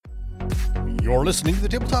You're listening to the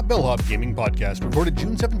Tabletop Bellhop Gaming Podcast, recorded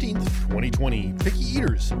June 17th, 2020. Picky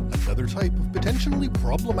Eaters, another type of potentially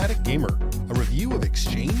problematic gamer. A review of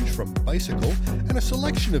Exchange from Bicycle, and a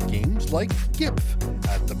selection of games like GIF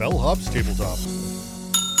at the Bellhop's Tabletop.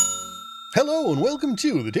 Hello and welcome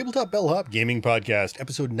to the Tabletop Bellhop Gaming Podcast,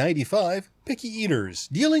 episode 95, Picky Eaters,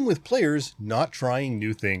 dealing with players not trying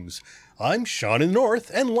new things. I'm Sean in the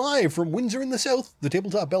North, and live from Windsor in the South, the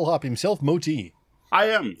Tabletop Bellhop himself, Moti. I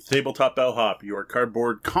am Tabletop Bellhop, your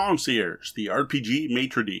cardboard concierge, the RPG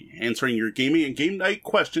maitre d', answering your gaming and game night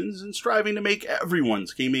questions and striving to make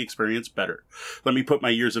everyone's gaming experience better. Let me put my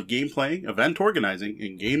years of game playing, event organizing,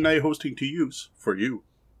 and game night hosting to use for you.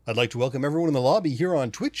 I'd like to welcome everyone in the lobby here on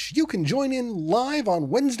Twitch. You can join in live on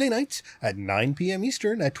Wednesday nights at 9 p.m.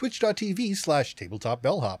 Eastern at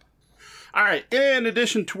twitch.tv/tabletopbellhop. All right, in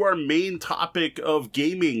addition to our main topic of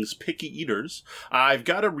gaming's Picky Eaters, I've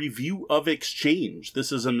got a review of Exchange.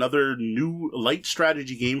 This is another new light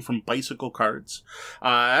strategy game from Bicycle Cards.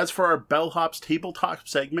 As for our Bellhop's Tabletop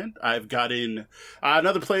segment, I've got in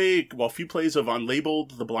few plays of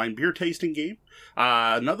Unlabeled, the blind beer tasting game.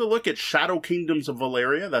 Another look at Shadow Kingdoms of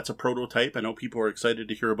Valeria. That's a prototype. I know people are excited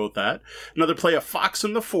to hear about that. Another play of Fox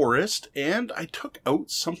in the Forest. And I took out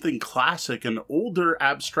something classic, an older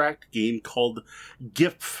abstract game called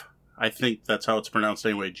GIF. I think that's how it's pronounced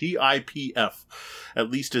anyway. GIPF.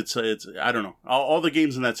 At least it's I don't know. All the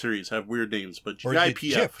games in that series have weird names, but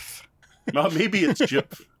GIPF. Well, maybe it's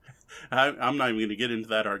GIF. I'm not even going to get into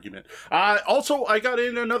that argument. Also, I got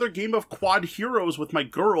in another game of Quad Heroes with my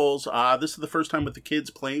girls. This is the first time with the kids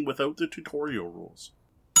playing without the tutorial rules.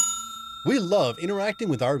 We love interacting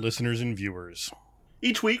with our listeners and viewers.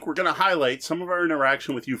 Each week, we're going to highlight some of our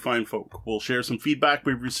interaction with you fine folk. We'll share some feedback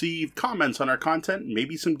we've received, comments on our content, and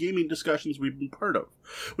maybe some gaming discussions we've been part of.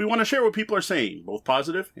 We want to share what people are saying, both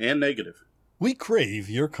positive and negative. We crave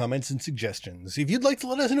your comments and suggestions. If you'd like to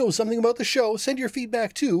let us know something about the show, send your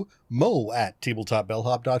feedback to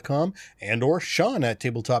mo@tabletopbellhop.com and or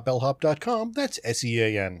sean@tabletopbellhop.com. That's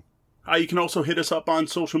SEAN. You can also hit us up on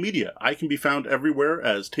social media. I can be found everywhere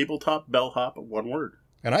as Tabletop Bellhop, one word.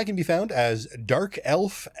 And I can be found as Dark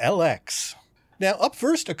Elf LX. Now, up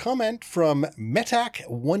first, a comment from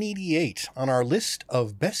Metak188 on our list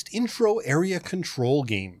of best intro area control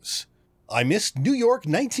games. I missed New York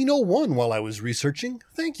 1901 while I was researching.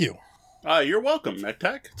 Thank you. You're welcome,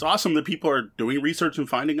 MechTech. It's awesome that people are doing research and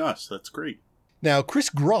finding us. That's great. Now,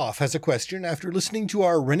 Chris Groff has a question after listening to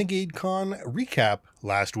our Renegade Con recap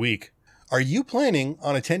last week. Are you planning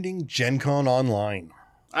on attending Gen Con Online?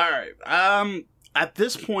 All right. At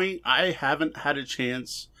this point, I haven't had a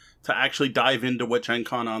chance to actually dive into what Gen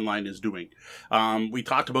Con Online is doing. We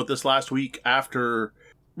talked about this last week after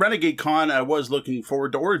Renegade Con. I was looking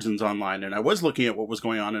forward to Origins Online, and I was looking at what was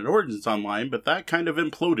going on in Origins Online, but that kind of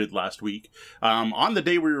imploded last week on the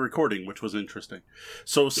day we were recording, which was interesting.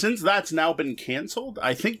 So since that's now been canceled,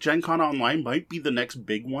 I think Gen Con Online might be the next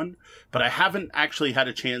big one, but I haven't actually had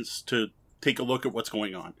a chance to take a look at what's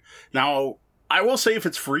going on. Now, I will say if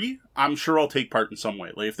it's free, I'm sure I'll take part in some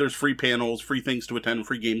way. Like if there's free panels, free things to attend,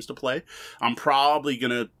 free games to play, I'm probably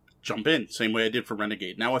going to jump in, same way I did for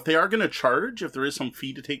Renegade. Now, if they are going to charge, if there is some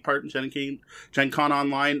fee to take part in Gen Con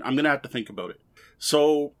Online, I'm going to have to think about it.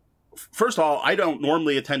 So, first of all, I don't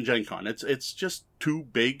normally attend Gen Con. It's just too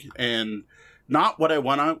big and not what I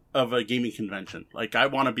want out of a gaming convention. Like, I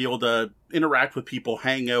want to be able to interact with people,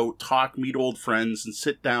 hang out, talk, meet old friends, and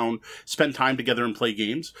sit down, spend time together and play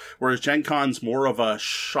games. Whereas Gen Con's more of a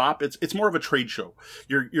shop. It's more of a trade show.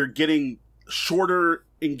 You're getting shorter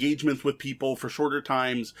engagements with people for shorter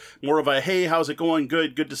times, more of a, hey, how's it going?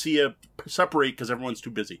 Good to see you, separate because everyone's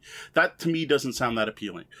too busy. That to me doesn't sound that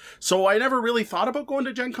appealing. So I never really thought about going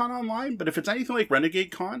to Gen Con Online, but if it's anything like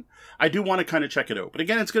Renegade Con, I do want to kind of check it out. But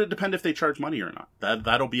again, it's going to depend if they charge money or not.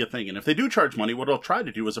 That'll be a thing. And if they do charge money, what I'll try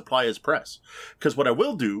to do is apply as press. Because what I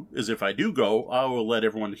will do is if I do go, I will let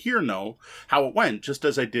everyone here know how it went, just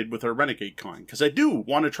as I did with our Renegade Con. Because I do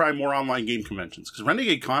want to try more online game conventions, because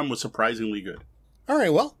Renegade Con was surprisingly good. All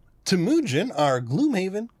right, well, Temujin, our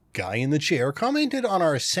Gloomhaven guy in the chair, commented on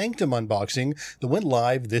our Sanctum unboxing that went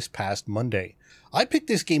live this past Monday. I picked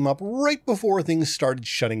this game up right before things started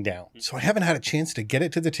shutting down, so I haven't had a chance to get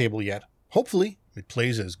it to the table yet. Hopefully, it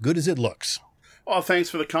plays as good as it looks. Well, thanks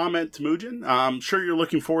for the comment, Temujin. I'm sure you're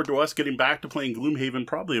looking forward to us getting back to playing Gloomhaven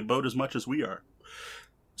probably about as much as we are.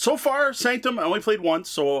 So far, Sanctum, I only played once,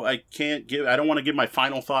 so I don't want to give my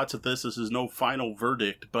final thoughts of this. This is no final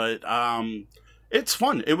verdict, but it's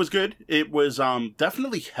fun. It was good. It was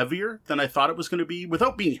definitely heavier than I thought it was going to be.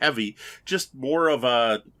 Without being heavy, just more of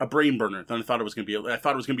a brain burner than I thought it was going to be. I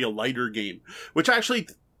thought it was going to be a lighter game, which actually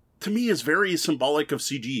to me is very symbolic of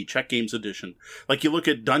CG, Czech Games Edition. Like, you look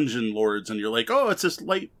at Dungeon Lords and you're like, oh, it's this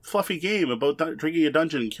light, fluffy game about drinking a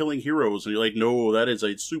dungeon and killing heroes. And you're like, no, that is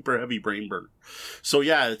a super heavy brain burn. So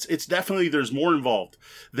yeah, it's definitely, there's more involved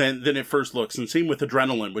than it first looks. And same with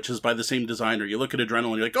Adrenaline, which is by the same designer. You look at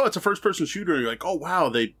Adrenaline, you're like, oh, it's a first-person shooter. And you're like, oh, wow,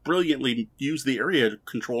 they brilliantly use the area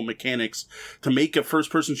control mechanics to make a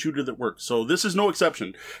first-person shooter that works. So this is no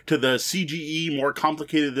exception to the CGE, more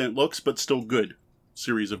complicated than it looks, but still good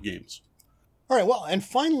series of games. All right, well, and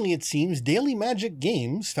finally it seems Daily Magic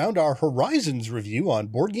Games found our Horizons review on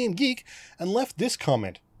Board Game Geek and left this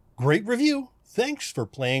comment. Great review. Thanks for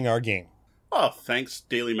playing our game. Oh, thanks,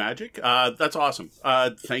 Daily Magic. That's awesome.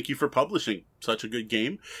 Thank you for publishing such a good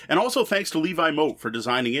game. And also thanks to Levi Moat for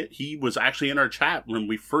designing it. He was actually in our chat when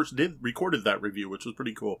we first recorded that review, which was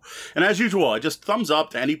pretty cool. And as usual, I just thumbs up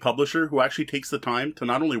to any publisher who actually takes the time to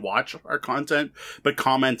not only watch our content, but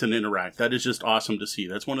comment and interact. That is just awesome to see.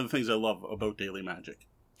 That's one of the things I love about Daily Magic.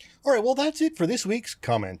 All right, well, that's it for this week's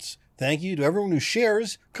comments. Thank you to everyone who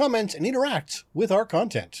shares, comments, and interacts with our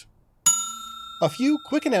content. A few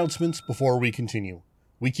quick announcements before we continue.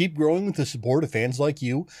 We keep growing with the support of fans like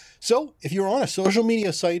you, so if you're on a social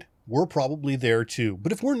media site, we're probably there too.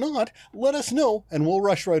 But if we're not, let us know and we'll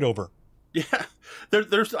rush right over. Yeah,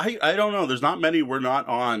 there's I don't know. There's not many we're not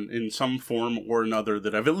on in some form or another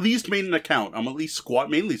that I've at least made an account. I'm at least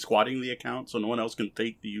mainly squatting the account so no one else can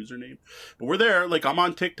take the username. But we're there. Like, I'm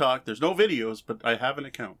on TikTok. There's no videos, but I have an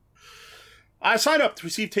account. I sign up to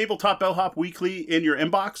receive Tabletop Bellhop Weekly in your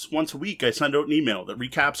inbox. Once a week, I send out an email that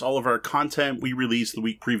recaps all of our content we released the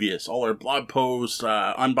week previous. All our blog posts,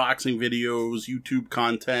 unboxing videos, YouTube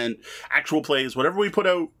content, actual plays, whatever we put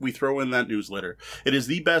out, we throw in that newsletter. It is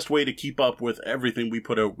the best way to keep up with everything we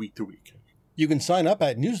put out week to week. You can sign up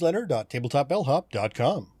at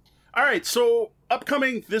newsletter.tabletopbellhop.com. All right, so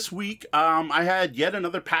upcoming this week, I had yet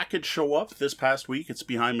another package show up this past week. It's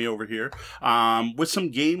behind me over here with some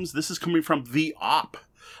games. This is coming from The Op.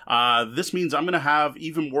 This means I'm going to have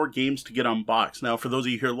even more games to get unboxed. Now, for those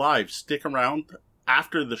of you here live, stick around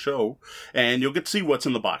after the show, and you'll get to see what's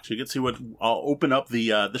in the box. You get to see what I'll open up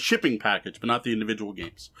the shipping package, but not the individual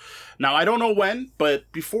games. Now, I don't know when, but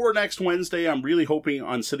before next Wednesday, I'm really hoping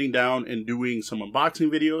on sitting down and doing some unboxing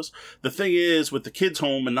videos. The thing is, with the kids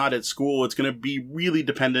home and not at school, it's going to be really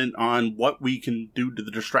dependent on what we can do to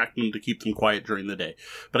distract them to keep them quiet during the day.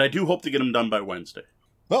 But I do hope to get them done by Wednesday.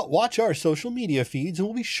 Well, watch our social media feeds, and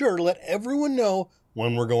we'll be sure to let everyone know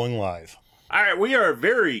when we're going live. All right, we are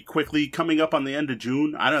very quickly coming up on the end of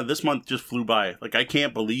June. I don't know, this month just flew by. Like, I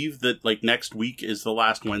can't believe that, like, next week is the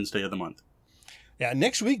last Wednesday of the month. Yeah,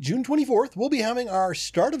 next week, June 24th, we'll be having our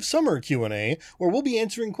Start of Summer Q&A, where we'll be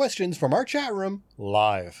answering questions from our chat room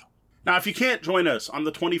live. Now, if you can't join us on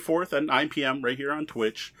the 24th at 9 p.m. right here on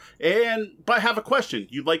Twitch, but have a question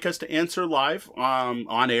you'd like us to answer live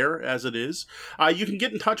on air as it is, you can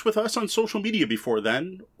get in touch with us on social media before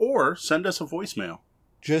then, or send us a voicemail.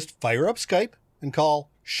 Just fire up Skype and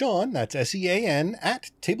call Sean, that's S-E-A-N,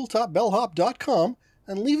 at tabletopbellhop.com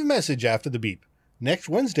and leave a message after the beep. Next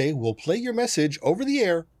Wednesday, we'll play your message over the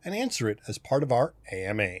air and answer it as part of our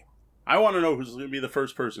AMA. I want to know who's going to be the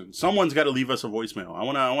first person. Someone's got to leave us a voicemail. I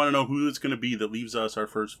want to know who it's going to be that leaves us our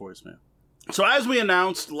first voicemail. So as we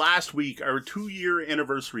announced last week, our 2-year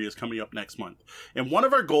anniversary is coming up next month. And one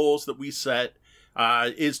of our goals that we set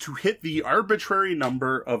is to hit the arbitrary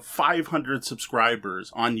number of 500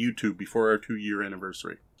 subscribers on YouTube before our 2-year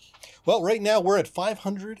anniversary. Well, right now we're at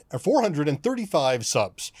 435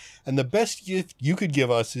 subs, and the best gift you could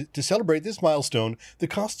give us to celebrate this milestone that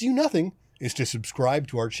costs you nothing is to subscribe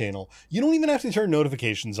to our channel. You don't even have to turn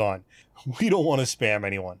notifications on. We don't want to spam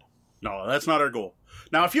anyone. No, that's not our goal.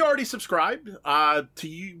 Now, if you already subscribed,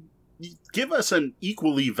 give us an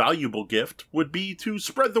equally valuable gift would be to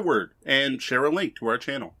spread the word and share a link to our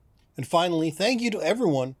channel. And finally, thank you to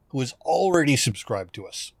everyone who has already subscribed to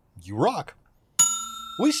us. You rock.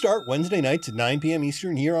 We start Wednesday nights at 9 p.m.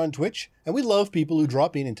 Eastern here on Twitch, and we love people who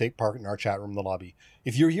drop in and take part in our chat room, The Lobby.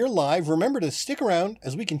 If you're here live, remember to stick around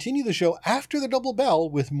as we continue the show after the double bell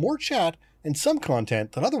with more chat and some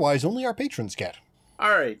content that otherwise only our patrons get.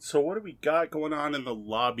 All right, so what do we got going on in the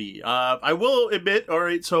lobby? I will admit, all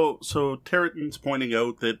right, so Territon's pointing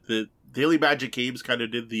out that the Daily Magic Games kind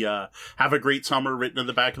of did the have a great summer written in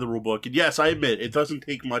the back of the rulebook. And yes, I admit, it doesn't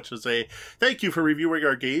take much to say, thank you for reviewing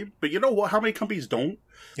our game. But you know what? How many companies don't?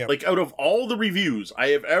 Yep. Like, out of all the reviews I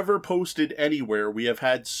have ever posted anywhere, we have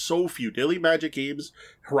had so few. Daily Magic Games,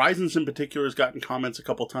 Horizons in particular, has gotten comments a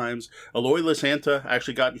couple times. Aloy Lasanta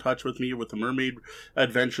actually got in touch with me with the Mermaid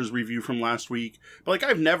Adventures review from last week. But, like,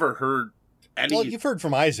 I've never heard any... Well, you've heard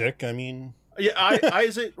from Isaac, I mean... Yeah,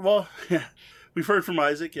 Isaac, well, yeah. We've heard from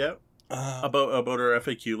Isaac, yeah, about our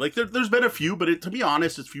FAQ. Like, there's been a few, but to be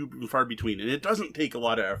honest, it's few and far between, and it doesn't take a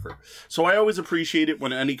lot of effort. So I always appreciate it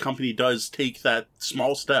when any company does take that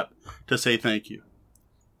small step to say thank you.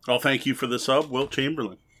 Well, thank you for the sub, Wilt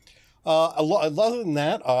Chamberlain. Other than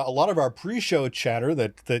that, a lot of our pre-show chatter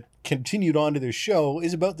that continued on to this show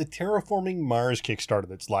is about the Terraforming Mars Kickstarter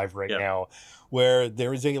that's live right now, where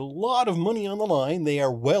there is a lot of money on the line. They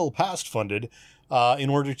are well past funded in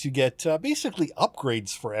order to get basically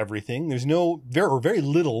upgrades for everything. There's very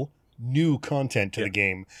little new content to the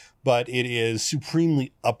game, but it is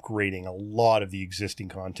supremely upgrading a lot of the existing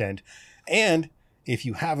content. And if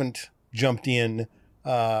you haven't jumped in,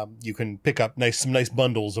 you can pick up some nice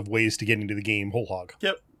bundles of ways to get into the game whole hog.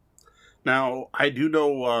 Yep. Now, I do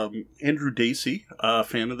know Andrew Dacey, a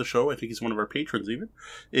fan of the show, I think he's one of our patrons even,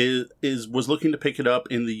 was looking to pick it up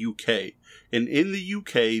in the UK. And in the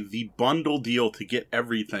UK, the bundle deal to get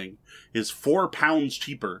everything is £4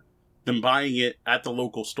 cheaper than buying it at the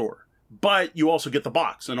local store. But you also get the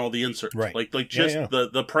box and all the inserts. Right. Like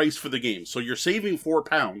the price for the game. So you're saving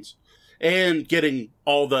 £4 and getting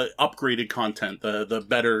all the upgraded content, the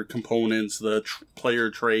better components, the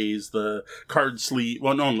player trays, the card sleeve.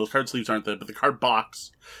 Well, no, those card sleeves aren't there, but the card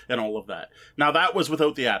box and all of that. Now, that was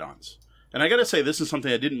without the add-ons. And I got to say, this is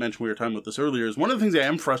something I didn't mention when we were talking about this earlier, is one of the things I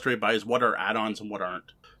am frustrated by is what are add-ons and what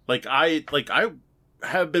aren't. I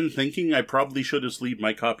have been thinking I probably should have sleeved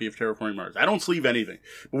my copy of Terraforming Mars. I don't sleeve anything.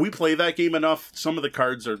 But we play that game enough, some of the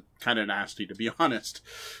cards are kind of nasty, to be honest.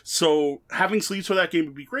 So having sleeves for that game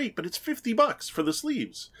would be great, but it's $50 for the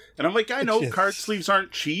sleeves. And I'm like, I know card sleeves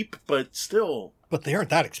aren't cheap, but still. But they aren't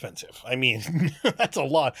that expensive. I mean, that's a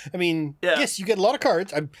lot. I mean, yes, you get a lot of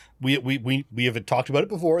cards. We have talked about it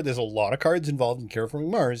before. There's a lot of cards involved in Terraforming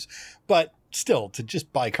Mars, but still, to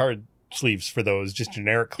just buy card sleeves for those, just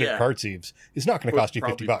generic clear card sleeves, is not going to cost you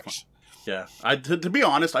 $50. Yeah, to be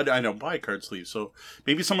honest, I don't buy card sleeves, so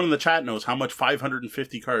maybe someone in the chat knows how much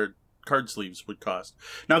 550 card sleeves would cost.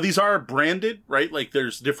 Now, these are branded, right? Like,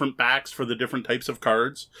 there's different backs for the different types of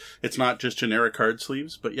cards. It's not just generic card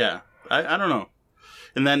sleeves, but yeah, I don't know.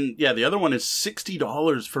 And then, the other one is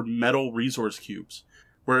 $60 for metal resource cubes.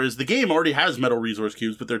 Whereas the game already has metal resource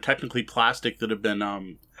cubes, but they're technically plastic that have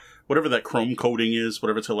been, whatever that chrome coating is,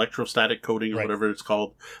 whatever it's electrostatic coating or whatever it's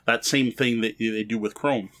called, that same thing that they do with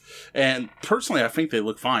chrome. And personally, I think they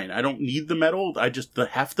look fine. I don't need the metal. The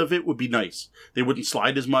heft of it would be nice. They wouldn't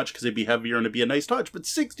slide as much because they'd be heavier and it'd be a nice touch. But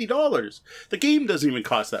 $60, the game doesn't even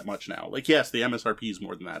cost that much now. Like, yes, the MSRP is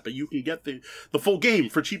more than that, but you can get the full game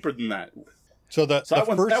for cheaper than that. So that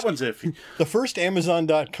one's iffy. The first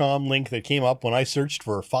Amazon.com link that came up when I searched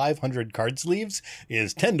for 500 card sleeves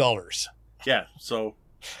is $10. Yeah, so...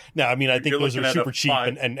 Now, I mean, I think those are super cheap,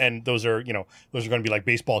 and those are going to be like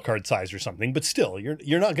baseball card size or something. But still,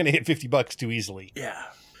 you're not going to hit $50 too easily. Yeah.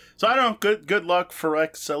 So I don't know. Good luck for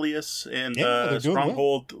Celius and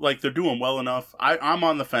Stronghold. Well. Like, they're doing well enough. I'm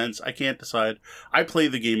on the fence. I can't decide. I play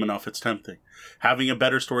the game enough. It's tempting. Having a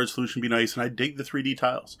better storage solution would be nice, and I dig the 3D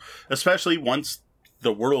tiles, especially once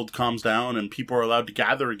the world calms down and people are allowed to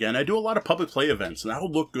gather again. I do a lot of public play events, and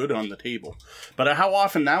that'll look good on the table. But how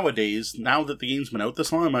often nowadays, now that the game's been out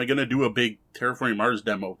this long, am I going to do a big Terraforming Mars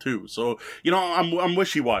demo too? So, I'm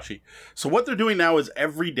wishy-washy. So what they're doing now is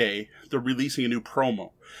every day they're releasing a new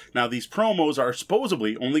promo. Now, these promos are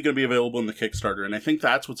supposedly only going to be available in the Kickstarter, and I think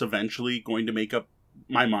that's what's eventually going to make up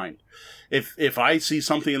my mind. If I see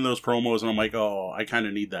something in those promos and I'm like, oh, I kind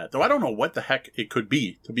of need that. Though I don't know what the heck it could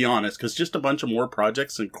be, to be honest, because just a bunch of more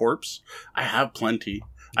projects and corps, I have plenty.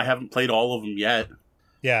 I haven't played all of them yet.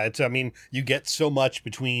 Yeah, you get so much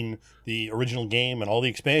between the original game and all the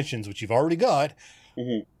expansions, which you've already got.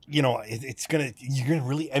 Mm-hmm. You're going to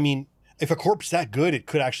really, if a corp's that good, it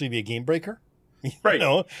could actually be a game breaker. Right.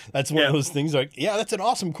 That's one of those things like, that's an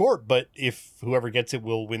awesome corp, but if whoever gets it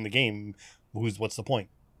will win the game, what's the point?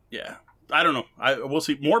 Yeah. I don't know. We'll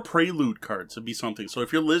see. More Prelude cards would be something. So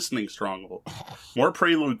if you're listening, Stronghold, more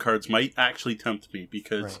Prelude cards might actually tempt me,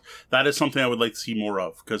 because that is something I would like to see more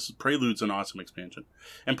of, because Prelude's an awesome expansion.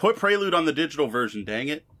 And put Prelude on the digital version, dang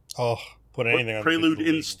it. Oh, put anything on Prelude the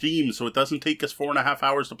digital in Steam, so it doesn't take us 4.5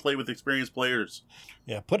 hours to play with experienced players.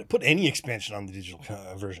 Yeah, put any expansion on the digital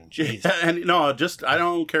version. Jeez. Yeah, and I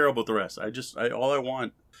don't care about the rest. All I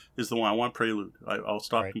want is the one. I want Prelude. I'll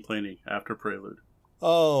stop complaining after Prelude.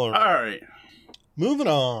 All right. Moving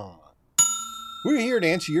on. We're here to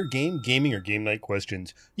answer your gaming, or game night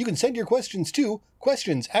questions. You can send your questions to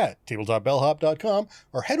questions@tabletopbellhop.com,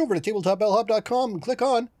 or head over to tabletopbellhop.com and click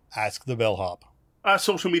on Ask the Bellhop.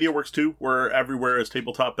 Social media works too. We're everywhere as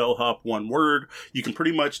Tabletop Bellhop, one word. You can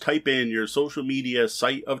pretty much type in your social media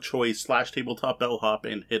site of choice /Tabletop Bellhop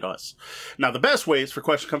and hit us. Now, the best way is for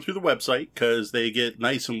questions to come through the website because they get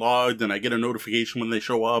nice and logged and I get a notification when they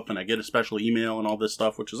show up and I get a special email and all this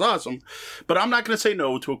stuff, which is awesome. But I'm not going to say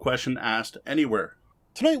no to a question asked anywhere.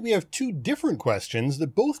 Tonight we have two different questions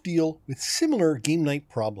that both deal with similar game night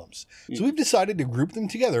problems. So we've decided to group them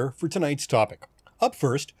together for tonight's topic. Up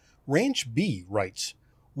first, Ranch B writes,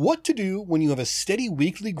 what to do when you have a steady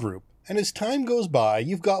weekly group and as time goes by,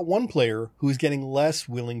 you've got one player who is getting less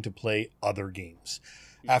willing to play other games.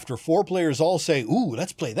 After 4 players all say, ooh,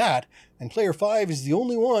 let's play that, and player 5 is the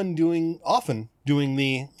only one often doing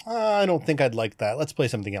the, I don't think I'd like that, let's play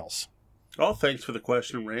something else. Oh, thanks for the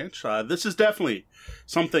question, Ranch. This is definitely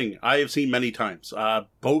something I have seen many times,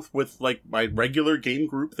 both with like my regular game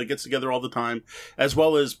group that gets together all the time, as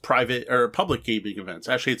well as private or public gaming events.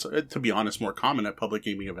 Actually, it's, to be honest, more common at public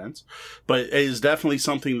gaming events, but it is definitely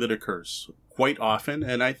something that occurs quite often,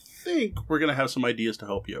 and I think we're going to have some ideas to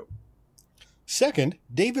help you. Second,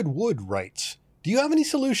 David Wood writes, do you have any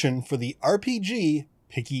solution for the RPG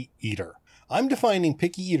picky eater? I'm defining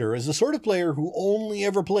picky eater as the sort of player who only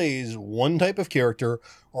ever plays one type of character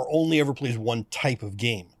or only ever plays one type of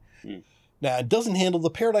game. Now, it doesn't handle the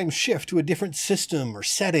paradigm shift to a different system or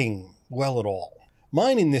setting well at all.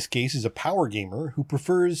 Mine in this case is a power gamer who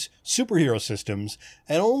prefers superhero systems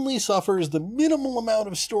and only suffers the minimal amount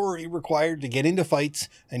of story required to get into fights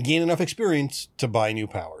and gain enough experience to buy new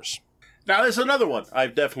powers. Now, there's another one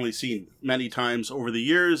I've definitely seen many times over the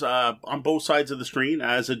years on both sides of the screen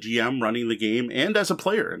as a GM running the game and as a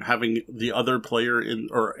player and having the other player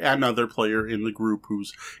another player in the group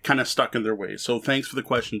who's kind of stuck in their ways. So thanks for the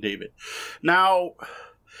question, David. Now,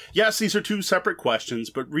 yes, these are two separate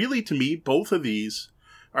questions, but really to me, both of these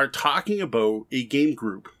are talking about a game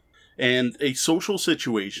group and a social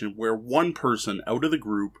situation where one person out of the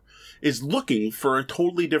group is looking for a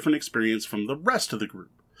totally different experience from the rest of the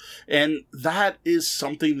group. And that is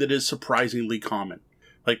something that is surprisingly common,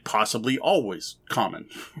 like possibly always common.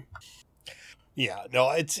 Yeah, no,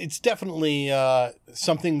 it's definitely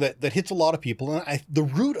something that hits a lot of people. And the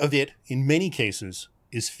root of it, in many cases,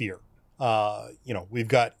 is fear. We've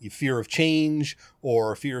got fear of change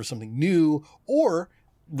or fear of something new, or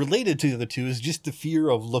related to the two is just the fear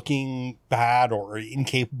of looking bad or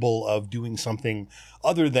incapable of doing something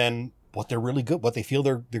other than what they're really good, what they feel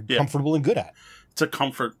they're comfortable and good at. It's a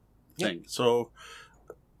comfort thing. So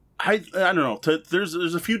I don't know. There's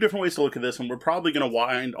a few different ways to look at this, and we're probably going to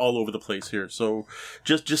wind all over the place here. So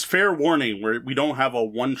just fair warning, we don't have a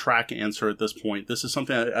one-track answer at this point. This is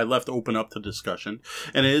something I left open up to discussion,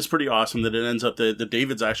 and it is pretty awesome that it ends up that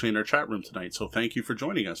David's actually in our chat room tonight. So thank you for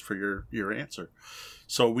joining us for your answer.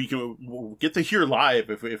 So we'll get to hear live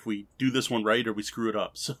if we do this one right or we screw it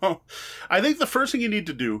up. So I think the first thing you need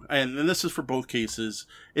to do, and this is for both cases,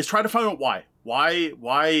 is try to find out why.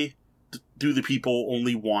 Why do the people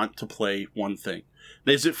only want to play one thing?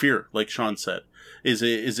 Is it fear, like Sean said? Is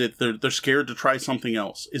it they're scared to try something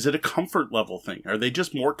else? Is it a comfort level thing? Are they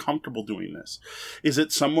just more comfortable doing this? Is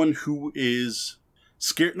it someone who is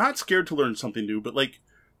not scared to learn something new, but like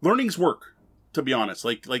learning's work? To be honest,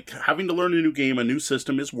 like having to learn a new game, a new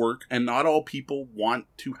system is work, and not all people want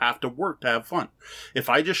to have to work to have fun. If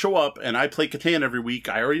I just show up and I play Catan every week,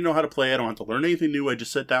 I already know how to play. I don't have to learn anything new. I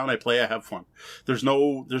just sit down, I play, I have fun. There's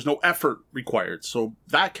no effort required. So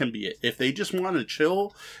that can be it. If they just want to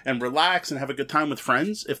chill and relax and have a good time with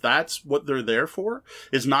friends, if that's what they're there for,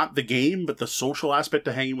 is not the game, but the social aspect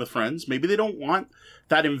of hanging with friends, maybe they don't want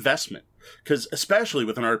that investment. Because especially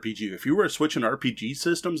with an RPG, if you were switching RPG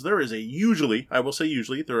systems, there is I will say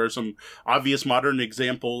usually, there are some obvious modern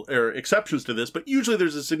exceptions to this, but usually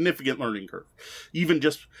there's a significant learning curve.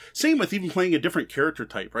 Same with even playing a different character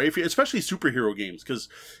type, right? Especially superhero games, because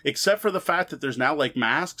except for the fact that there's now like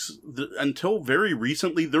masks, until very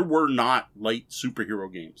recently, there were not light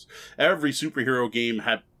superhero games. Every superhero game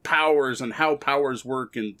had powers and how powers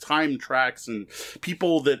work and time tracks and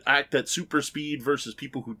people that act at super speed versus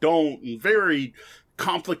people who don't, and very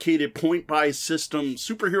complicated point-buy system.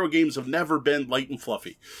 Superhero games have never been light and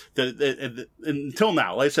fluffy until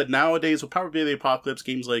now. Like I said, nowadays with Power of the Apocalypse,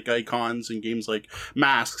 games like Icons and games like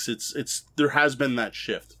Masks, it's there has been that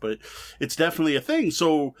shift, but it's definitely a thing.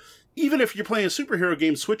 So even if you're playing a superhero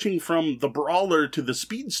game, switching from the brawler to the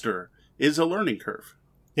speedster is a learning curve.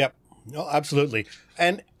 Yep. No, absolutely.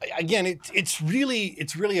 And again, it's really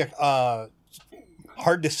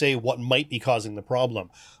hard to say what might be causing the problem.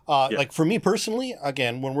 Like for me personally,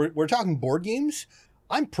 again, when we're talking board games,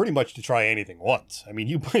 I'm pretty much to try anything once. I mean,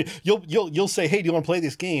 you'll say, hey, do you want to play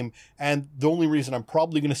this game? And the only reason I'm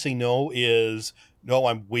probably going to say no is no,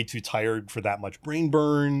 I'm way too tired for that much brain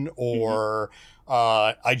burn, or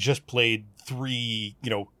I just played 3,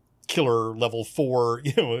 killer level 4,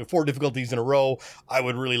 4 difficulties in a row. I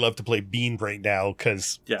would really love to play Bean right now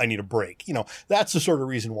because I need a break. That's the sort of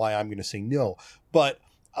reason why I'm going to say no. But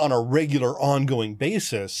on a regular ongoing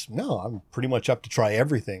basis, no, I'm pretty much up to try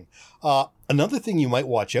everything. Another thing you might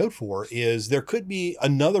watch out for is there could be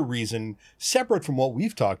another reason separate from what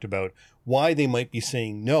we've talked about why they might be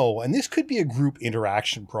saying no. And this could be a group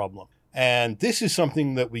interaction problem. And this is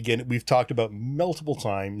something that we've talked about multiple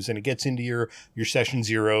times, and it gets into your session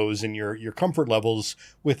zeros and your comfort levels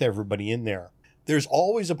with everybody in there. There's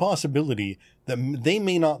always a possibility that they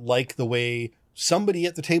may not like the way somebody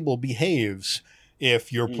at the table behaves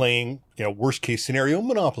if you're playing, worst case scenario,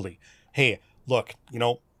 Monopoly. Hey, look,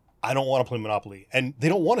 I don't want to play Monopoly. And they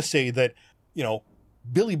don't want to say that,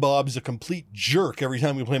 Billy Bob's a complete jerk every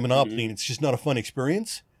time we play Monopoly and it's just not a fun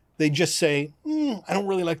experience. They just say, I don't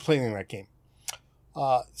really like playing that game.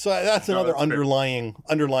 So that's another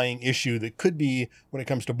underlying issue that could be when it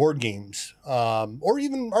comes to board games, or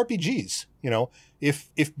even RPGs.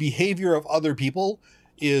 If behavior of other people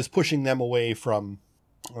is pushing them away from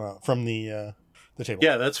the table.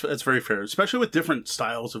 Yeah, that's very fair, especially with different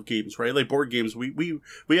styles of games, right? Like board games, we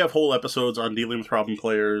have whole episodes on dealing with problem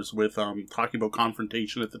players, with talking about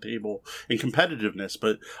confrontation at the table and competitiveness,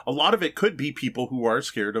 but a lot of it could be people who are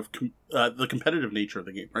scared of the competitive nature of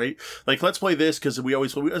the game, right? Like, let's play this because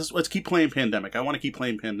let's keep playing Pandemic. I want to keep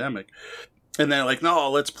playing Pandemic. And then like,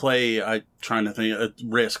 no, let's play, trying to think,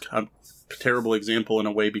 Risk. Terrible example in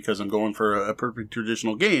a way because I'm going for a perfect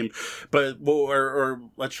traditional game, but or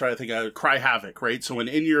let's try to think Cry Havoc, right? So an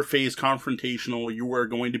in-your-face confrontational, you are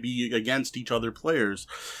going to be against each other players,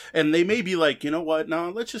 and they may be like, you know what, no,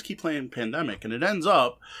 let's just keep playing Pandemic, and it ends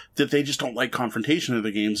up that they just don't like confrontation of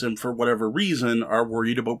the games, and for whatever reason are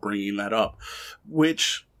worried about bringing that up,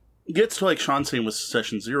 which gets to like Sean saying with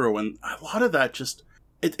Session Zero, and a lot of that just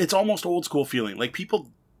it's almost old school feeling, like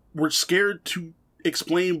people were scared to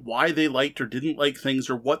explain why they liked or didn't like things,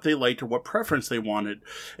 or what they liked or what preference they wanted.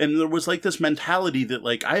 And there was like this mentality that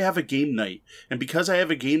like, I have a game night, and because I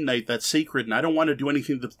have a game night, that's sacred, and I don't want to do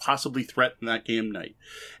anything to possibly threaten that game night.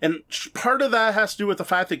 And part of that has to do with the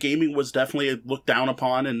fact that gaming was definitely looked down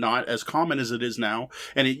upon and not as common as it is now.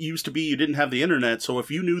 And it used to be you didn't have the internet, so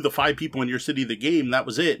if you knew the 5 people in your city the game, that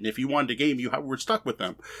was it. And if you wanted a game, you were stuck with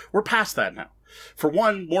them. We're past that now. For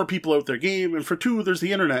one, more people out there game, and for 2, there's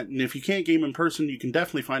the internet, and if you can't game in person, you can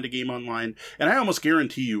definitely find a game online. And I almost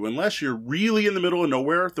guarantee you, unless you're really in the middle of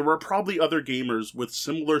nowhere, there are probably other gamers with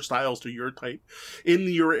similar styles to your type in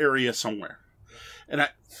your area somewhere. And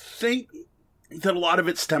I think that a lot of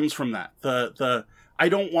it stems from that. The I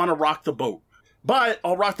don't want to rock the boat, but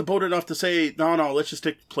I'll rock the boat enough to say, no, let's just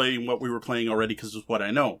stick to playing what we were playing already because it's what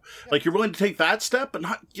I know. Like, you're willing to take that step, but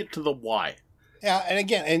not get to the why. Yeah, and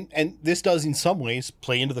again, and this does in some ways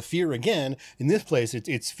play into the fear again. In this place,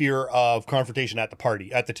 it's fear of confrontation at the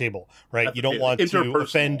party, at the table, right? You don't want to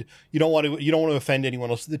offend. You don't want to offend anyone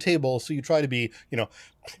else at the table. So you try to be,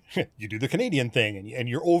 you do the Canadian thing, and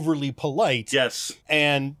you're overly polite. Yes,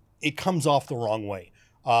 and it comes off the wrong way.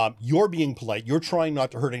 You're being polite. You're trying not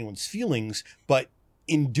to hurt anyone's feelings, but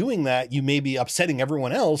in doing that, you may be upsetting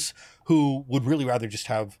everyone else who would really rather just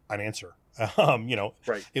have an answer.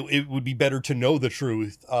 Right. It would be better to know the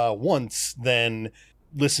truth once than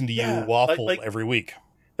listen to you waffle every week.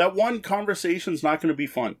 That one conversation's not going to be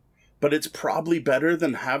fun, but it's probably better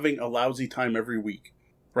than having a lousy time every week,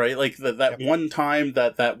 right? Like that one time,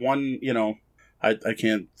 that one, I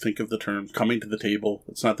can't think of the term, coming to the table.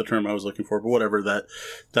 It's not the term I was looking for, but whatever.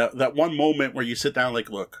 That one moment where you sit down, like,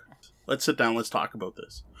 look, let's sit down, let's talk about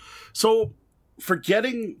this. So,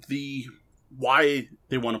 forgetting the why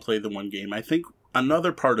they want to play the one game, I think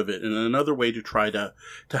another part of it, and another way to try to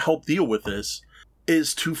help deal with this,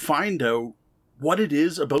 is to find out what it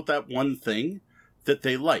is about that one thing that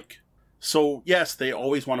they like. So yes, they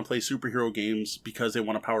always want to play superhero games because they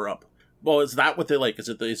want to power up. Well, is that what they like? Is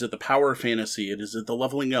it the power fantasy? Is it the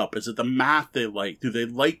leveling up? Is it the math they like? Do they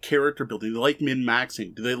like character building? Do they like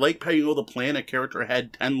min-maxing? Do they like being able to plan a character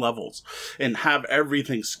ahead 10 levels and have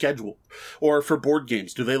everything scheduled? Or for board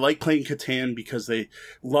games, do they like playing Catan because they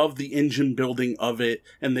love the engine building of it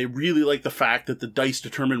and they really like the fact that the dice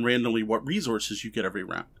determine randomly what resources you get every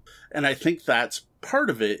round? And I think that's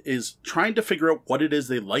part of it, is trying to figure out what it is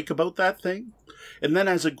they like about that thing. And then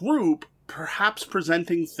as a group, perhaps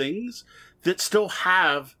presenting things that still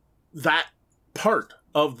have that part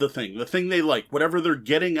of the thing they like, whatever they're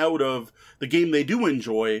getting out of the game they do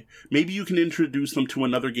enjoy. Maybe you can introduce them to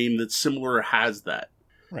another game that's similar or has that.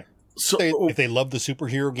 Right. So if they love the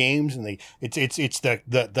superhero games and it's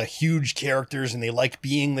the huge characters and they like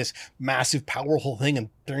being this massive powerful thing, and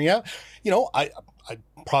yeah, I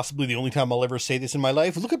possibly the only time I'll ever say this in my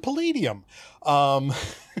life, look at Palladium. But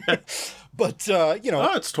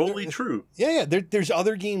it's totally true. Yeah, there's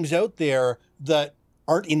other games out there that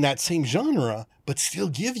aren't in that same genre, but still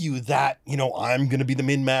give you that, I'm going to be the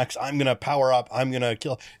min-max, I'm going to power up, I'm going to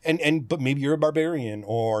kill. But maybe you're a barbarian,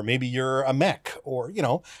 or maybe you're a mech, or,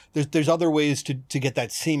 there's other ways to get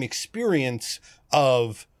that same experience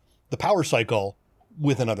of the power cycle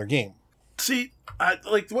with another game. See,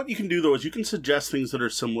 what you can do, though, is you can suggest things that are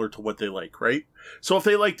similar to what they like, right? So if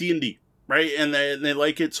they like D&D, right, and they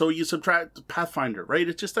like it, so you subtract Pathfinder, right?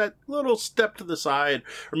 It's just that little step to the side,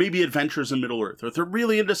 or maybe Adventures in Middle-earth. Or if they're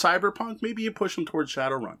really into Cyberpunk, maybe you push them towards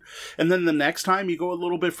Shadowrun. And then the next time you go a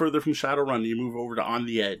little bit further from Shadowrun, you move over to On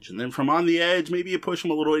the Edge. And then from On the Edge, maybe you push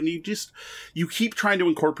them a little, and you keep trying to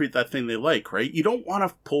incorporate that thing they like, right? You don't want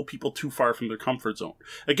to pull people too far from their comfort zone.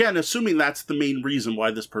 Again, assuming that's the main reason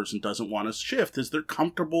why this person doesn't want to shift, is they're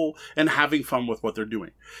comfortable and having fun with what they're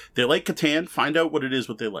doing. They like Catan, find out what it is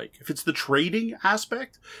what they like. If it's the trading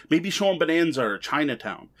aspect, maybe show them Bonanza or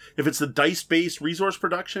Chinatown. If it's the dice-based resource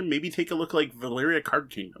production, maybe take a look like Valeria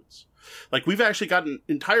Card Kingdoms. Like, we've actually got an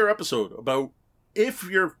entire episode about if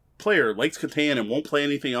your player likes Catan and won't play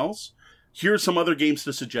anything else, here's some other games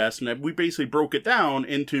to suggest, and we basically broke it down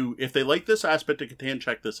into, if they like this aspect of Catan,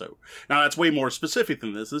 check this out. Now, that's way more specific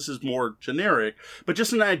than this. This is more generic, but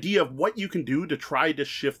just an idea of what you can do to try to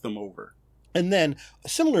shift them over. And then,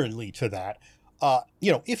 similarly to that,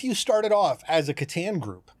 if you started off as a Catan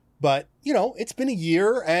group, but, it's been a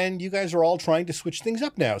year and you guys are all trying to switch things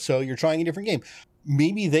up now, so you're trying a different game.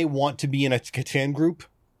 Maybe they want to be in a Catan group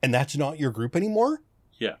and that's not your group anymore.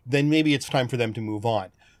 Yeah. Then maybe it's time for them to move on.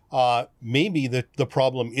 Maybe the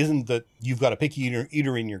problem isn't that you've got a picky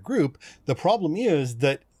eater in your group. The problem is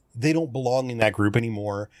that they don't belong in that group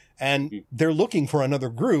anymore and they're looking for another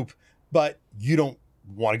group, but you don't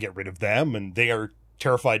want to get rid of them and they are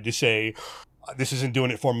terrified to say, this isn't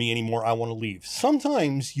doing it for me anymore, I want to leave.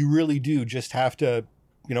 Sometimes you really do just have to,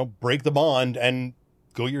 break the bond and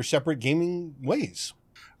go your separate gaming ways.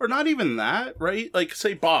 Or not even that, right? Like,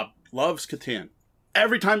 say Bob loves Catan.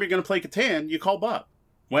 Every time you're going to play Catan, you call Bob.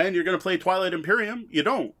 When you're going to play Twilight Imperium, you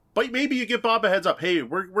don't. But maybe you give Bob a heads up. Hey,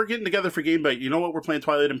 we're getting together for Game Bite. You know what? We're playing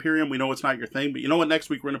Twilight Imperium. We know it's not your thing, but you know what? Next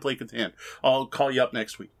week we're going to play Catan. I'll call you up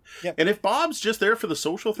next week. Yep. And if Bob's just there for the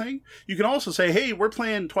social thing, you can also say, hey, we're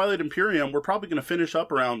playing Twilight Imperium. We're probably going to finish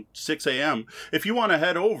up around 6 a.m. If you want to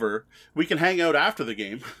head over, we can hang out after the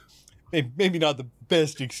game. Maybe not the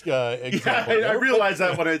best example. Yeah, I realized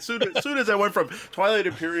that when as soon as I went from Twilight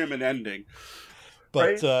Imperium and ending.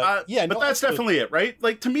 But right? But that's definitely it, right?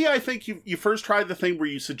 Like, to me, I think you first try the thing where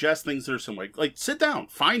you suggest things that are similar. Like, sit down,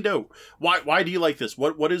 find out why do you like this?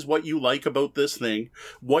 What is what you like about this thing?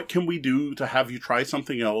 What can we do to have you try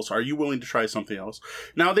something else? Are you willing to try something else?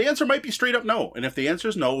 Now, the answer might be straight up no, and if the answer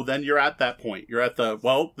is no, then you're at that point. You're at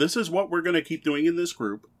this is what we're going to keep doing in this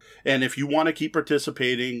group, and if you want to keep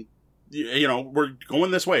participating, we're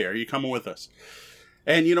going this way. Are you coming with us?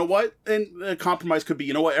 And you know what? And the compromise could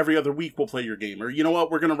be, every other week we'll play your game. Or,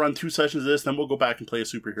 we're going to run 2 sessions of this, then we'll go back and play a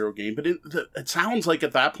superhero game. But it sounds like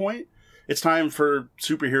at that point, it's time for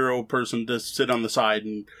superhero person to sit on the side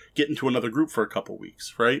and get into another group for a couple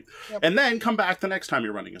weeks, right? Yep. And then come back the next time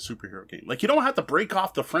you're running a superhero game. Like, you don't have to break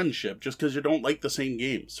off the friendship just because you don't like the same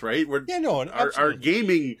games, right? Our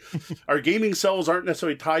gaming cells aren't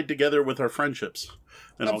necessarily tied together with our friendships.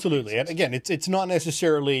 Absolutely. And again, it's not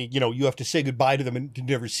necessarily, you have to say goodbye to them and to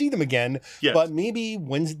never see them again. Yes. But maybe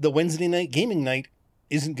the Wednesday night gaming night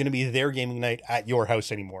isn't going to be their gaming night at your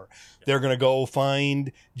house anymore. They're going to go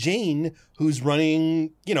find Jane, who's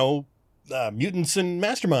running, Mutants and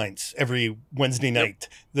Masterminds every Wednesday night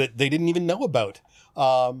that they didn't even know about.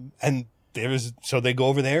 And so they go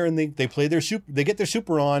over there and they play they get their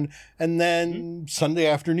super on. And then Sunday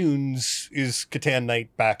afternoons is Catan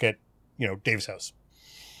night back at, Dave's house.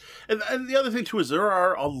 And the other thing, too, is there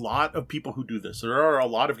are a lot of people who do this. There are a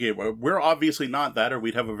lot of games. We're obviously not that, or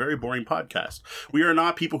we'd have a very boring podcast. We are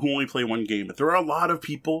not people who only play one game. But there are a lot of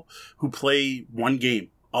people who play one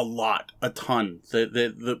game. A ton.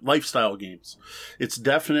 The lifestyle games. It's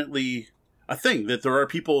definitely a thing that there are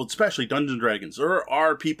people, especially Dungeons & Dragons. There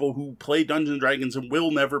are people who play Dungeons & Dragons and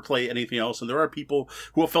will never play anything else. And there are people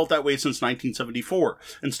who have felt that way since 1974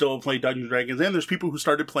 and still play Dungeons & Dragons. And there's people who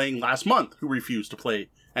started playing last month who refuse to play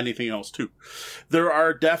anything else too. There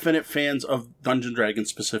are definite fans of Dungeons & Dragons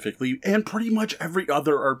specifically, and pretty much every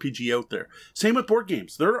other RPG out there. Same with board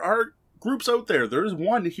games. There are groups out there. There's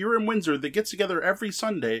one here in Windsor that gets together every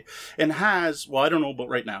Sunday and has, well, I don't know about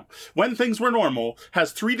right now, when things were normal,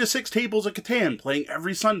 has 3 to 6 tables of Catan playing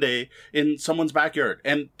every Sunday in someone's backyard.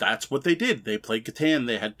 And that's what they did. They played Catan,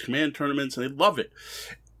 they had command tournaments, and they love it.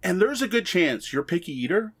 And there's a good chance your picky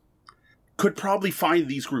eater could probably find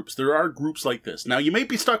these groups. There are groups like this. Now, you may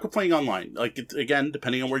be stuck with playing online. Like, again,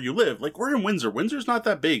 depending on where you live. Like, we're in Windsor. Windsor's not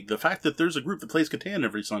that big. The fact that there's a group that plays Catan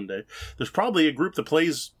every Sunday, there's probably a group that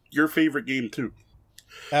plays your favorite game, too.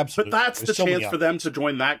 Absolutely. But that's the chance for them to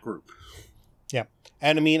join that group. Yeah.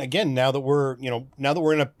 And I mean, again, now that we're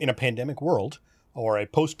in a pandemic world, or a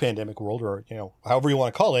post-pandemic world, or, however you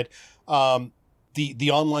want to call it,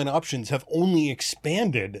 the online options have only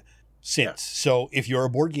expanded since. Yeah. So if you're a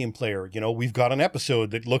board game player, we've got an episode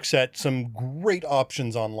that looks at some great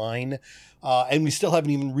options online. And we still haven't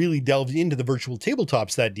even really delved into the virtual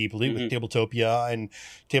tabletops that deeply with Tabletopia and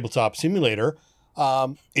Tabletop Simulator.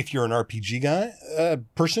 If you're an RPG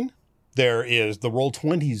person, there is the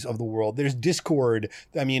Roll20s of the world. There's Discord.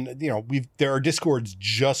 I mean, there are Discords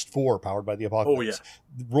just for Powered by the Apocalypse. Oh,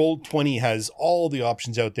 yeah. Roll20 has all the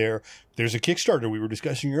options out there. There's a Kickstarter we were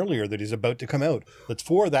discussing earlier that is about to come out. That's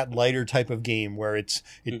for that lighter type of game where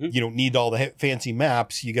you don't need all the fancy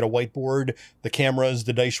maps. You get a whiteboard, the cameras,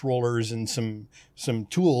 the dice rollers, and some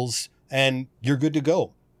tools, and you're good to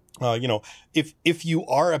go. If you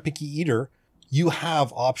are a picky eater, you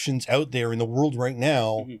have options out there in the world right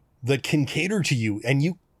now that can cater to you.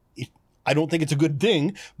 And I don't think it's a good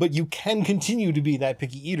thing, but you can continue to be that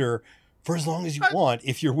picky eater for as long as you want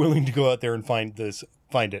if you're willing to go out there and find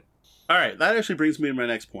it. All right, that actually brings me to my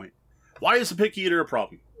next point. Why is the picky eater a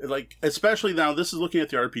problem? Like, especially now, this is looking at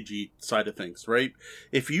the RPG side of things, right?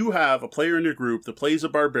 If you have a player in your group that plays a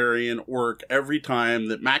barbarian orc every time,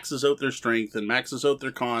 that maxes out their strength and maxes out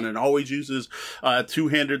their con and always uses a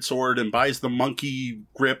two-handed sword and buys the monkey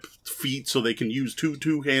grip feat so they can use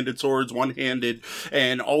two-handed swords, one-handed,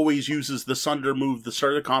 and always uses the Sunder move, the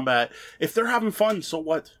start of combat, if they're having fun, so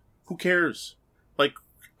what? Who cares? Like,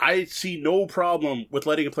 I see no problem with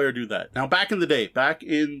letting a player do that. Now, back in the day, back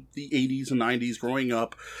in the 80s and 90s, growing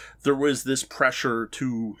up, there was this pressure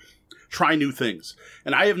to try new things.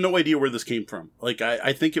 And I have no idea where this came from. Like,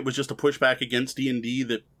 I think it was just a pushback against D&D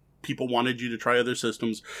that people wanted you to try other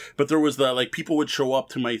systems. But there was people would show up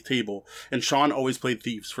to my table, and Sean always played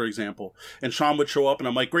Thieves, for example. And Sean would show up, and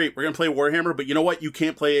I'm like, great, we're going to play Warhammer, but you know what? You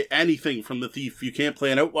can't play anything from the Thief. You can't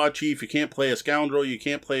play an Outlaw Chief. You can't play a Scoundrel. You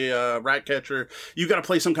can't play a Ratcatcher. You got to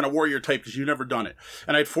play some kind of warrior type because you've never done it.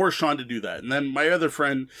 And I'd force Sean to do that. And then my other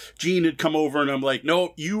friend, Gene, had come over, and I'm like,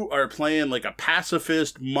 no, you are playing like a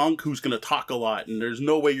pacifist monk who's going to talk a lot, and there's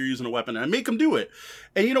no way you're using a weapon. And I make him do it.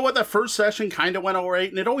 And you know what? That first session kind of went all right,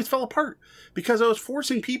 and it always fell apart because I was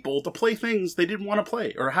forcing people to play things they didn't want to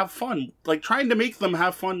play or have fun, like trying to make them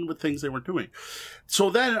have fun with things they weren't doing. So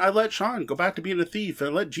then I let Sean go back to being a thief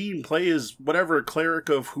and let Gene play as whatever cleric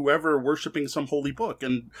of whoever worshiping some holy book,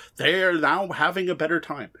 and they're now having a better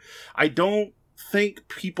time. I don't think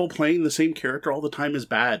people playing the same character all the time is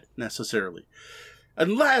bad necessarily,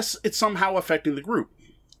 unless it's somehow affecting the group.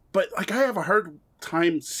 But like, I have a hard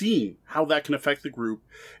time seeing how that can affect the group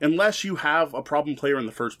unless you have a problem player in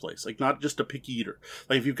the first place, like not just a picky eater.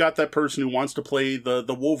 Like if you've got that person who wants to play the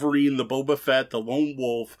Wolverine, the Boba Fett, the Lone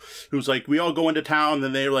Wolf, who's like, we all go into town,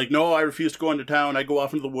 then they're like, no, I refuse to go into town, I go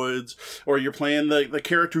off into the woods. Or you're playing the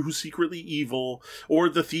character who's secretly evil, or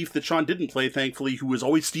the thief that Sean didn't play, thankfully, who was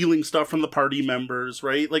always stealing stuff from the party members,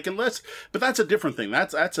 right? Like, but that's a different thing.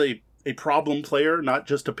 That's a problem player, not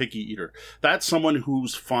just a picky eater. That's someone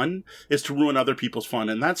whose fun is to ruin other people's fun,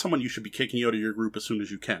 and that's someone you should be kicking out of your group as soon as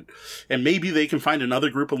you can. And maybe they can find another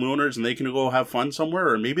group of lunars and they can go have fun somewhere,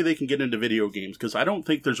 or maybe they can get into video games, because I don't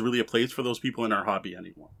think there's really a place for those people in our hobby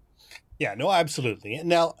anymore. Yeah, no, absolutely.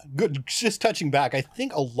 Now, good, just touching back, I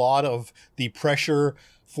think a lot of the pressure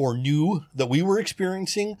for new that we were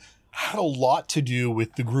experiencing had a lot to do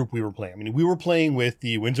with the group we were playing. I mean, we were playing with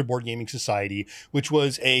the Windsor Board Gaming Society, which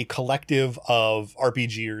was a collective of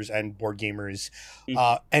RPGers and board gamers.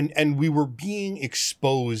 And we were being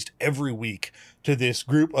exposed every week to this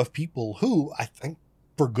group of people who, I think,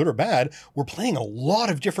 for good or bad, were playing a lot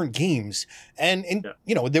of different games. And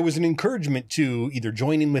you know, there was an encouragement to either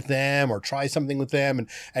join in with them or try something with them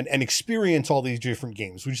and experience all these different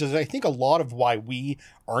games, which is, I think, a lot of why we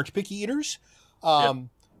aren't picky eaters.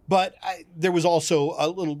 But there was also a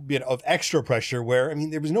little bit of extra pressure where, I mean,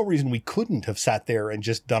 there was no reason we couldn't have sat there and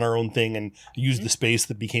just done our own thing and used the space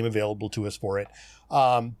that became available to us for it.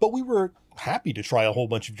 But we were happy to try a whole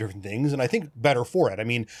bunch of different things, and I think better for it. I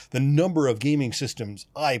mean, the number of gaming systems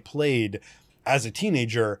I played as a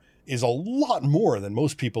teenager is a lot more than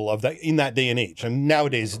most people of that in that day and age. And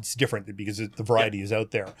nowadays it's different because the variety is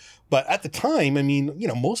out there. But at the time, I mean,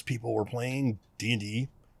 most people were playing D&D,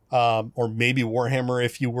 or maybe Warhammer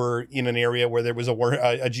if you were in an area where there was a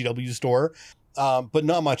GW store, but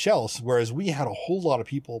not much else. Whereas we had a whole lot of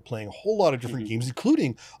people playing a whole lot of different games,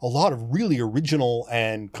 including a lot of really original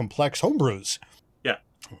and complex homebrews.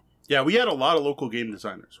 Yeah, we had a lot of local game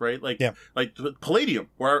designers, right? Like Palladium,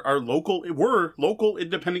 were local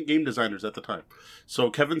independent game designers at the time. So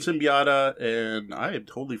Kevin Symbiota, and I am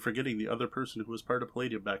totally forgetting the other person who was part of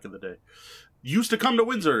Palladium back in the day, used to come to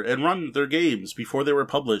Windsor and run their games before they were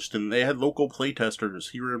published, and they had local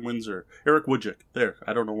playtesters here in Windsor. Eric Wojcik, there.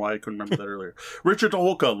 I don't know why I couldn't remember that earlier. Richard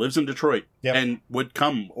Toholka lives in Detroit and would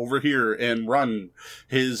come over here and run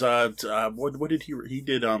his, what did he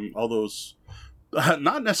did all those...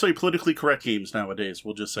 not necessarily politically correct games nowadays,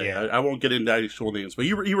 we'll just say. Yeah. I won't get into actual names, but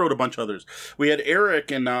he wrote a bunch of others. We had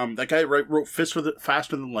Eric, and that guy wrote Faster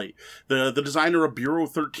Than Light. The designer of Bureau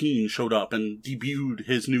 13 showed up and debuted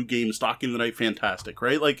his new game, Stalking the Night Fantastic,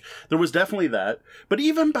 right? Like, there was definitely that. But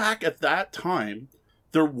even back at that time,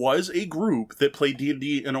 there was a group that played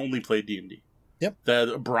D&D and only played D&D.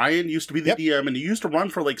 Yep. Brian used to be the DM, and he used to run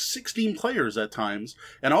for like 16 players at times.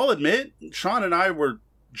 And I'll admit, Sean and I were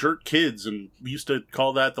jerk kids, and we used to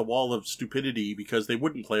call that the wall of stupidity because they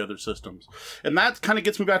wouldn't play other systems. And that kind of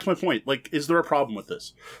gets me back to my point. Like, is there a problem with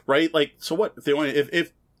this? Right? Like, so what?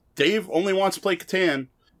 If Dave only wants to play Catan,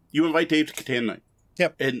 you invite Dave to Catan night.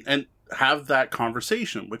 Yep. And have that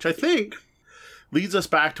conversation, which I think leads us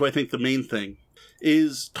back to, I think the main thing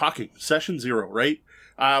is talking. Session zero, right?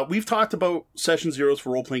 We've talked about session zeros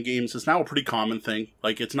for role-playing games. It's now a pretty common thing.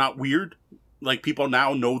 Like, it's not weird. Like, people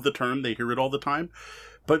now know the term. They hear it all the time.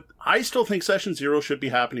 But I still think session zero should be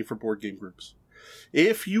happening for board game groups.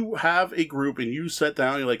 If you have a group and you sit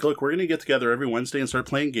down, you're like, look, we're going to get together every Wednesday and start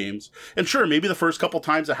playing games. And sure, maybe the first couple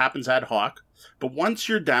times it happens ad hoc. But once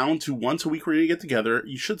you're down to once a week we're going to get together,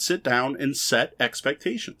 you should sit down and set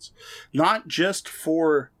expectations. Not just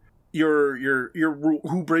for your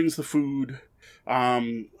who brings the food,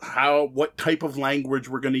 what type of language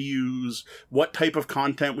we're going to use, what type of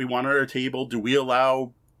content we want on our table, do we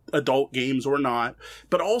allow adult games or not,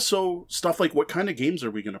 but also stuff like what kind of games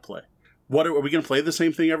are we going to play? What are we going to play the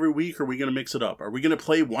same thing every week, or are we going to mix it up? Are we going to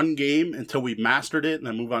play one game until we've mastered it and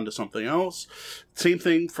then move on to something else? Same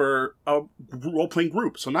thing for a role-playing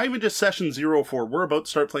group. So not even just session zero for we're about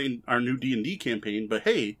to start playing our new D&D campaign, but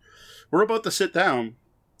hey, we're about to sit down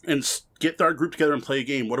and get our group together and play a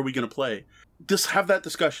game. What are we going to play? Just have that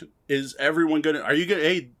discussion. Is everyone going to...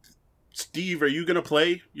 hey, Steve, are you going to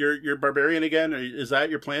play your barbarian again? Or is that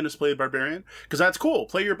your plan, is play the barbarian? Because that's cool.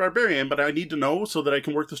 Play your barbarian, but I need to know so that I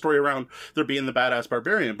can work the story around there being the badass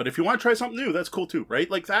barbarian. But if you want to try something new, that's cool too,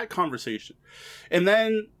 right? Like that conversation. And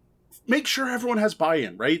then make sure everyone has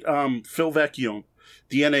buy-in, right? Phil Vecchione,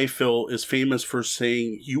 DNA Phil, is famous for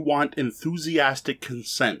saying you want enthusiastic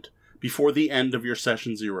consent before the end of your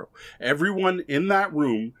session zero. Everyone in that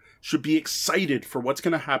room should be excited for what's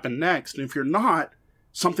going to happen next. And if you're not,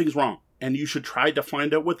 something's wrong, and you should try to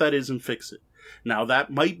find out what that is and fix it. Now,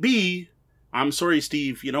 that might be, I'm sorry,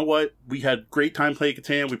 Steve, you know what? We had great time playing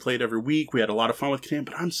Catan. We played every week. We had a lot of fun with Catan,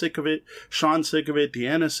 but I'm sick of it. Sean's sick of it.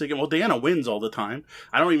 Deanna's sick of it. Well, Deanna wins all the time.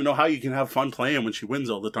 I don't even know how you can have fun playing when she wins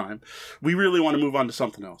all the time. We really want to move on to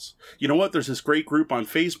something else. You know what? There's this great group on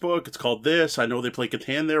Facebook. It's called This. I know they play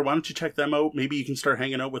Catan there. Why don't you check them out? Maybe you can start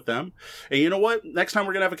hanging out with them. And you know what? Next time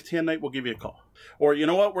we're going to have a Catan night, we'll give you a call. Or, you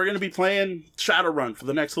know what, we're going to be playing Shadowrun for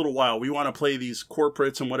the next little while. We want to play these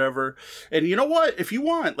corporates and whatever. And you know what? If you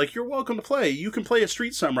want, like, you're welcome to play. You can play a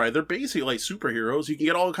Street Samurai. They're basically like superheroes. You can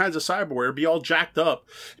get all kinds of cyberware, be all jacked up,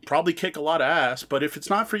 probably kick a lot of ass. But if it's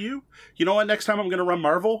not for you, you know what? Next time I'm going to run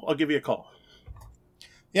Marvel, I'll give you a call.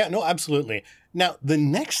 Yeah, no, absolutely. Now, the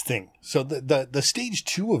next thing, so the stage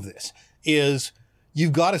 2 of this is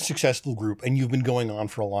you've got a successful group and you've been going on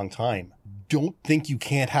for a long time. Don't think you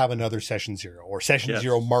can't have another session zero or session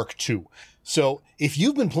zero Mark II. So if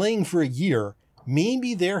you've been playing for a year,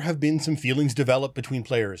 maybe there have been some feelings developed between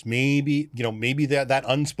players. Maybe that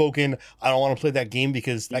unspoken, I don't want to play that game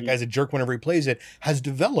because that guy's a jerk whenever he plays it, has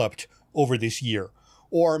developed over this year.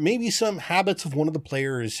 Or maybe some habits of one of the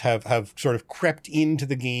players have sort of crept into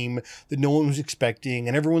the game that no one was expecting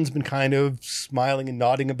and everyone's been kind of smiling and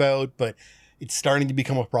nodding about, but it's starting to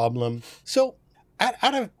become a problem. So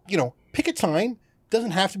pick a time.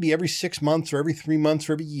 Doesn't have to be every 6 months or every 3 months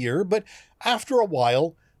or every year, but after a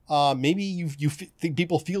while, maybe you think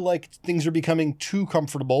people feel like things are becoming too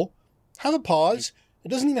comfortable. Have a pause. It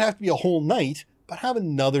doesn't even have to be a whole night, but have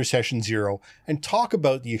another session zero and talk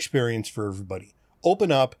about the experience for everybody.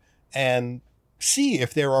 Open up and see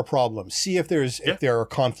if there are problems, see if there are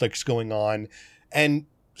conflicts going on, and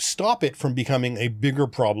stop it from becoming a bigger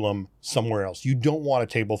problem somewhere else. You don't want a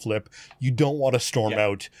table flip. You don't want to storm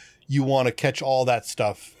out. You want to catch all that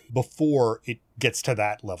stuff before it gets to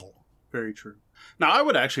that level. Very true. Now, I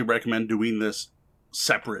would actually recommend doing this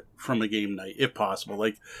separate from a game night, if possible.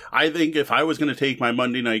 Like, I think if I was going to take my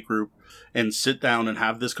Monday night group and sit down and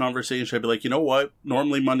have this conversation, I'd be like, you know what?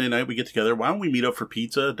 Normally Monday night we get together. Why don't we meet up for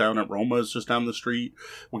pizza down at Roma's just down the street?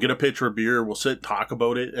 We'll get a pitcher of beer. We'll sit, talk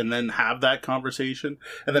about it, and then have that conversation.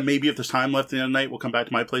 And then maybe if there's time left in the night, we'll come back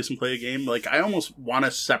to my place and play a game. Like, I almost want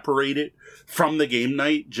to separate it from the game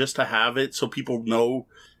night just to have it so people know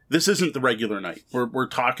this isn't the regular night. We're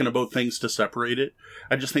talking about things to separate it.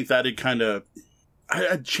 I just think that it kind of...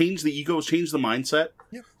 I'd change the egos, change the mindset.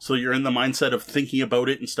 Yep. So you're in the mindset of thinking about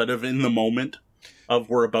it instead of in the moment of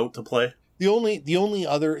we're about to play. The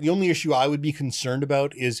only issue I would be concerned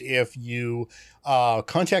about is if you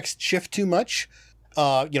context shift too much.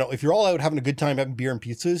 If you're all out having a good time having beer and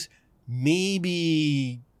pizzas,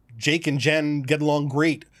 maybe Jake and Jen get along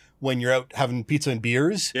great when you're out having pizza and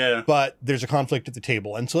beers. Yeah. But there's a conflict at the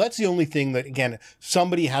table. And so that's the only thing that, again,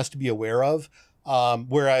 somebody has to be aware of.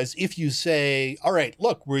 Whereas if you say, all right,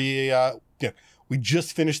 look, we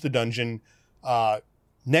just finished the dungeon,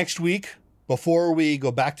 next week, before we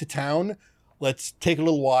go back to town, let's take a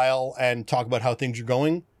little while and talk about how things are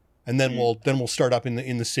going. And then we'll start up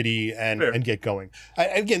in the city and get going.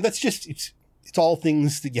 Again, that's just, it's all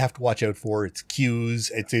things that you have to watch out for. It's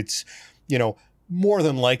cues. It's more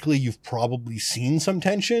than likely you've probably seen some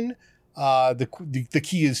tension. The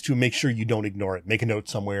key is to make sure you don't ignore it. Make a note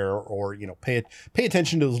somewhere, or pay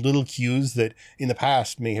attention to those little cues that in the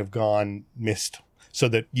past may have gone missed, so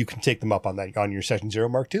that you can take them up on your session 0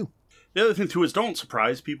 Mark II. The other thing too is don't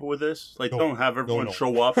surprise people with this. Like, don't have everyone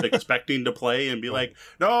show up expecting to play and be like,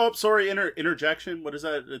 "No, sorry, interjection. What is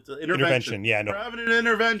that? It's an intervention. Yeah, no. We're having an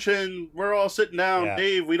intervention. We're all sitting down. Yeah.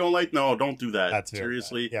 Dave, we don't like. No, don't do that. That's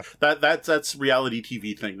seriously. Yep. That's reality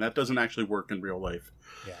TV thing. That doesn't actually work in real life.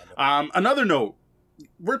 Yeah, no. Another note.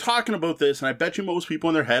 We're talking about this, and I bet you most people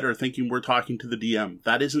in their head are thinking we're talking to the DM.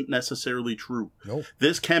 That isn't necessarily true. No.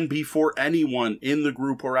 This can be for anyone in the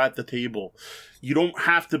group or at the table. You don't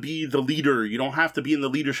have to be the leader. You don't have to be in the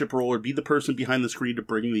leadership role or be the person behind the screen to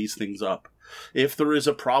bring these things up. If there is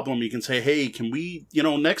a problem, you can say, hey, can we,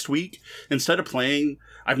 next week, instead of playing,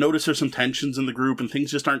 I've noticed there's some tensions in the group and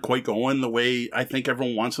things just aren't quite going the way I think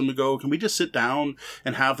everyone wants them to go. Can we just sit down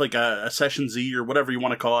and have like a session Z or whatever you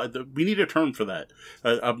want to call it? We need a term for that.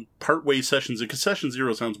 A part-way session Z, because session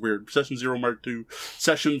 0 sounds weird. Session 0 Mark II,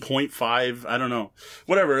 session 0.5, I don't know.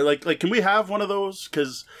 Whatever. Like, can we have one of those?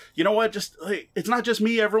 Because, you know what? Just, like, it's not just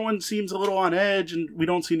me. Everyone seems a little on edge, and we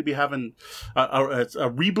don't seem to be having a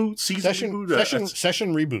reboot, season reboot.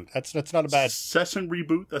 Session reboot. That's not a bad... Session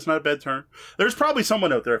reboot. That's not a bad term. There's probably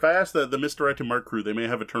someone out there. If I ask the Misdirected Mark crew, they may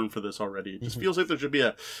have a term for this already. It just feels like there should be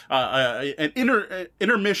an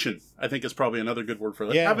intermission, I think is probably another good word for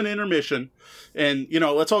it. Have an intermission, and,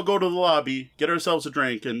 let's all go to the lobby, get ourselves a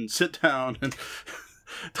drink, and sit down and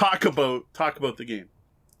talk about the game.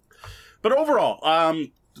 But overall,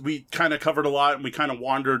 we kind of covered a lot, and we kind of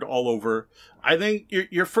wandered all over. I think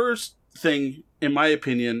your first thing, in my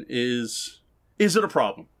opinion, is it a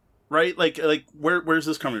problem? Right? Like where's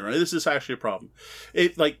this coming from? This is actually a problem.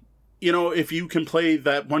 If you can play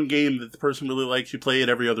that one game that the person really likes, you play it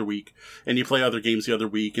every other week, and you play other games the other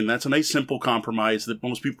week, and that's a nice simple compromise that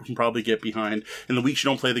most people can probably get behind. And the weeks you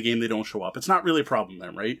don't play the game, they don't show up. It's not really a problem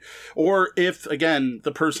then, right? Or if, again,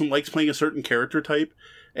 the person likes playing a certain character type,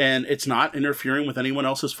 and it's not interfering with anyone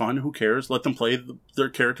else's fun, who cares? Let them play their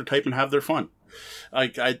character type and have their fun.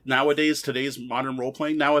 Nowadays, today's modern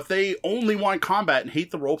role-playing, now if they only want combat and hate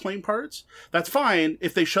the role-playing parts, that's fine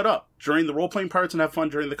if they shut up during the role-playing parts and have fun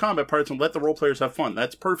during the combat parts and let the role-players have fun.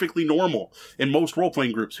 That's perfectly normal in most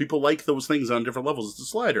role-playing groups. People like those things on different levels. It's a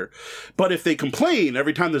slider. But if they complain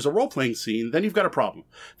every time there's a role-playing scene, then you've got a problem.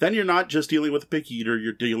 Then you're not just dealing with a picky eater,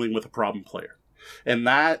 you're dealing with a problem player. And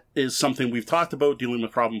that is something we've talked about, dealing with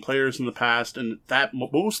problem players in the past, and that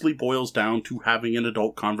mostly boils down to having an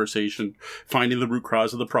adult conversation, finding the root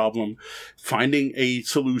cause of the problem, finding a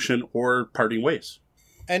solution, or parting ways.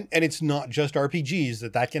 And it's not just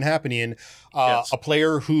RPGs that can happen in. Yes. A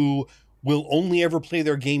player who will only ever play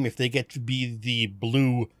their game if they get to be the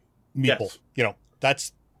blue meeple. Yes.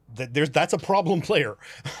 That's a problem player.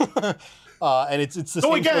 And it's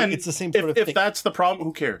the same sort of thing. If that's the problem,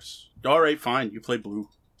 who cares? All right, fine. You play blue.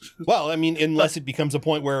 Well, I mean, unless it becomes a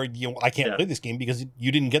point where I can't play this game because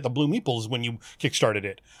you didn't get the blue meeples when you kickstarted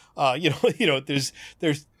it.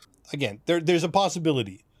 There's a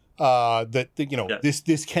possibility.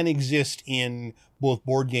 This can exist in both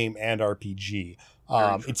board game and RPG.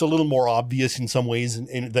 Very true. It's a little more obvious in some ways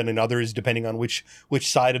than in others, depending on which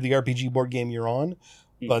side of the RPG board game you're on.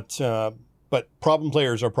 But problem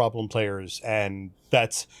players are problem players, and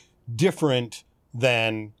that's different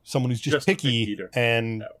than someone who's just picky.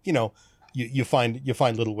 And you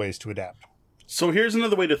find little ways to adapt. So here's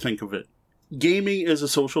another way to think of it. Gaming is a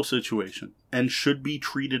social situation and should be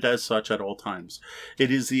treated as such at all times.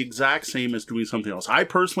 It is the exact same as doing something else. I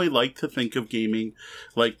personally like to think of gaming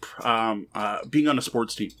like being on a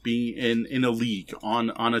sports team, being in a league, on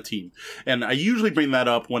a team. And I usually bring that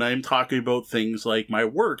up when I'm talking about things like my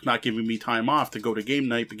work not giving me time off to go to game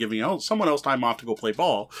night, but giving someone else time off to go play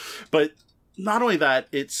ball. But not only that,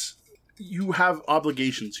 you have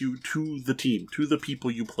obligations to the team, to the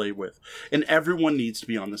people you play with, and everyone needs to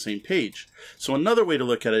be on the same page. So another way to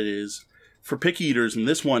look at it is, for picky eaters, and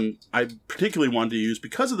this one I particularly wanted to use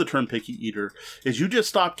because of the term picky eater, is you just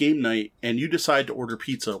stop game night and you decide to order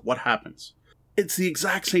pizza. What happens? It's the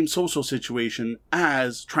exact same social situation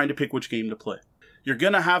as trying to pick which game to play. You're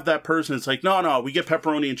going to have that person that's like, no, we get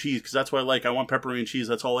pepperoni and cheese because that's what I like. I want pepperoni and cheese.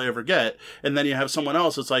 That's all I ever get. And then you have someone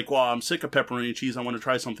else that's like, well, I'm sick of pepperoni and cheese. I want to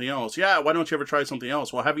try something else. Yeah, why don't you ever try something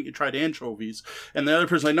else? Well, haven't you tried anchovies? And the other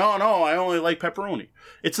person's like, no, I only like pepperoni.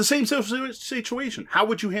 It's the same situation. How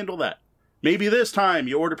would you handle that? Maybe this time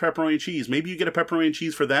you order pepperoni and cheese. Maybe you get a pepperoni and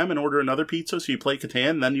cheese for them and order another pizza so you play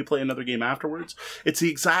Catan, then you play another game afterwards. It's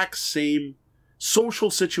the exact same social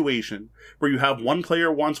situation where you have one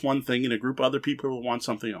player wants one thing and a group of other people will want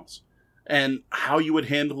something else. And how you would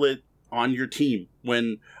handle it on your team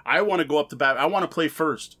when I want to go up to bat, I want to play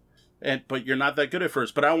first. But you're not that good at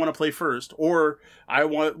first, but I want to play first. Or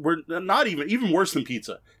we're not even worse than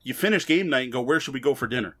pizza. You finish game night and go, where should we go for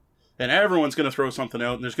dinner? And everyone's going to throw something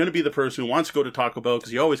out, and there's going to be the person who wants to go to Taco Bell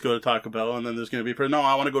because you always go to Taco Bell, and then there's going to be a person, no,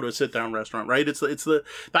 I want to go to a sit-down restaurant, right?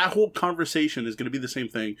 That whole conversation is going to be the same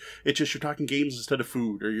thing. It's just you're talking games instead of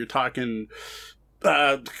food, or you're talking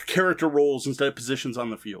character roles instead of positions on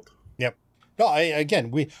the field. Yep.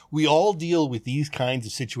 No, we all deal with these kinds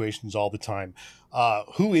of situations all the time.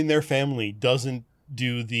 Who in their family doesn't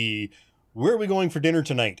do the, where are we going for dinner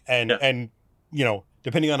tonight? And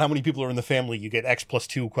depending on how many people are in the family, you get X plus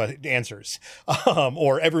 2 answers.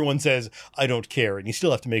 Or everyone says, I don't care, and you still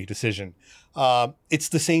have to make a decision. It's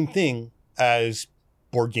the same thing as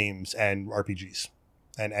board games and RPGs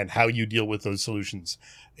and how you deal with those solutions.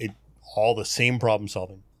 All the same problem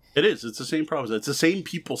solving. It is. It's the same problem. It's the same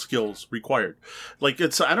people skills required. Like,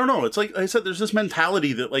 I don't know. It's like I said, there's this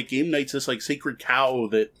mentality that like game night's this like sacred cow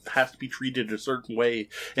that has to be treated a certain way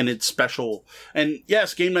and it's special. And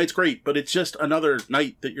yes, game night's great, but it's just another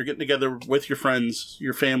night that you're getting together with your friends,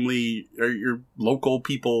 your family, or your local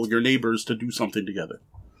people, your neighbors to do something together.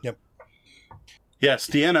 Yep. Yes,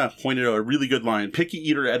 Deanna pointed out a really good line. Picky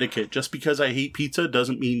eater etiquette. Just because I hate pizza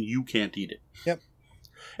doesn't mean you can't eat it. Yep.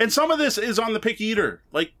 And some of this is on the picky eater.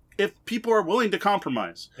 Like, if people are willing to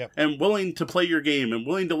compromise and willing to play your game and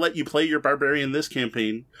willing to let you play your barbarian this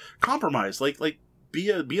campaign, compromise. Like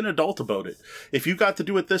be an adult about it. If you got to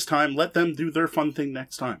do it this time, let them do their fun thing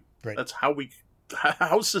next time. Right. That's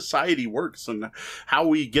how society works and how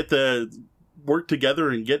we get to work together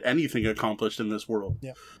and get anything accomplished in this world.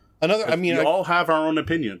 Yeah. We all have our own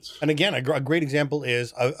opinions. And again, a great example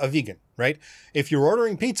is a vegan, right? If you're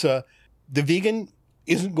ordering pizza, the vegan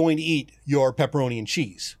isn't going to eat your pepperoni and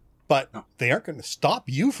cheese. But they aren't going to stop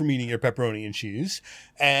you from eating your pepperoni and cheese.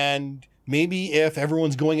 And maybe if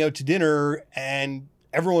everyone's going out to dinner and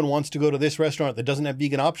everyone wants to go to this restaurant that doesn't have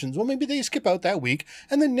vegan options, well, maybe they skip out that week.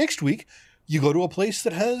 And then next week, you go to a place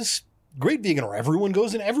that has great vegan, or everyone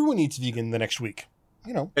goes and everyone eats vegan the next week.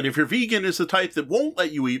 And if your vegan is the type that won't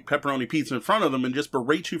let you eat pepperoni pizza in front of them and just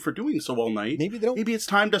berate you for doing so all night, maybe it's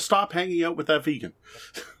time to stop hanging out with that vegan.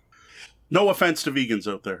 No offense to vegans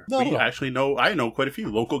out there. I know quite a few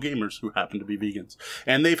local gamers who happen to be vegans.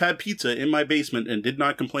 And they've had pizza in my basement and did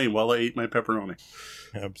not complain while I ate my pepperoni.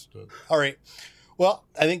 Absolutely. All right. Well,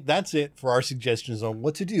 I think that's it for our suggestions on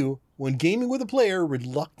what to do when gaming with a player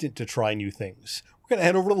reluctant to try new things. We're going to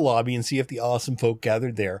head over to the lobby and see if the awesome folk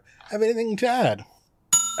gathered there have anything to add.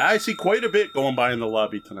 I see quite a bit going by in the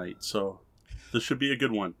lobby tonight, so this should be a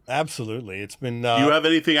good one. Absolutely. It's been... do you have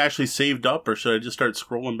anything actually saved up, or should I just start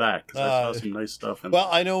scrolling back? Because I saw some nice stuff. Well,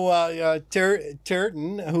 I know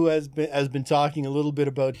Territon, who has been talking a little bit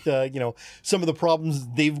about, some of the problems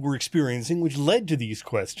they were experiencing, which led to these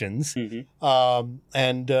questions. Mm-hmm.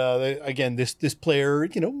 Again, this player,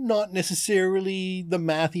 not necessarily the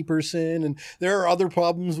mathy person, and there are other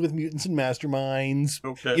problems with mutants and masterminds,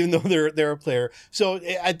 even though they're a player. So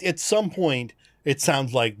at some point, it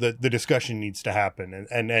sounds like the discussion needs to happen,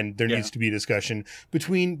 and there needs to be a discussion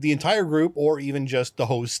between the entire group or even just the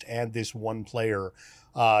host and this one player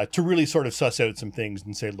to really sort of suss out some things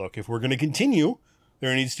and say, look, if we're going to continue,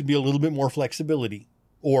 there needs to be a little bit more flexibility.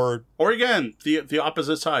 Or again, the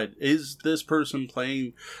opposite side. Is this person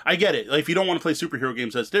playing? I get it. Like, if you don't want to play superhero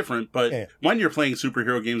games, that's different. But when you're playing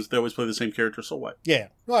superhero games, they always play the same character, so what? Yeah.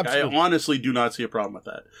 No, absolutely. I honestly do not see a problem with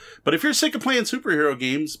that. But if you're sick of playing superhero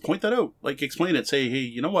games, point that out. Like, explain it. Say, hey,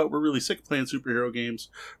 you know what? We're really sick of playing superhero games.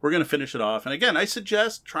 We're going to finish it off. And again, I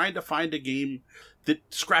suggest trying to find a game that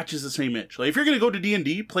scratches the same itch. Like, if you're going to go to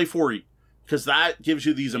D&D, play 4E. Because that gives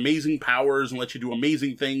you these amazing powers and lets you do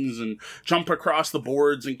amazing things and jump across the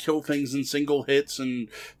boards and kill things in single hits and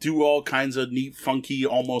do all kinds of neat, funky,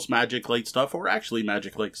 almost magic-like stuff, or actually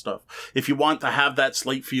magic-like stuff. If you want to have that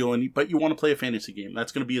slate feel, but you want to play a fantasy game,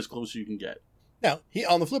 that's going to be as close as you can get. Now,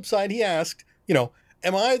 on the flip side, he asked,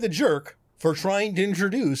 am I the jerk for trying to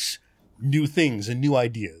introduce new things and new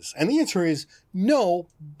ideas? And the answer is no,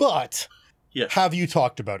 but have you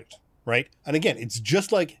talked about it, right? And again, it's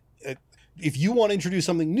just like... if you want to introduce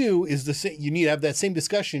something new, you need to have that same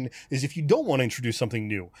discussion as if you don't want to introduce something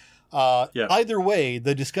new. Either way,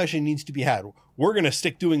 the discussion needs to be had. We're going to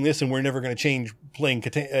stick doing this, and we're never going to change playing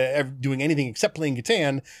Catan, doing anything except playing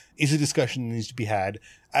Catan. Is a discussion that needs to be had.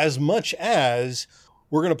 As much as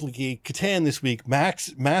we're going to play Catan this week,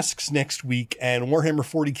 Masks next week, and Warhammer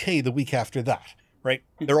 40K the week after that. Right?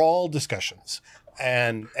 They're all discussions,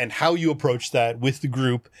 and how you approach that with the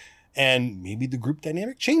group, and maybe the group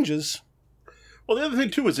dynamic changes. Well, the other thing,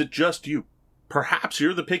 too, is it just you? Perhaps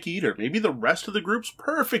you're the picky eater. Maybe the rest of the group's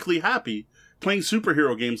perfectly happy playing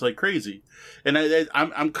superhero games like crazy. And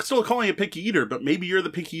I'm still calling it picky eater, but maybe you're the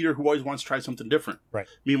picky eater who always wants to try something different. Right.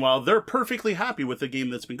 Meanwhile, they're perfectly happy with the game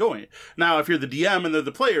that's been going. Now, if you're the DM and they're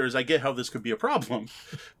the players, I get how this could be a problem.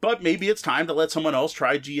 But be it's time to let someone else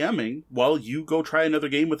try GMing while you go try another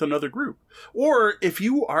game with another group. Or if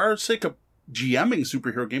you are sick of GMing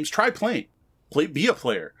superhero games, try playing. Be a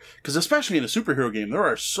player. Because especially in a superhero game, there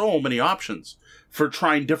are so many options for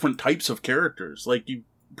trying different types of characters. Like, you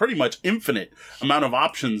pretty much infinite amount of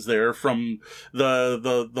options there, from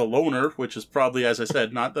the loner, which is probably, as I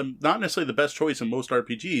said, not necessarily the best choice in most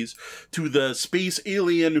RPGs, to the space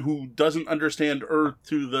alien who doesn't understand Earth,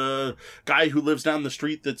 to the guy who lives down the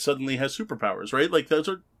street that suddenly has superpowers, right? Like, those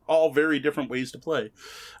are all very different ways to play.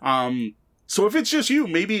 So if it's just you,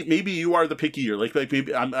 maybe you are the picky eater. Like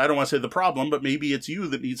maybe, I don't want to say the problem, but maybe it's you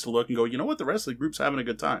that needs to look and go, you know what, the rest of the group's having a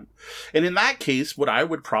good time. And in that case, what I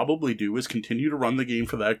would probably do is continue to run the game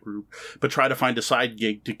for that group, but try to find a side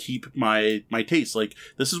gig to keep my taste. Like,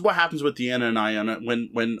 this is what happens with Deanna and I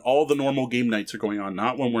when all the normal game nights are going on,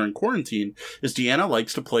 not when we're in quarantine, is Deanna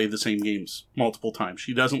likes to play the same games multiple times.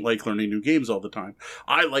 She doesn't like learning new games all the time.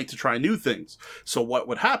 I like to try new things. So what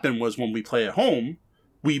would happen was, when we play at home,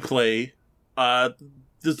 we play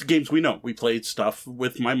the games we know. We played stuff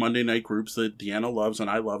with my Monday night groups that Deanna loves and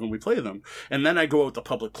I love, and we play them. And then I go out to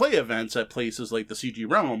public play events at places like the CG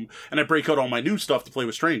Realm, and I break out all my new stuff to play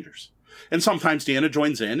with strangers. And sometimes Deanna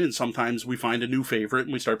joins in, and sometimes we find a new favorite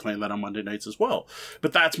and we start playing that on Monday nights as well.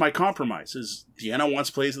 But that's my compromise, is Deanna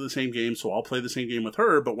wants plays of the same game, so I'll play the same game with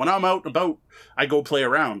her. But when I'm out and about, I go play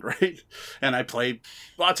around, right? And I play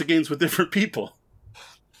lots of games with different people.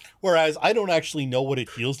 Whereas I don't actually know what it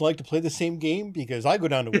feels like to play the same game, because I go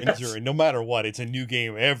down to Windsor and no matter what, it's a new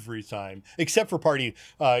game every time, except for party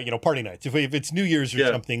nights. If it's New Year's or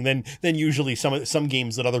something, then usually some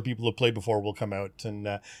games that other people have played before will come out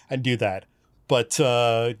and do that. But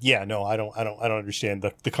I don't understand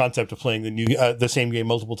the concept of playing the same game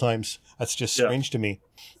multiple times. That's just strange to me.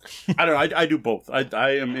 I don't know. I do both.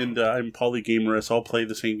 I'm polygamerous. I'll play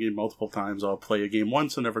the same game multiple times. I'll play a game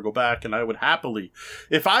once and never go back. And I would happily,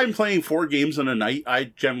 if I'm playing 4 games in a night, I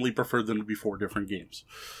generally prefer them to be 4 different games.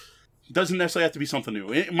 It doesn't necessarily have to be something new.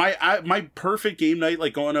 My perfect game night,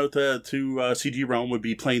 like going out to CG Realm, would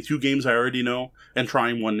be playing 2 games I already know and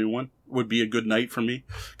trying one new one. Would be a good night for me,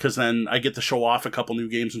 because then I get to show off a couple new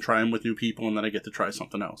games and try them with new people, and then I get to try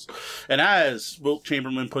something else. And as Wilt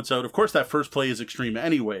Chamberlain puts out, of course, that first play is extreme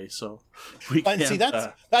anyway, so we can't... See,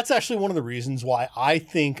 that's actually one of the reasons why I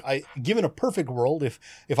think, given a perfect world,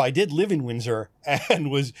 if I did live in Windsor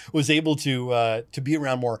and was able to be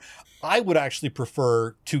around more, I would actually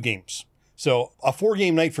prefer 2 games. So a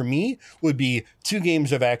 4-game night for me would be 2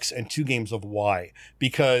 games of X and 2 games of Y,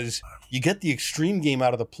 because you get the extreme game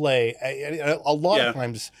out of the play. A lot of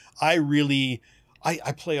times I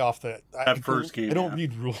I play off first game. I don't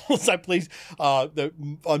read rules. I play on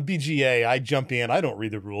BGA. I jump in. I don't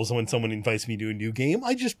read the rules. When someone invites me to a new game,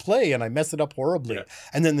 I just play and I mess it up horribly. Yeah.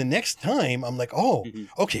 And then the next time, I'm like, oh,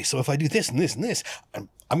 okay. So if I do this and this and this, I'm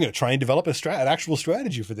going to try and develop an actual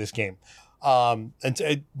strategy for this game. The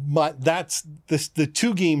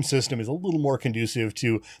 2-game system is a little more conducive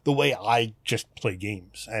to the way I just play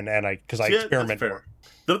games, and I experiment more.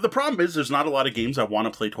 The problem is there's not a lot of games I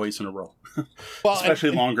want to play twice in a row, well,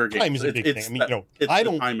 especially longer games. Time is a big thing. I mean, it's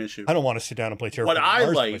a time issue. I don't want to sit down and play Terraforming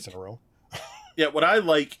Mars twice in a row. Yeah, what I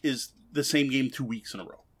like is the same game 2 weeks in a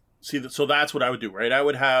row. So that's what I would do, right? I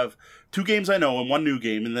would have 2 games I know and 1 new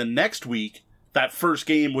game, and then next week that first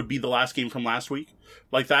game would be the last game from last week.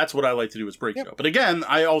 Like, that's what I like to do is break it up. But again,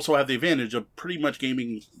 I also have the advantage of pretty much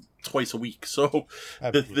gaming twice a week. So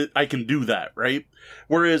I can do that, right?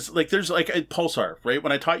 Whereas, like, there's like a Pulsar, right?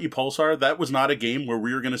 When I taught you Pulsar, that was not a game where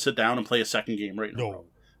we were going to sit down and play a second game right now. No.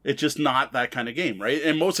 It's just not that kind of game, right?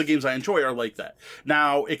 And most of the games I enjoy are like that.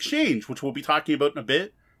 Now, Exchange, which we'll be talking about in a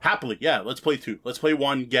bit, happily, yeah, let's play 2. Let's play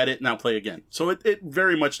 1, get it, now play again. So it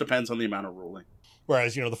very much depends on the amount of ruling.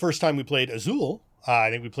 Whereas, the first time we played Azul,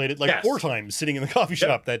 I think we played it 4 times sitting in the coffee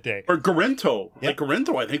shop that day. Or Garinto. Like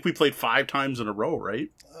Garinto, I think we played 5 times in a row, right?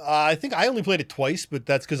 I think I only played it twice, but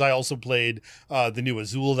that's because I also played the new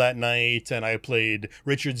Azul that night, and I played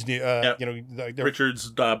Richard's new, Richard's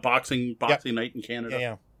boxing night in Canada.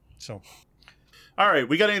 Yeah. So, all right,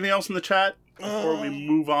 we got anything else in the chat before we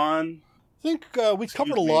move on? I think we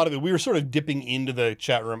covered a lot of it. We were sort of dipping into the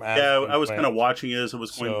chat room. I was kind of watching it as it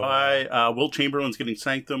was going by. Will Chamberlain's getting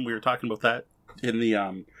Sanctum. We were talking about that in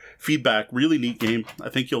the feedback. Really neat game. I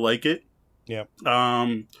think you'll like it. Yeah.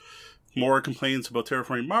 More complaints about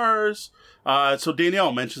Terraforming Mars. So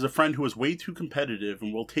Danielle mentions a friend who is way too competitive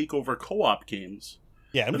and will take over co-op games.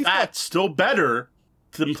 Yeah, and that's still better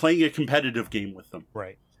than playing a competitive game with them.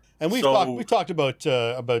 Right. And we've talked about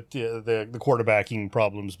the quarterbacking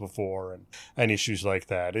problems before and issues like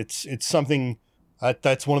that. It's something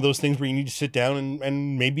that's one of those things where you need to sit down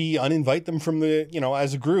and maybe uninvite them from the,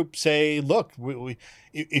 as a group, say, look,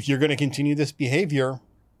 if you're going to continue this behavior,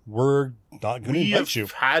 we're not going to invite you. We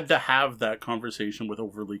have had to have that conversation with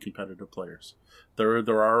overly competitive players. There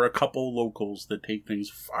are a couple locals that take things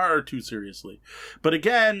far too seriously. But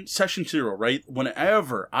again, session 0, right?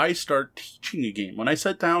 Whenever I start teaching a game, when I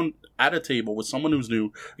sit down at a table with someone who's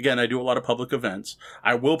new, again, I do a lot of public events,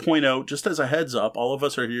 I will point out, just as a heads up, all of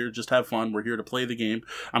us are here, just have fun. We're here to play the game.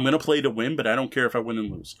 I'm going to play to win, but I don't care if I win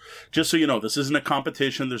and lose. Just so you know, this isn't a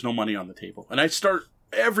competition. There's no money on the table. And I start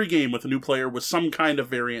every game with a new player with some kind of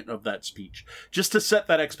variant of that speech, just to set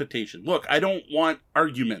that expectation. Look, I don't want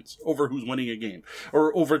arguments over who's winning a game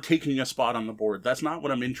or over taking a spot on the board. That's not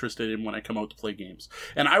what I'm interested in when I come out to play games.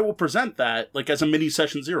 And I will present that like as a mini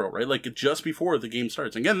session 0, right? Like just before the game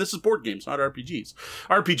starts. Again, this is board games, not RPGs.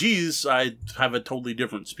 RPGs, I have a totally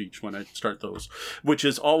different speech when I start those, which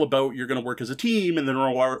is all about you're going to work as a team and there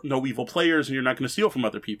are no evil players and you're not going to steal from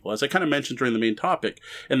other people, as I kind of mentioned during the main topic.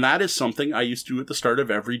 And that is something I used to do at the start of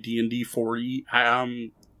every D&D 40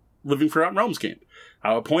 Living Forgotten Realms game.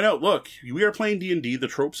 I would point out, look, we are playing D&D. The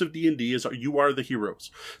tropes of D&D is you are the heroes.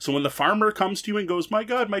 So when the farmer comes to you and goes, my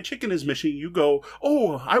God, my chicken is missing, you go,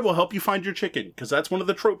 oh, I will help you find your chicken, because that's one of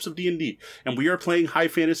the tropes of D&D. And we are playing high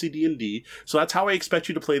fantasy D&D, so that's how I expect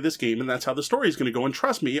you to play this game, and that's how the story is going to go. And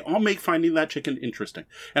trust me, I'll make finding that chicken interesting.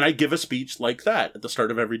 And I give a speech like that at the start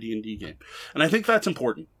of every D&D game. And I think that's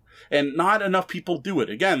important. And not enough people do it.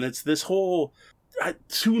 Again, it's this whole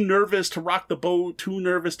too nervous to rock the boat, too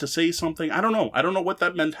nervous to say something. I don't know what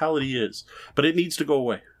that mentality is, but it needs to go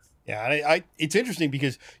away. Yeah, and it's interesting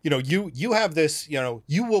because, you have this,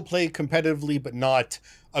 you will play competitively but not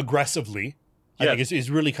aggressively. I think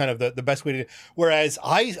is really kind of the best way to, whereas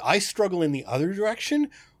I struggle in the other direction.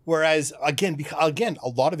 Whereas again, a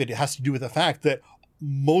lot of it has to do with the fact that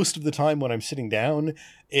most of the time when I'm sitting down,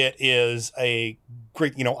 it is a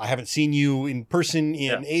great, I haven't seen you in person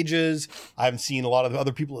in ages. I haven't seen a lot of the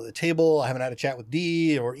other people at the table. I haven't had a chat with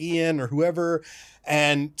Dee or Ian or whoever.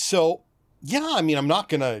 And so, I'm not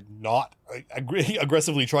going to not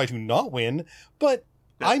aggressively try to not win, but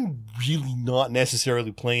I'm really not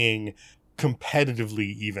necessarily playing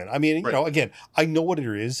competitively even. Again, I know what it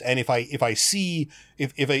is, and if I see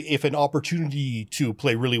if an opportunity to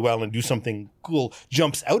play really well and do something cool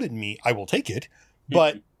jumps out at me, I will take it.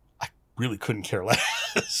 But I really couldn't care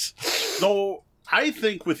less. So I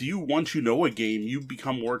think with you, once you know a game, you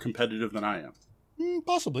become more competitive than I am.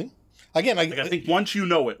 Possibly. Again, I think once you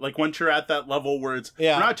know it, like once you're at that level where it's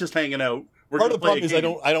we're not just hanging out. Part of the problem is I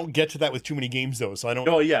don't get to that with too many games though, so I don't.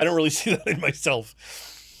 I don't really see that in myself.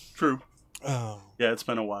 True. Oh. Yeah, it's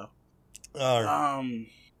been a while. Um,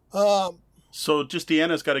 Um, so just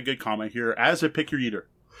Deanna's got a good comment here. As a picker eater.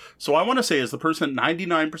 So I want to say as the person that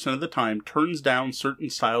 99% of the time turns down certain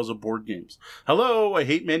styles of board games. Hello, I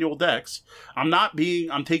hate manual decks. I'm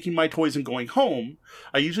taking my toys and going home.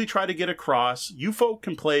 I usually try to get across. You folk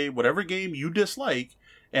can play whatever game you dislike,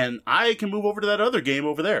 and I can move over to that other game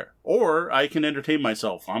over there. Or I can entertain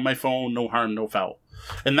myself on my phone, no harm, no foul.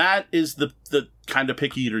 And that is the kind of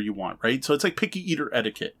picky eater you want, right? So it's like picky eater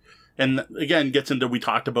etiquette. And again, gets into, we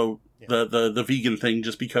talked about the vegan thing.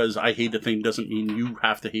 Just because I hate a thing doesn't mean you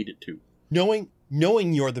have to hate it too.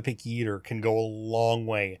 Knowing you're the picky eater can go a long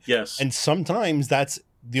way. Yes. And sometimes that's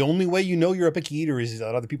the only way you know you're a picky eater is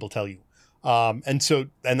that other people tell you. And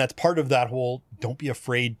that's part of that whole, don't be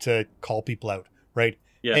afraid to call people out, right?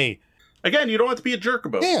 Yeah. Hey. Again, you don't have to be a jerk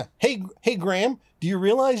about it. Yeah. Hey, Graham, do you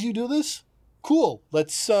realize you do this? Cool.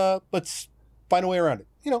 Let's find a way around it.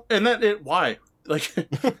 You know. And why? Like,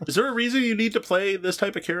 is there a reason you need to play this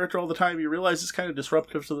type of character all the time? You realize it's kind of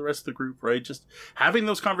disruptive to the rest of the group, right? Just having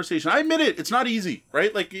those conversations. I admit it, it's not easy,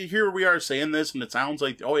 right? Like, here we are saying this, and it sounds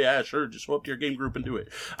like, oh yeah, sure, just show up to your game group and do it.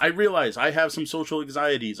 I realize I have some social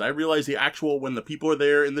anxieties. I realize when the people are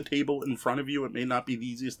there in the table in front of you, it may not be the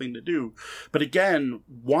easiest thing to do. But again,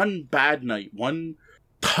 one bad night, one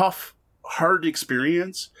tough, hard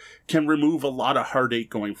experience can remove a lot of heartache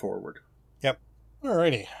going forward. Yep.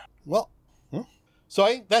 Alrighty. Well,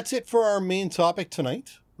 so that's it for our main topic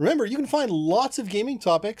tonight. Remember, you can find lots of gaming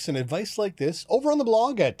topics and advice like this over on the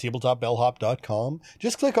blog at tabletopbellhop.com.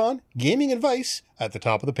 Just click on Gaming Advice at the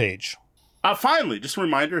top of the page. Finally, just a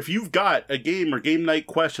reminder, if you've got a game or game night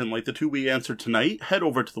question like the two we answered tonight, head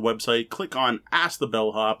over to the website, click on Ask the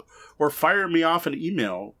Bellhop, or fire me off an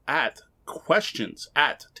email at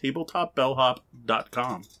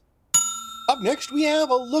questions@tabletopbellhop.com. Up next, we have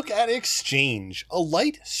a look at Exchange, a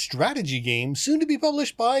light strategy game soon to be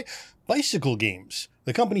published by Bicycle Games,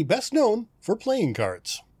 the company best known for playing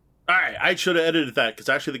cards. Alright, I should have edited that, because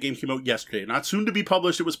actually the game came out yesterday. Not soon to be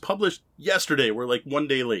published, it was published yesterday. We're like 1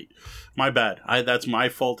 day late. My bad. That's my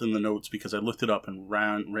fault in the notes, because I looked it up and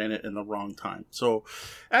ran it in the wrong time. So,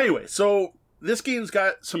 anyway, this game's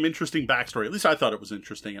got some interesting backstory. At least I thought it was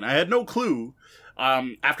interesting, and I had no clue,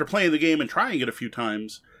 after playing the game and trying it a few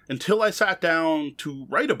times, until I sat down to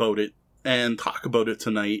write about it and talk about it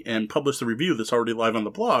tonight and publish the review that's already live on the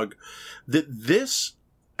blog, that this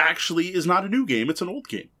actually is not a new game, it's an old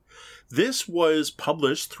game. This was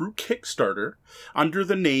published through Kickstarter under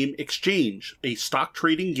the name Exchange, a stock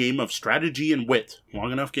trading game of strategy and wit.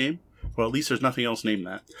 Long enough game? Well, at least there's nothing else named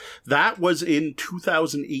that. That was in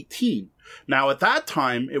 2018. Now, at that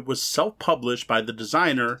time, it was self-published by the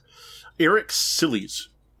designer Eric Sillies.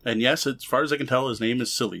 And yes, as far as I can tell, his name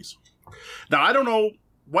is Sillies. Now, I don't know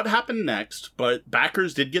what happened next, but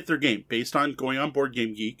backers did get their game. Based on going on Board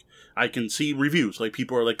Game Geek, I can see reviews. Like,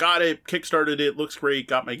 people are like, got it, kickstarted it, looks great,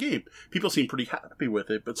 got my game. People seem pretty happy with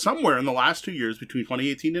it. But somewhere in the last 2 years, between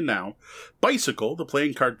 2018 and now, Bicycle, the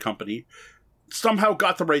playing card company, somehow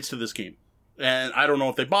got the rights to this game. And I don't know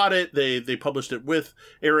if they bought it, they published it with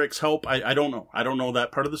Eric's help, I don't know. I don't know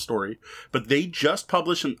that part of the story. But they just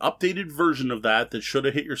published an updated version of that should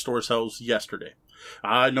have hit your store shelves yesterday.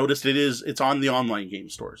 I noticed it's on the online game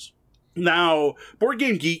stores. Now, Board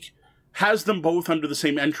Game Geek has them both under the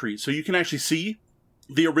same entry, so you can actually see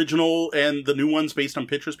the original and the new ones based on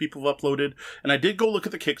pictures people have uploaded. And I did go look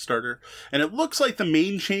at the Kickstarter, and it looks like the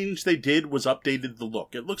main change they did was updated the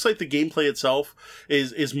look. It looks like the gameplay itself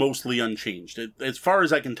is mostly unchanged, as far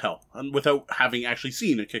as I can tell, without having actually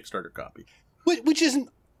seen a Kickstarter copy. Which isn't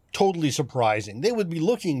totally surprising. They would be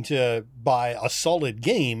looking to buy a solid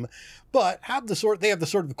game, but they have the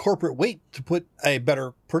sort of corporate weight to put a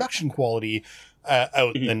better production quality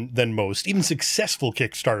out than most. Even successful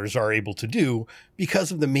Kickstarters are able to do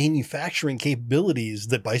because of the manufacturing capabilities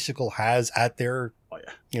that Bicycle has at their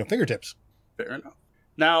fingertips. Fair enough.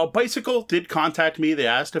 Now, Bicycle did contact me. They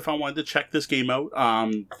asked if I wanted to check this game out.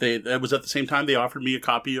 It was at the same time they offered me a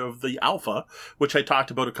copy of the alpha, which I talked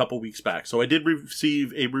about a couple weeks back. So I did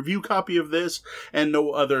receive a review copy of this, and no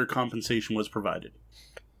other compensation was provided.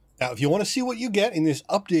 Now, if you want to see what you get in this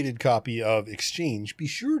updated copy of Exchange, be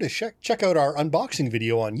sure to check out our unboxing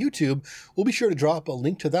video on YouTube. We'll be sure to drop a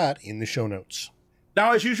link to that in the show notes.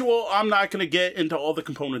 Now, as usual, I'm not going to get into all the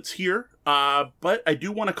components here, but I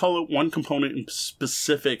do want to call out one component in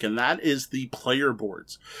specific, and that is the player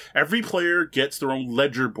boards. Every player gets their own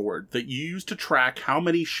ledger board that you use to track how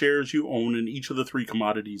many shares you own in each of the 3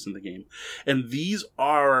 commodities in the game. And these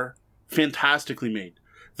are fantastically made.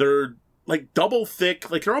 They're like double thick,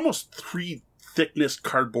 like they're almost 3 thickness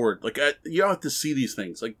cardboard. Like, you have to see these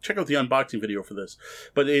things. Like, check out the unboxing video for this.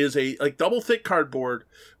 But it is a like double thick cardboard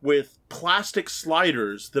with plastic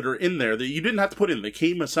sliders that are in there that you didn't have to put in. They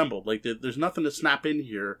came assembled. Like, there's nothing to snap in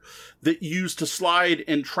here that you use to slide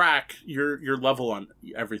and track your level on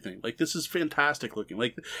everything. Like, this is fantastic looking.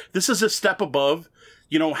 Like, this is a step above,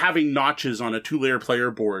 you know, having notches on a 2-layer player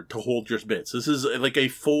board to hold your bits. This is like a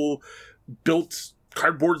full built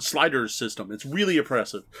cardboard sliders system. It's really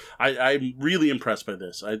impressive. I'm really impressed by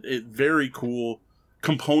this. Very cool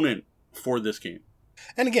component for this game.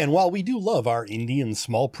 And again, while we do love our indie and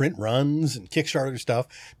small print runs and Kickstarter stuff,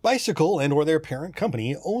 Bicycle and or their parent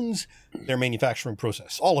company owns their manufacturing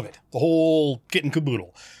process. All of it. The whole kit and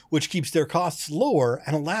caboodle, which keeps their costs lower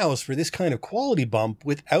and allows for this kind of quality bump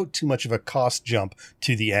without too much of a cost jump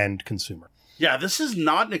to the end consumer. Yeah, this is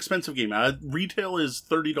not an expensive game. Retail is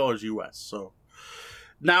 $30 US, so...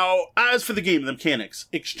 Now, as for the game, the mechanics,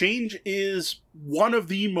 Exchange is one of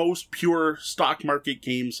the most pure stock market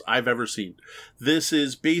games I've ever seen. This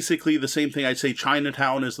is basically the same thing I'd say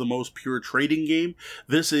Chinatown is the most pure trading game.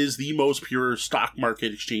 This is the most pure stock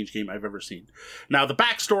market exchange game I've ever seen. Now, the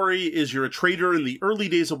backstory is you're a trader in the early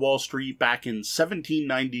days of Wall Street back in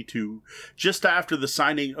 1792, just after the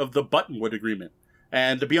signing of the Buttonwood Agreement.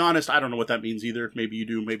 And to be honest, I don't know what that means either. Maybe you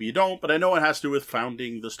do, maybe you don't, but I know it has to do with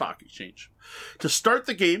founding the stock exchange. To start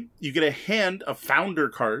the game, you get a hand of founder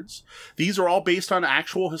cards. These are all based on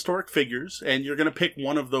actual historic figures, and you're going to pick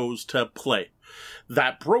one of those to play.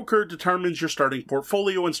 That broker determines your starting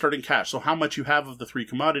portfolio and starting cash, so how much you have of the 3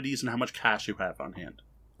 commodities and how much cash you have on hand.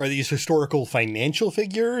 Are these historical financial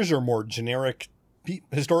figures or more generic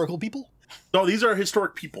historical people? No, these are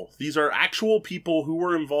historic people. These are actual people who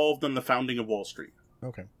were involved in the founding of Wall Street.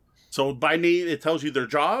 Okay. So by name, it tells you their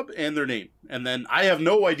job and their name. And then I have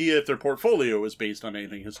no idea if their portfolio is based on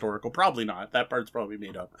anything historical. Probably not. That part's probably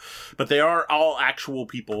made up. But they are all actual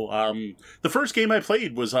people. The first game I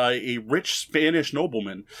played was a rich Spanish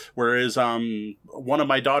nobleman, whereas one of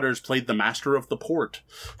my daughters played the Master of the Port.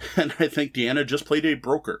 And I think Deanna just played a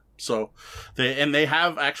broker. So they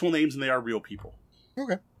have actual names and they are real people.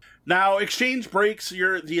 Okay. Now, Exchange breaks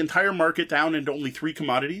the entire market down into only 3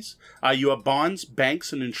 commodities. You have bonds,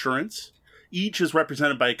 banks, and insurance. Each is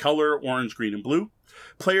represented by a color, orange, green, and blue.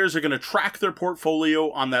 Players are going to track their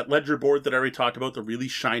portfolio on that ledger board that I already talked about, the really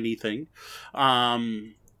shiny thing.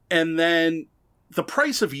 And then the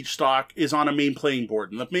price of each stock is on a main playing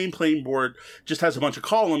board. And the main playing board just has a bunch of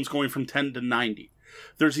columns going from 10 to 90.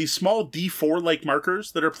 There's these small D4-like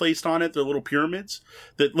markers that are placed on it. They're little pyramids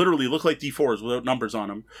that literally look like D4s without numbers on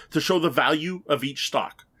them to show the value of each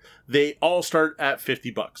stock. They all start at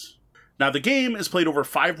 $50. Now, the game is played over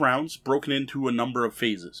 5 rounds, broken into a number of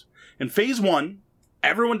phases. In phase 1,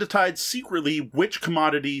 everyone decides secretly which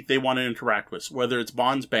commodity they want to interact with, whether it's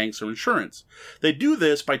bonds, banks, or insurance. They do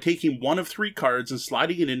this by taking one of 3 cards and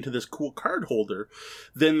sliding it into this cool card holder.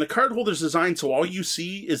 Then the card holder is designed so all you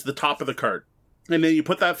see is the top of the card. And then you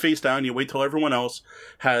put that face down, you wait till everyone else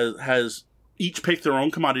has each picked their own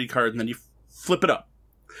commodity card, and then you flip it up.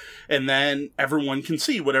 And then everyone can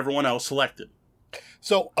see what everyone else selected.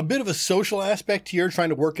 So a bit of a social aspect here, trying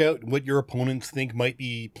to work out what your opponents think might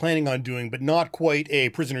be planning on doing, but not quite a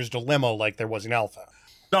prisoner's dilemma like there was in Alpha.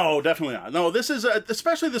 No, definitely not. No, this is,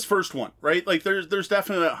 especially this first one, right? Like, there's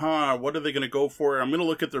definitely that, what are they going to go for? I'm going to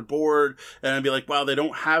look at their board and be like, wow, they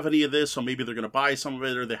don't have any of this, so maybe they're going to buy some of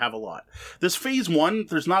it, or they have a lot. This phase 1,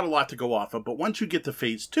 there's not a lot to go off of, but once you get to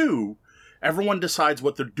phase 2, everyone decides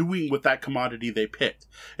what they're doing with that commodity they picked.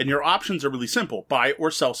 And your options are really simple. Buy or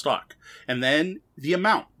sell stock. And then the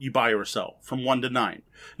amount you buy or sell from 1 to 9.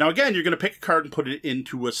 Now, again, you're going to pick a card and put it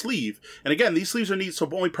into a sleeve. And again, these sleeves are neat, so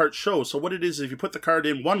only parts show. So what it is, if you put the card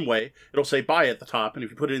in one way, it'll say buy at the top. And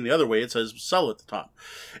if you put it in the other way, it says sell at the top.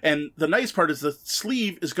 And the nice part is the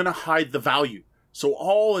sleeve is going to hide the value. So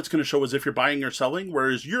all it's going to show is if you're buying or selling,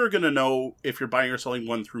 whereas you're going to know if you're buying or selling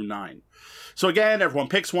 1 through 9. So again, everyone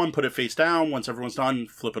picks one, put it face down. Once everyone's done,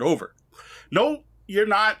 flip it over. No, you're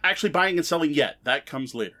not actually buying and selling yet. That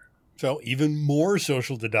comes later. So even more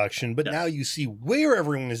social deduction, but now you see where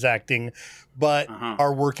everyone is acting, but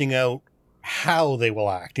are working out how they will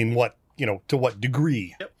act, in what, to what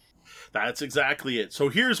degree. Yep. That's exactly it. So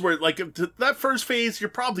here's where, like, that first phase, you're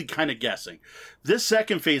probably kind of guessing. This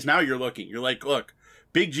second phase, now you're looking. You're like, look,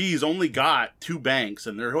 Big G's only got 2 banks,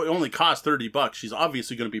 and it only cost $30. She's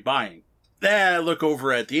obviously going to be buying. Then I look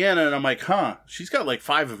over at Deanna, and I'm like, she's got like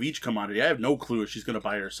 5 of each commodity. I have no clue if she's going to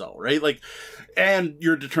buy or sell, right? Like, and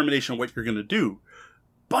your determination of what you're going to do.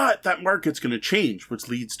 But that market's going to change, which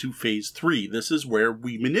leads to phase 3. This is where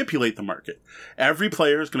we manipulate the market. Every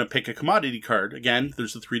player is going to pick a commodity card. Again,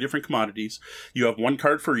 there's the 3 different commodities. You have 1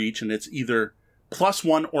 card for each, and it's either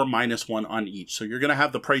 +1 or -1 on each. So you're going to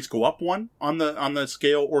have the price go up 1 on the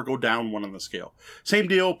scale or go down 1 on the scale. Same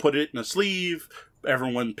deal, put it in a sleeve.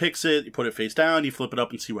 Everyone picks it. You put it face down. You flip it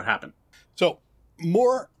up and see what happened. So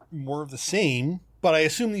more of the same. But I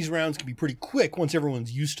assume these rounds can be pretty quick once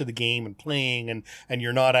everyone's used to the game and playing and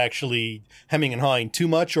you're not actually hemming and hawing too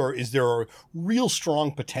much, or is there a real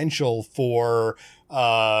strong potential for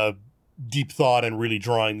deep thought and really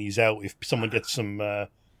drawing these out if someone gets some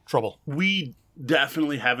trouble? We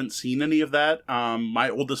definitely haven't seen any of that. My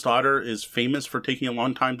oldest daughter is famous for taking a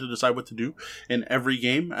long time to decide what to do in every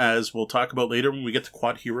game, as we'll talk about later when we get to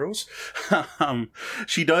Quad Heroes.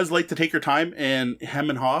 She does like to take her time and hem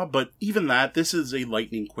and haw, but even that, this is a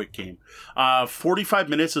lightning quick game. 45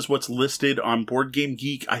 minutes is what's listed on Board Game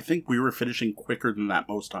Geek. I think we were finishing quicker than that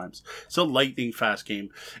most times. It's a lightning fast game.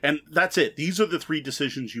 And that's it. These are the 3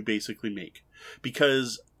 decisions you basically make.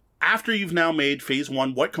 Because after you've now made phase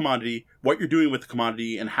 1, what commodity, what you're doing with the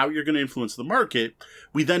commodity, and how you're going to influence the market,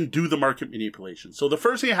 we then do the market manipulation. So the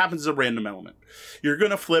first thing that happens is a random element. You're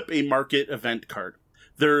going to flip a market event card.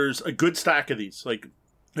 There's a good stack of these, like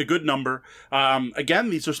a good number. Again,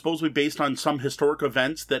 these are supposed to be based on some historic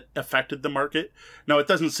events that affected the market. Now, it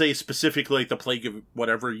doesn't say specifically like the plague of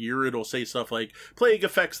whatever year. It'll say stuff like plague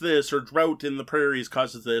affects this, or drought in the prairies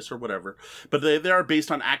causes this, or whatever. But they are based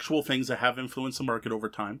on actual things that have influenced the market over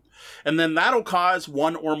time. And then that'll cause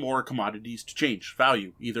 1 or more commodities to change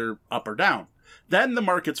value, either up or down. Then the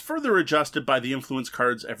market's further adjusted by the influence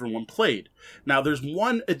cards everyone played. Now, there's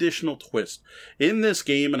one additional twist. In this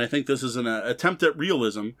game, and I think this is an attempt at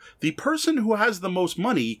realism, the person who has the most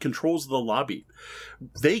money controls the lobby.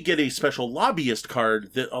 They get a special lobbyist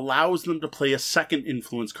card that allows them to play a second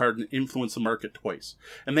influence card and influence the market twice.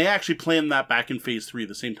 And they actually plan that back in phase 3,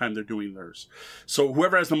 the same time they're doing theirs. So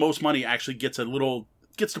whoever has the most money actually gets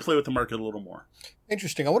to play with the market a little more.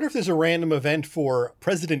 Interesting. I wonder if there's a random event for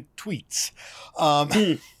President Tweets.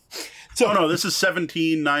 No, this is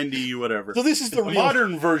 1790 whatever. So this is the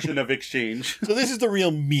modern version of Exchange. So this is the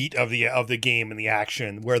real meat of the game and the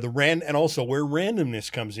action, where and also where randomness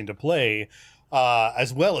comes into play,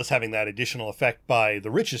 as well as having that additional effect by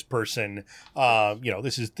the richest person.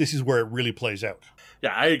 This is where it really plays out.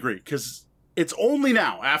 Yeah, I agree, because it's only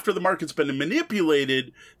now, after the market's been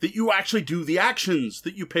manipulated, that you actually do the actions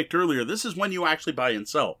that you picked earlier. This is when you actually buy and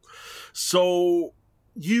sell. So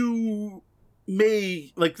you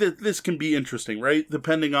may, like, this can be interesting, right?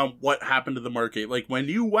 Depending on what happened to the market. Like, when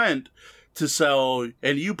you went to sell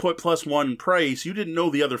and you put +1 price, you didn't know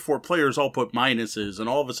the other 4 players all put minuses, and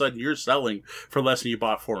all of a sudden you're selling for less than you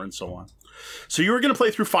bought for, and so on. So you were going to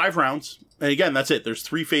play through 5 rounds. And again, that's it. There's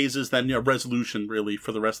 3 phases, then a resolution, really,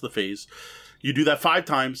 for the rest of the phase. You do that 5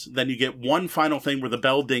 times, then you get one final thing where the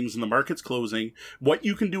bell dings and the market's closing. What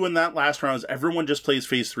you can do in that last round is everyone just plays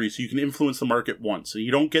phase 3, so you can influence the market once. So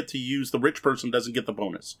you don't get to use, the rich person doesn't get the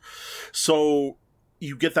bonus. So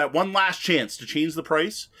you get that one last chance to change the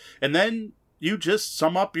price, and then you just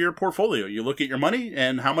sum up your portfolio. You look at your money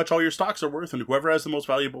and how much all your stocks are worth, and whoever has the most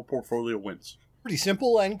valuable portfolio wins. Pretty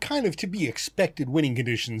simple and kind of to be expected winning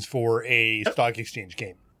conditions for a stock exchange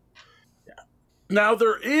game. Now,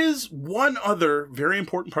 there is one other very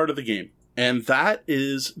important part of the game, and that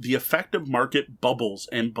is the effect of market bubbles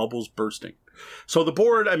and bubbles bursting. So the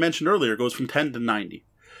board I mentioned earlier goes from 10 to 90.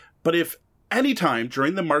 But if any time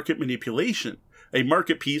during the market manipulation, a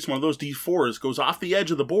market piece, one of those D4s, goes off the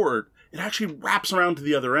edge of the board, it actually wraps around to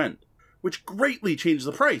the other end, which greatly changes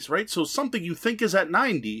the price, right? So something you think is at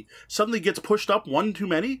 90 suddenly gets pushed up one too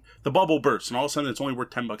many, the bubble bursts, and all of a sudden it's only worth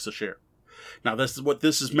 $10 a share. Now, this is what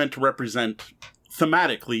this is meant to represent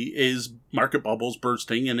thematically, is market bubbles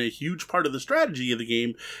bursting, and a huge part of the strategy of the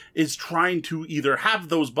game is trying to either have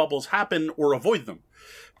those bubbles happen or avoid them.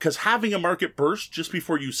 Because having a market burst just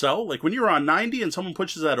before you sell, like when you're on 90 and someone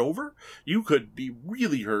pushes that over, you could be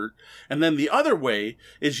really hurt. And then the other way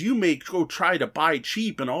is you may go try to buy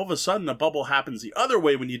cheap, and all of a sudden the bubble happens the other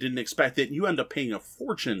way when you didn't expect it, and you end up paying a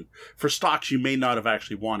fortune for stocks you may not have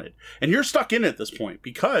actually wanted. And you're stuck in at this point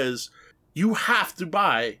because you have to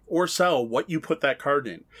buy or sell what you put that card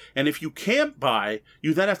in. And if you can't buy,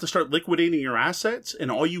 you then have to start liquidating your assets, and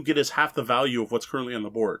all you get is half the value of what's currently on the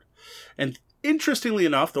board. And interestingly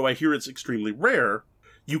enough, though I hear it's extremely rare,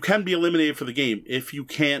 you can be eliminated for the game if you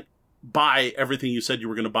can't buy everything you said you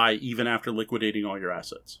were going to buy, even after liquidating all your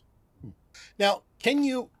assets. Now, can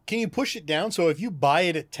you push it down? So if you buy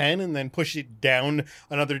it at 10 and then push it down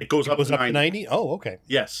another, it goes up to 90. Oh, okay.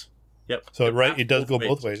 Yes. Yep. So, right, it does go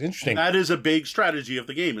both ways. Interesting. And that is a big strategy of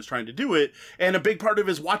the game, is trying to do it. And a big part of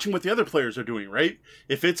it is watching what the other players are doing, right?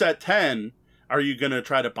 If it's at 10, are you going to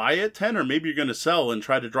try to buy at 10? Or maybe you're going to sell and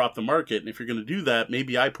try to drop the market. And if you're going to do that,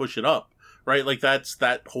 maybe I push it up, right? Like that's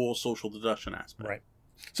that whole social deduction aspect. Right.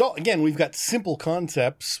 So, again, we've got simple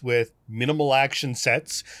concepts with minimal action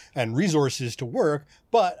sets and resources to work,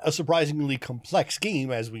 but a surprisingly complex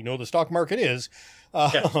game, as we know the stock market is.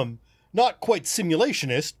 Not quite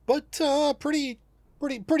simulationist, but pretty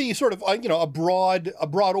sort of a broad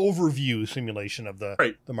overview simulation of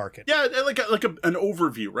the market. Yeah, like an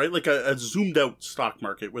overview, right? Like a zoomed out stock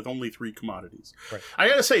market with only 3 commodities. Right. I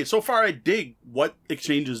gotta say, so far I dig what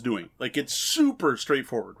Exchange is doing. Like it's super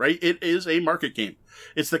straightforward, right? It is a market game.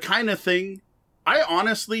 It's the kind of thing I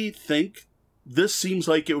honestly think this seems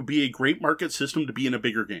like it would be a great market system to be in a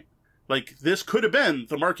bigger game. Like, this could have been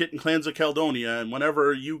the market in Clans of Caledonia, and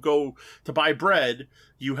whenever you go to buy bread,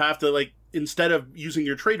 you have to, like, instead of using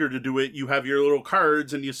your trader to do it, you have your little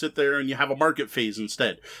cards, and you sit there and you have a market phase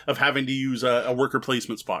instead of having to use a worker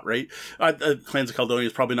placement spot, right? Clans of Caledonia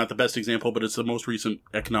is probably not the best example, but it's the most recent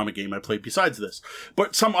economic game I played besides this.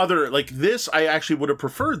 But some other, like this, I actually would have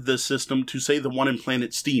preferred this system to, say, the one in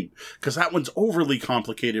Planet Steam, because that one's overly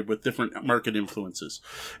complicated with different market influences.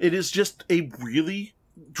 It is just a really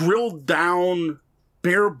drilled down,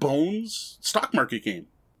 bare bones stock market game,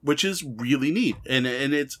 which is really neat. And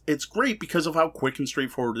it's great because of how quick and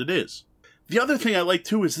straightforward it is. The other thing I like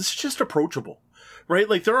too is this is just approachable, right?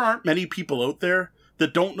 Like there aren't many people out there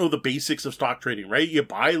that don't know the basics of stock trading, right? You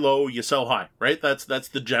buy low, you sell high, right? That's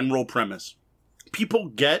the general premise. People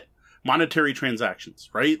get monetary transactions,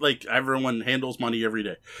 right? Like everyone handles money every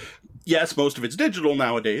day. Yes, most of it's digital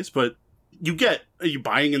nowadays, but you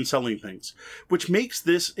buying and selling things, which makes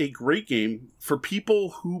this a great game for people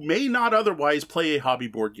who may not otherwise play a hobby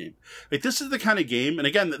board game. Like this is the kind of game, and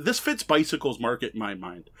again, this fits Bicycle's market in my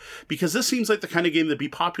mind, because this seems like the kind of game that'd be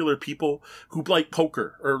popular people who like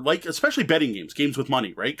poker or like, especially betting games with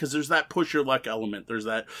money, right? Because there's that push your luck element. There's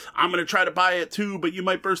that, I'm going to try to buy it too, but you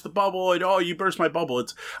might burst the bubble. And, oh, you burst my bubble.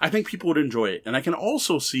 I think people would enjoy it. And I can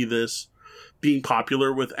also see this being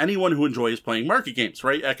popular with anyone who enjoys playing market games,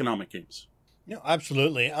 right? Economic games. Yeah,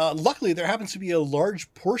 absolutely. Luckily, there happens to be a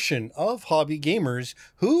large portion of hobby gamers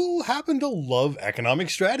who happen to love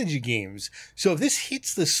economic strategy games. So if this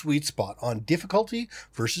hits the sweet spot on difficulty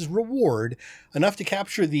versus reward, enough to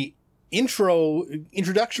capture the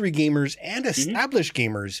introductory gamers and established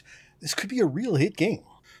gamers, this could be a real hit game.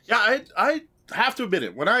 Yeah, I have to admit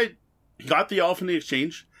it. When I got the Alpha in the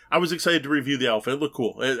Exchange, I was excited to review the Alpha. It looked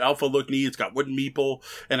cool. Alpha looked neat. It's got wooden meeple,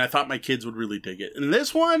 and I thought my kids would really dig it. And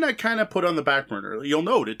this one, I kind of put on the back burner. You'll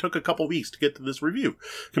note it took a couple weeks to get to this review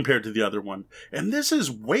compared to the other one. And this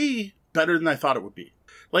is way better than I thought it would be.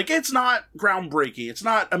 Like, it's not groundbreaking. It's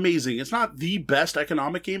not amazing. It's not the best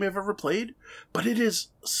economic game I've ever played, but it is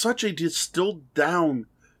such a distilled down,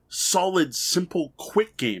 solid, simple,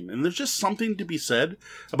 quick game. And there's just something to be said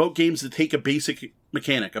about games that take a basic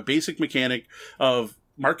mechanic of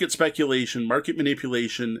market speculation, market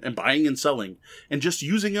manipulation, and buying and selling, and just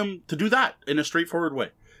using them to do that in a straightforward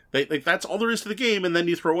way. That's all there is to the game, and then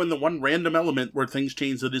you throw in the one random element where things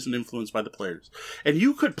change that isn't influenced by the players. And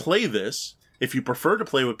you could play this, if you prefer to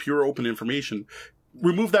play with pure open information,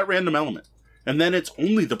 remove that random element. And then it's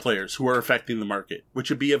only the players who are affecting the market,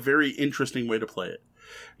 which would be a very interesting way to play it.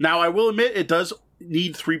 Now, I will admit it does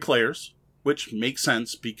need 3 players, which makes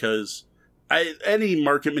sense because any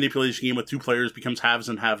market manipulation game with 2 players becomes haves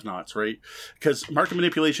and have-nots, right? Because market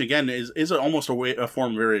manipulation, again, is almost a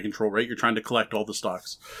form of area control, right? You're trying to collect all the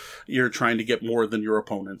stocks. You're trying to get more than your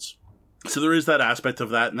opponents. So there is that aspect of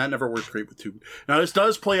that, and that never works great with 2. Now, this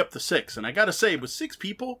does play up to 6, and I gotta say, with 6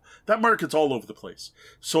 people, that market's all over the place.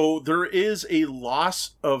 So there is a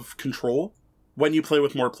loss of control when you play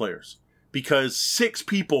with more players. Because 6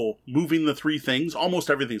 people moving the 3 things, almost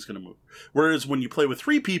everything's going to move. Whereas when you play with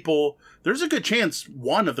 3 people, there's a good chance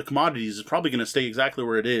one of the commodities is probably going to stay exactly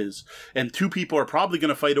where it is. And 2 people are probably going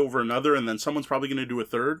to fight over another, and then someone's probably going to do a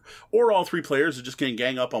third. Or all 3 players are just going to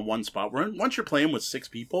gang up on one spot. Once you're playing with 6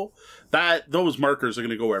 people, those markers are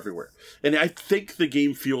going to go everywhere. And I think the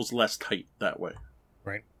game feels less tight that way.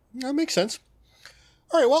 Right. That makes sense.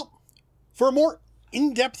 All right, well, for a more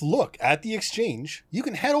in-depth look at the Exchange, you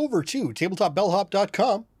can head over to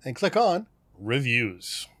tabletopbellhop.com and click on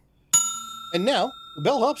Reviews. And now, the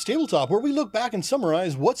Bellhop's Tabletop, where we look back and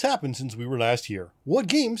summarize what's happened since we were last here. What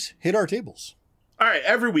games hit our tables? All right,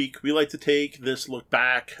 every week we like to take this look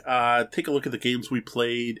back, take a look at the games we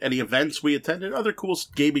played, any events we attended, other cool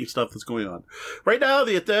gaming stuff that's going on. Right now,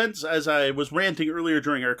 the events, as I was ranting earlier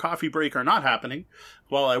during our coffee break, are not happening.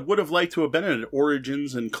 While I would have liked to have been at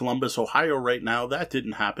Origins in Columbus, Ohio right now, that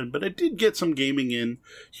didn't happen, but I did get some gaming in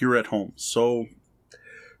here at home. So,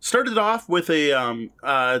 started off with a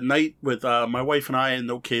night with my wife and I and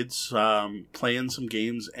no kids playing some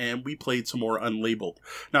games, and we played some more Unlabeled.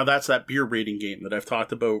 Now, that's that beer rating game that I've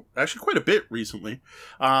talked about actually quite a bit recently.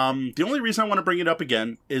 The only reason I want to bring it up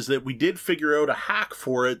again is that we did figure out a hack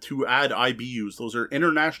for it to add IBUs. Those are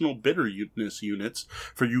International Bitterness Units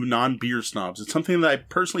for you non-beer snobs. It's something that I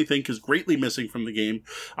personally think is greatly missing from the game.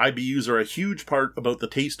 IBUs are a huge part about the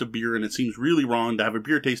taste of beer, and it seems really wrong to have a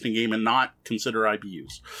beer tasting game and not consider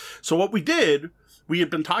IBUs. So what we did, we had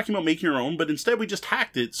been talking about making our own, but instead we just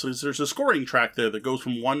hacked it. So there's a scoring track there that goes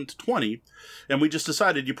from 1 to 20. And we just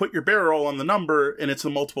decided you put your barrel on the number and it's a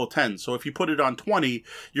multiple of 10. So if you put it on 20,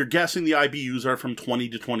 you're guessing the IBUs are from 20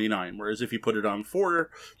 to 29. Whereas if you put it on 4,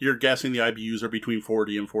 you're guessing the IBUs are between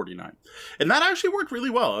 40 and 49. And that actually worked really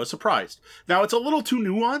well. I was surprised. Now it's a little too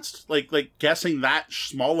nuanced. Like guessing that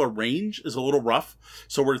smaller range is a little rough.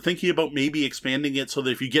 So we're thinking about maybe expanding it so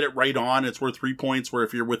that if you get it right on, it's worth 3 points. Where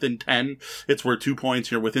if you're within 10, it's worth 2 points.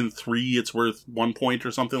 You're within 3, it's worth 1 point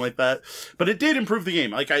or something like that. But it did improve the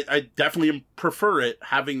game. Like I definitely prefer it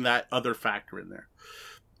having that other factor in there.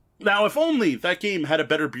 Now, if only that game had a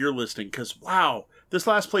better beer listing, because wow, this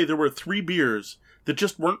last play there were 3 beers that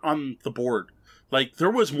just weren't on the board. Like,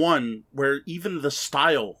 there was one where even the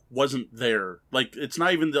style wasn't there. Like, it's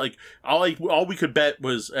not even, like, all we could bet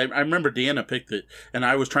was, I remember Deanna picked it, and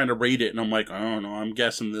I was trying to rate it, and I'm like, I don't know, I'm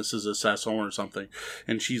guessing this is a Saison or something.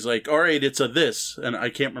 And she's like, all right, it's a this, and I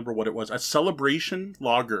can't remember what it was. A Celebration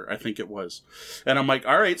Lager, I think it was. And I'm like,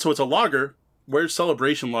 all right, so it's a lager. Where's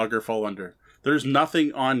Celebration Lager fall under? There's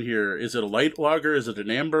nothing on here. Is it a light lager? Is it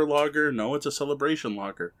an amber lager? No, it's a Celebration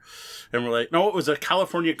Lager. And we're like, no, it was a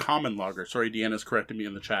California Common Lager. Sorry, Deanna's corrected me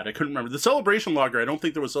in the chat. I couldn't remember. The Celebration Lager, I don't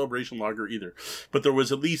think there was Celebration Lager either. But there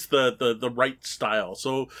was at least the right style.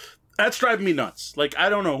 So that's driving me nuts. Like, I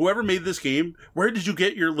don't know. Whoever made this game, where did you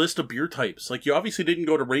get your list of beer types? Like, you obviously didn't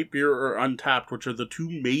go to Rate Beer or Untapped, which are the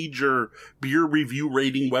 2 major beer review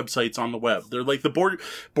rating websites on the web. They're like the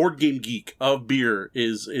board game geek of beer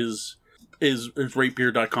is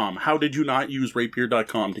ratebeer.com. How did you not use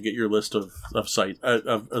ratebeer.com to get your list of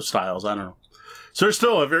styles? I don't know. So there's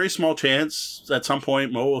still a very small chance at some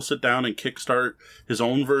point Mo will sit down and kickstart his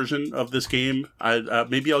own version of this game.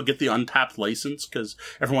 Maybe I'll get the Untapped license because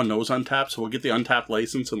everyone knows Untapped, so we'll get the Untapped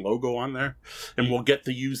license and logo on there, and we'll get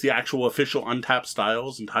to use the actual official Untapped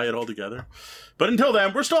styles and tie it all together. But until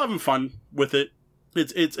then, we're still having fun with it.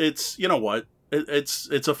 It's you know what?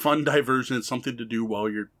 It's a fun diversion. It's something to do while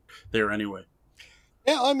you're there anyway.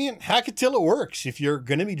 Yeah, I mean, hack it till it works. If you're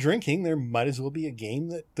going to be drinking, there might as well be a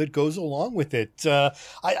game that goes along with it.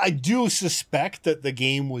 I do suspect that the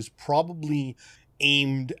game was probably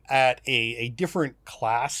aimed at a different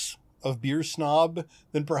class of beer snob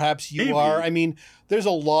than perhaps you are. I mean, there's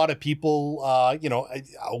a lot of people,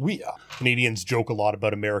 we Canadians joke a lot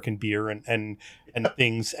about American beer and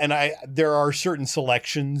things. And there are certain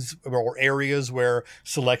selections or areas where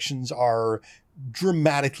selections are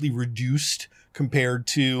dramatically reduced compared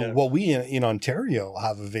to what we in Ontario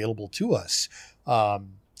have available to us.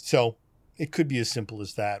 So it could be as simple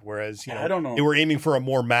as that. Whereas, I don't know. They were aiming for a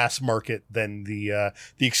more mass market than the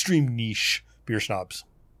extreme niche beer snobs.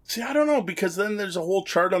 See, I don't know, because then there's a whole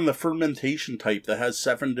chart on the fermentation type that has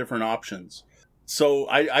 7 different options. So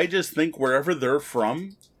I just think wherever they're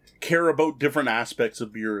from care about different aspects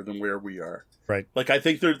of beer than where we are. Right. Like, I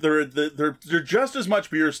think they're just as much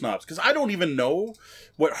beer snobs, because I don't even know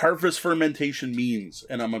what harvest fermentation means,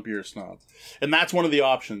 and I'm a beer snob. And that's one of the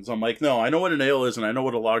options. I'm like, no, I know what an ale is, and I know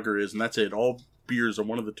what a lager is, and that's it. All beers are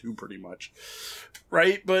one of the 2 pretty much.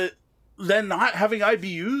 Right? But then not having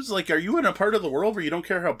IBUs, like, are you in a part of the world where you don't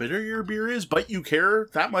care how bitter your beer is, but you care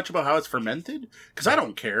that much about how it's fermented? Because I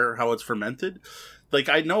don't care how it's fermented. Like,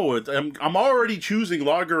 I know it. I'm already choosing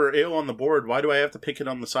lager or ale on the board. Why do I have to pick it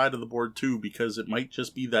on the side of the board too? Because it might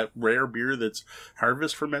just be that rare beer that's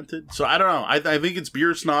harvest fermented. So I don't know. I think it's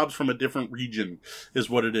beer snobs from a different region is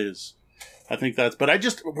what it is. I think that's. But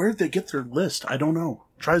where did they get their list? I don't know.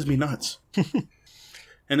 It drives me nuts.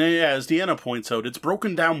 And then, yeah, as Deanna points out, it's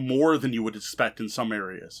broken down more than you would expect in some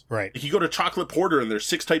areas. Right. Like, you go to chocolate porter and there's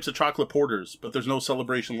 6 types of chocolate porters, but there's no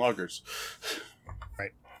celebration lagers.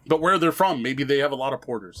 Right. But where they're from, maybe they have a lot of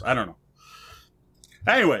porters. I don't know.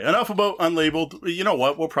 Anyway, enough about Unlabeled. You know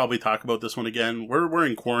what? We'll probably talk about this one again. We're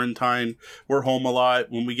in quarantine. We're home a lot.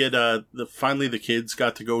 When we get finally the kids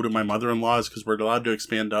got to go to my mother-in-law's because we're allowed to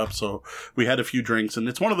expand up. So we had a few drinks, and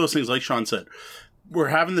it's one of those things. Like Sean said, we're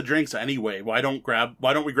having the drinks anyway. Why don't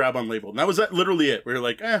we grab Unlabeled? And that was literally it. We were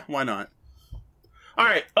like, why not? All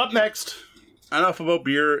right, up next. Enough about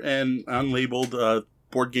beer and Unlabeled.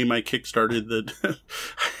 Board game I kickstarted that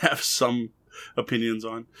I have some opinions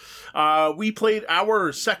on. We played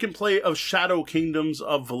our second play of Shadow Kingdoms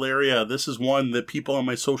of Valeria. This is one that people on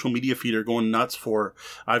my social media feed are going nuts for.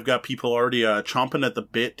 I've got people already chomping at the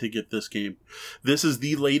bit to get this game. This is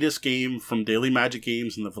the latest game from Daily Magic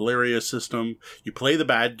Games in the Valeria system. You play the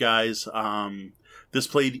bad guys. This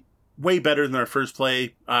played way better than our first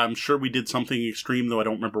play. I'm sure we did something extreme, though I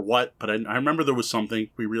don't remember what, but I remember there was something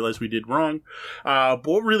we realized we did wrong. But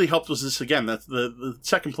what really helped was this again. That's the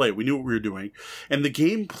second play. We knew what we were doing. And the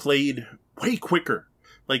game played way quicker.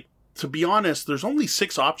 Like, to be honest, there's only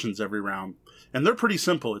 6 options every round. And they're pretty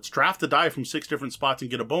simple. It's draft a die from 6 different spots and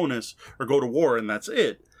get a bonus, or go to war, and that's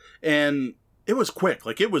it. And it was quick.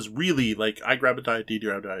 Like, it was really, like, I grab a die, D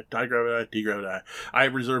grab a die, die grab a die, D grab a die. I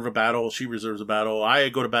reserve a battle, she reserves a battle. I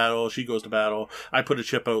go to battle, she goes to battle. I put a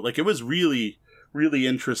chip out. Like, it was really, really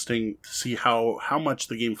interesting to see how much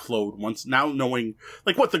the game flowed once, now knowing,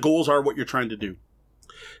 like, what the goals are, what you're trying to do.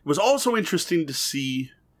 It was also interesting to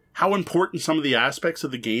see how important some of the aspects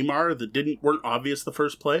of the game are that weren't obvious the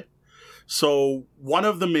first play. So, one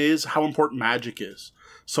of them is how important magic is.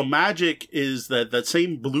 So, magic is that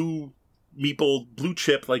same blue meeple, blue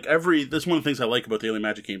chip, like that's one of the things I like about Daily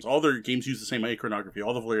Magic Games. All their games use the same iconography,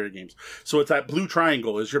 all the Valeria games. So it's that blue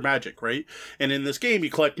triangle is your magic, right? And in this game, you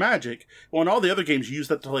collect magic. Well, in all the other games, you use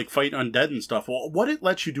that to, like, fight undead and stuff. Well, what it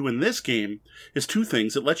lets you do in this game is 2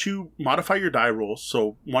 things. It lets you modify your die rolls,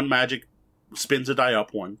 so one magic spins a die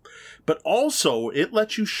up one. But also, it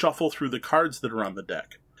lets you shuffle through the cards that are on the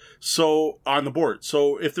deck. So, on the board.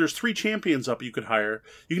 So, if there's 3 champions up you could hire,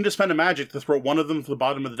 you can just spend a magic to throw one of them to the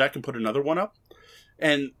bottom of the deck and put another one up.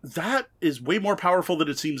 And that is way more powerful than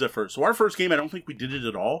it seems at first. So, our first game, I don't think we did it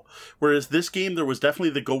at all. Whereas this game, there was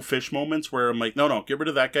definitely the go fish moments where I'm like, no, get rid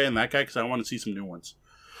of that guy and that guy because I want to see some new ones.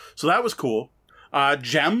 So, that was cool.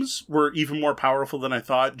 Gems were even more powerful than I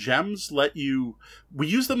thought. Gems let you... We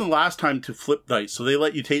used them the last time to flip dice. So they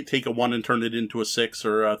let you take a 1 and turn it into a 6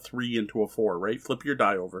 or a 3 into a 4, right? Flip your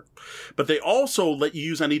die over. But they also let you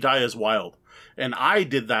use any die as wild. And I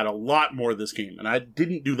did that a lot more this game. And I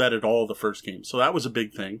didn't do that at all the first game. So that was a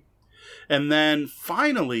big thing. And then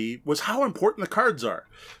finally was how important the cards are.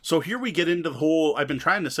 So here we get into the whole, I've been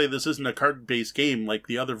trying to say this isn't a card-based game like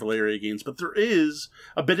the other Valeria games, but there is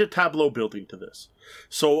a bit of tableau building to this.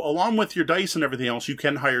 So along with your dice and everything else, you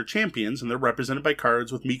can hire champions, and they're represented by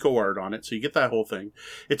cards with Miko art on it, so you get that whole thing.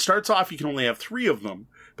 It starts off, you can only have 3 of them,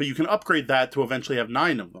 but you can upgrade that to eventually have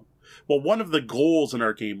 9 of them. Well, one of the goals in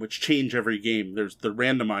our game, which change every game, there's the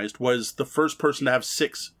randomized, was the first person to have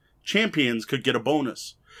 6 champions could get a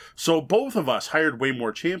bonus. So both of us hired way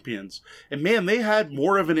more champions, and man, they had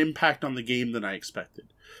more of an impact on the game than I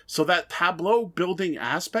expected. So that tableau building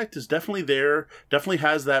aspect is definitely there, definitely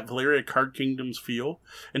has that Valeria Card Kingdoms feel,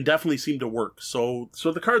 and definitely seemed to work. So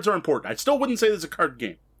the cards are important. I still wouldn't say there's a card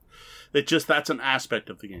game. That's an aspect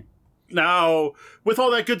of the game. Now, with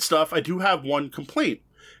all that good stuff, I do have one complaint.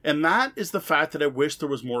 And that is the fact that I wish there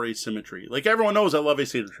was more asymmetry. Like, everyone knows I love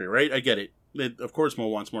asymmetry, right? I get it. Of course, Mo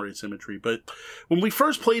wants more asymmetry. But when we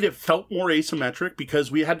first played, it felt more asymmetric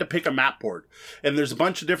because we had to pick a map board. And there's a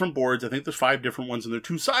bunch of different boards. I think there's 5 different ones, and they're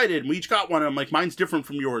 2-sided. And we each got one. And I'm like, mine's different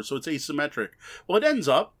from yours, so it's asymmetric. Well, it ends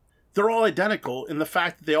up, they're all identical in the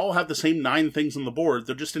fact that they all have the same 9 things on the board.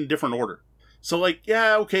 They're just in different order. So, like,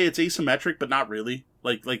 yeah, okay, it's asymmetric, but not really.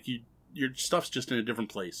 Your stuff's just in a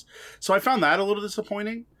different place. So I found that a little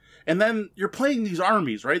disappointing. And then you're playing these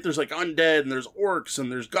armies, right? There's like undead, and there's orcs,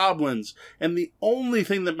 and there's goblins. And the only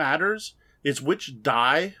thing that matters is which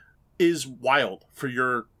die is wild for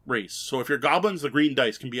your race. So if you're goblins, the green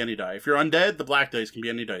dice can be any die. If you're undead, the black dice can be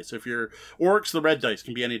any dice. If you're orcs, the red dice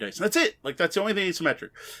can be any dice. And that's it. Like, that's the only thing asymmetric.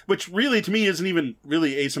 Which really, to me, isn't even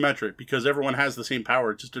really asymmetric because everyone has the same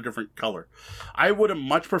power, just a different color. I would have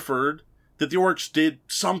much preferred that the orcs did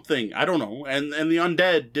something, I don't know, and the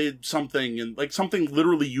undead did something, and like something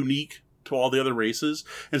literally unique to all the other races,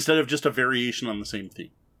 instead of just a variation on the same theme.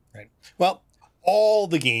 Right. Well, all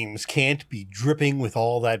the games can't be dripping with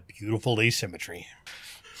all that beautiful asymmetry.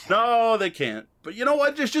 No, they can't. But you know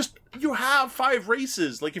what? There's just, you have 5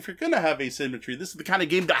 races. Like, if you're going to have asymmetry, this is the kind of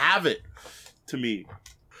game to have it, to me.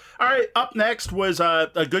 All right, up next was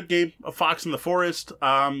a good game, A Fox in the Forest.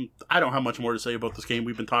 I don't have much more to say about this game.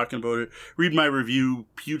 We've been talking about it. Read my review.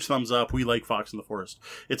 Huge thumbs up. We like Fox in the Forest.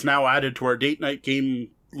 It's now added to our date night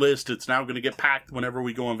game list. It's now going to get packed whenever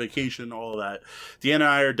we go on vacation, all of that. Deanna and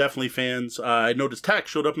I are definitely fans. I noticed Tech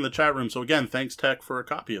showed up in the chat room. So again, thanks Tech for a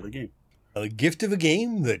copy of the game. A gift of a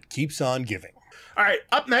game that keeps on giving. All right,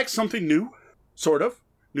 up next, something new. Sort of.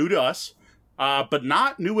 New to us. But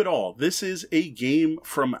not new at all. This is a game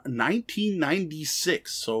from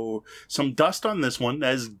 1996, so some dust on this one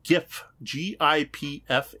as GIPH,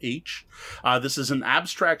 G-I-P-F-H. This is an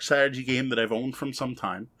abstract strategy game that I've owned from some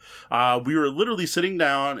time. We were literally sitting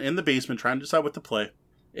down in the basement trying to decide what to play,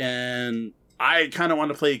 and I kind of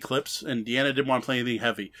wanted to play Eclipse, and Deanna didn't want to play anything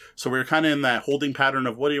heavy. So we were kind of in that holding pattern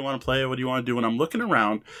of what do you want to play, what do you want to do, and I'm looking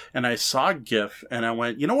around, and I saw GIPH, and I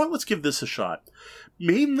went, you know what, let's give this a shot.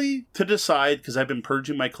 Mainly to decide, because I've been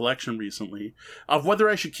purging my collection recently, of whether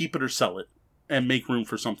I should keep it or sell it and make room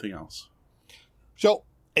for something else. So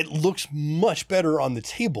it looks much better on the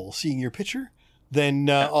table, seeing your picture, than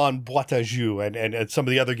on Boîte à Jeux and some of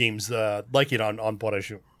the other games like it on Boîte à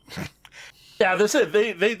Jeux. Yeah, that's it.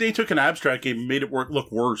 They took an abstract game and made it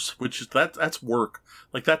look worse, which is that's work.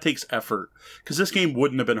 Like, that takes effort, because this game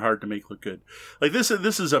wouldn't have been hard to make look good. Like, this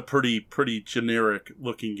is a pretty generic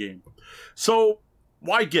looking game. So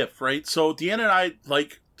why GIPH, right? So Deanna and I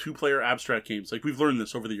like 2-player abstract games. Like, we've learned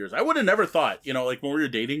this over the years. I would have never thought, like when we were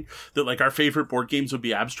dating, that like our favorite board games would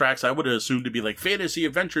be abstracts. I would have assumed to be like fantasy,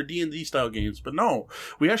 adventure, D&D style games. But no,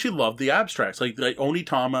 we actually love the abstracts. Like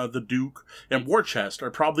Onitama, The Duke, and War Chest are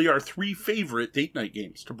probably our 3 favorite date night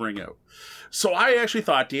games to bring out. So I actually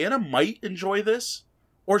thought Deanna might enjoy this,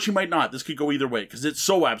 or she might not. This could go either way, because it's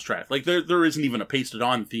so abstract. Like, there isn't even a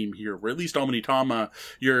pasted-on theme here, where at least Onitama,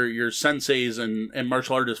 your senseis and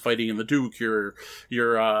martial artists fighting in the Duke, your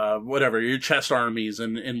chest armies,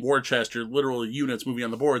 and War Chest, your literal units moving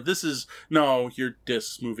on the board. This is, no, your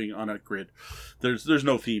discs moving on a grid. There's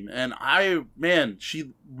no theme. And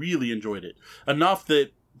she really enjoyed it. Enough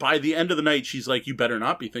that by the end of the night, she's like, you better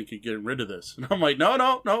not be thinking of getting rid of this. And I'm like,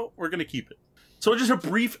 no, we're going to keep it. So just a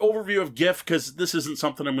brief overview of GIPH, because this isn't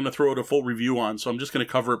something I'm going to throw out a full review on, so I'm just going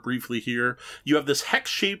to cover it briefly here. You have this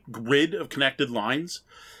hex-shaped grid of connected lines,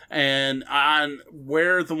 and on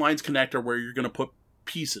where the lines connect are where you're going to put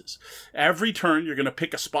pieces. Every turn, you're going to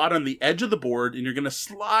pick a spot on the edge of the board, and you're going to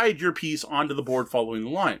slide your piece onto the board following the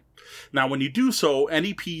line. Now, when you do so,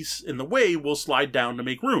 any piece in the way will slide down to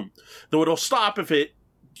make room, though it'll stop if it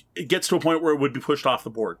gets to a point where it would be pushed off the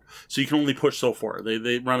board. So you can only push so far.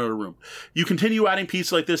 They run out of room. You continue adding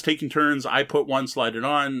pieces like this, taking turns. I put one, slide it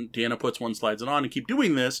on. Deanna puts one, slides it on, and keep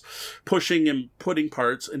doing this, pushing and putting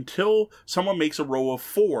parts until someone makes a row of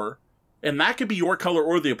 4, and that could be your color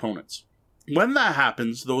or the opponent's. When that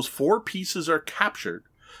happens, those 4 pieces are captured,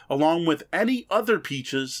 along with any other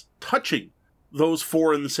pieces touching those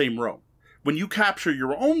 4 in the same row. When you capture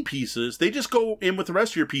your own pieces, they just go in with the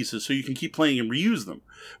rest of your pieces so you can keep playing and reuse them.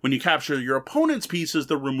 When you capture your opponent's pieces,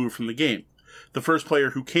 they're removed from the game. The first player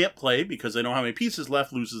who can't play because they don't have any pieces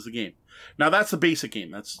left loses the game. Now, that's the basic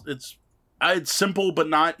game. It's simple but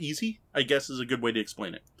not easy, I guess is a good way to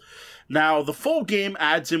explain it. Now, the full game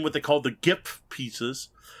adds in what they call the GIPH pieces,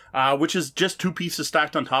 which is just 2 pieces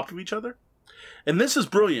stacked on top of each other. And this is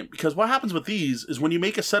brilliant, because what happens with these is when you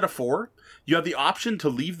make a set of 4, you have the option to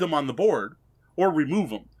leave them on the board or remove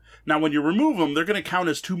them. Now, when you remove them, they're going to count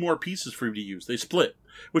as 2 more pieces for you to use. They split,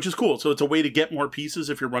 which is cool. So it's a way to get more pieces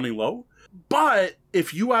if you're running low. But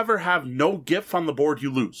if you ever have no GIPH on the board,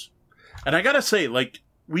 you lose. And I got to say, like,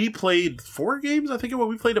 we played 4 games, I think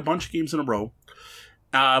we played a bunch of games in a row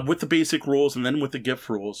with the basic rules and then with the GIPH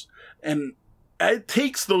rules. And it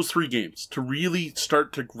takes those 3 games to really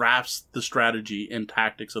start to grasp the strategy and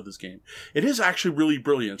tactics of this game. It is actually really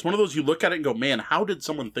brilliant. It's one of those you look at it and go, man, how did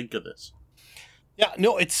someone think of this? Yeah,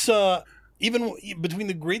 no, it's even between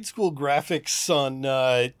the grade school graphics on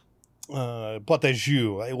Boîte à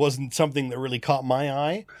Jeux, it wasn't something that really caught my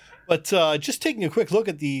eye. But just taking a quick look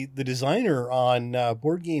at the designer on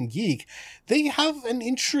Board Game Geek, they have an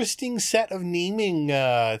interesting set of naming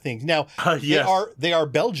things. Now, yes. they are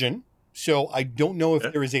Belgian. So I don't know if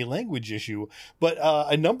there is a language issue, but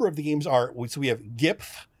a number of the games are, so we have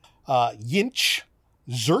GIPH, Yinch,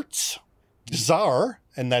 Zertz, Czar,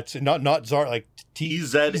 and that's not Czar, like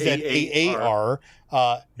T-Z-A-A-R,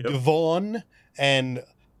 Devon, and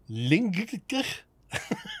Ling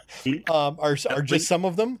are just some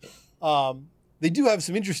of them. They do have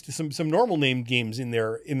some normal named games in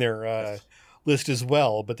their list as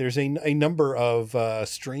well, but there's a number of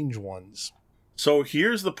strange ones. So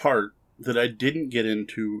here's the part that I didn't get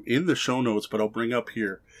into in the show notes, but I'll bring up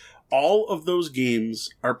here. all of those games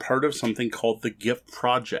are part of something called the GIF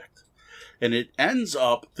project. And it ends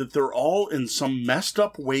up that they're all in some messed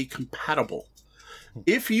up way compatible.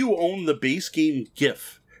 If you own the base game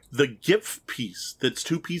GIF, the GIF piece that's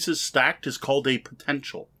 2 pieces stacked is called a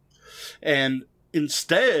potential. And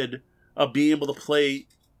instead of being able to play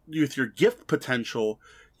with your GIF potential,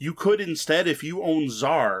 you could instead, if you own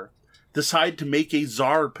Czar, decide to make a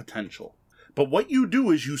Czar potential. But what you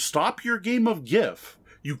do is you stop your game of GIF,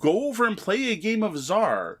 you go over and play a game of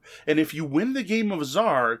Czar, and if you win the game of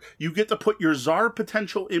Czar, you get to put your Czar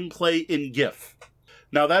potential in play in GIF.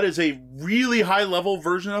 Now, that is a really high-level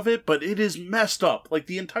version of it, but it is messed up. Like,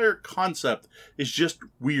 the entire concept is just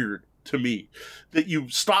weird to me. That you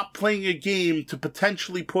stop playing a game to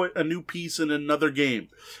potentially put a new piece in another game.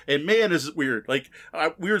 And man, is it weird. Like,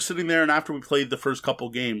 we were sitting there, and after we played the first couple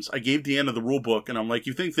games, I gave the end of the rule book, and I'm like,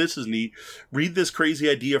 you think this is neat? Read this crazy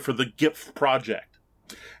idea for the GIF project.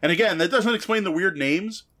 And again, that doesn't explain the weird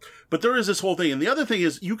names, but there is this whole thing. And the other thing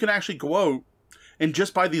is, you can actually go out and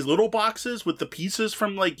just buy these little boxes with the pieces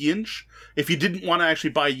from, like, Yinch, if you didn't want to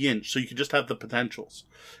actually buy Yinch, so you could just have the potentials.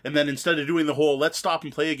 And then instead of doing the whole, let's stop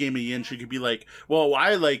and play a game of Yinch, you could be like, well,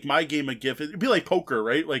 I like my game of GIF. It'd be like poker,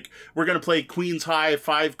 right? Like, we're going to play Queen's High,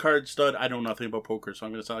 5-card stud. I know nothing about poker, so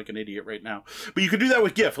I'm going to sound like an idiot right now. But you could do that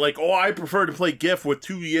with GIF. Like, oh, I prefer to play GIF with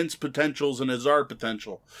 2 Yinch potentials and a Czar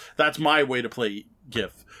potential. That's my way to play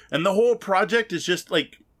GIF. And the whole project is just,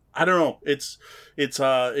 like, I don't know. It's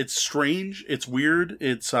strange. It's weird.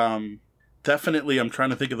 It's definitely, I'm trying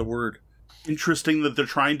to think of the word, interesting that they're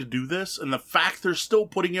trying to do this, and the fact they're still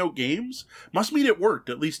putting out games must mean it worked,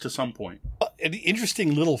 at least to some point. An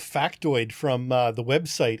interesting little factoid from the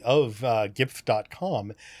website of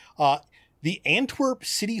GIF.com. The Antwerp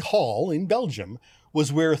City Hall in Belgium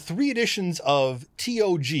was where 3 editions of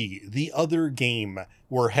TOG, The Other Game,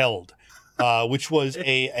 were held. Which was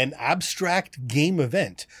an abstract game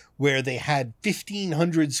event where they had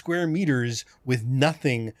 1,500 square meters with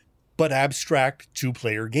nothing but abstract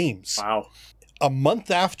 2-player games. Wow. A month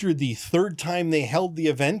after the 3rd time they held the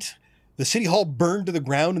event, the city hall burned to the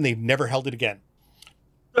ground and they've never held it again.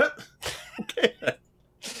 Okay.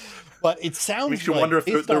 But it sounds makes you like, wonder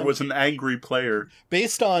if there was an angry player.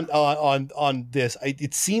 Based on this,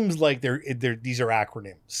 it seems like these are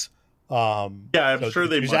acronyms. Yeah, I'm sure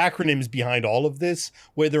there's acronyms behind all of this,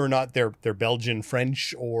 whether or not they're Belgian,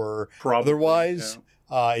 French, or probably, otherwise.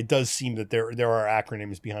 Yeah. It does seem that there are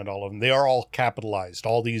acronyms behind all of them. They are all capitalized.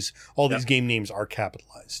 All these game names are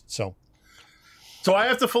capitalized. So I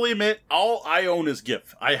have to fully admit, all I own is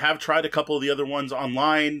GIF. I have tried a couple of the other ones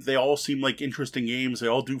online. They all seem like interesting games. They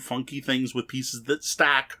all do funky things with pieces that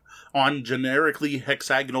stack on generically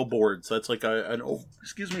hexagonal boards. That's like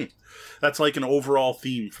that's like an overall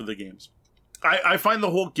theme for the games. I find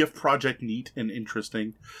the whole GIF project neat and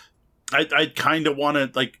interesting. I kind of want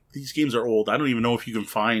to, like, these games are old. I don't even know if you can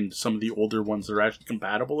find some of the older ones that are actually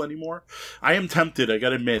compatible anymore. I am tempted, I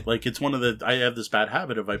gotta admit. Like, it's I have this bad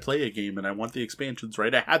habit of I play a game and I want the expansions,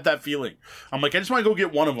 right? I had that feeling. I'm like, I just want to go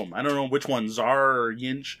get one of them. I don't know which one, Czar or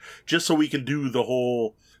Yinch, just so we can do the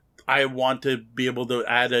whole, I want to be able to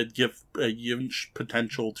add a Yinch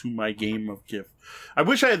potential to my game of GIF. I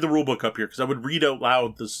wish I had the rulebook up here, because I would read out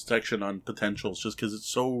loud this section on potentials, just because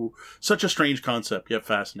it's such a strange concept, yet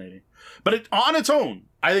fascinating. But on its own,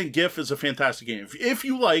 I think GIF is a fantastic game. If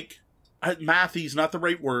you like, mathy's not the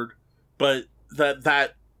right word, but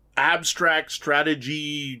that abstract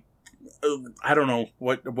strategy, I don't know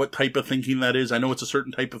what type of thinking that is. I know it's a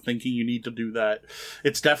certain type of thinking. You need to do that.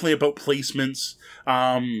 It's definitely about placements.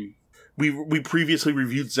 We previously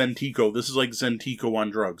reviewed Zentico. This is like Zentico on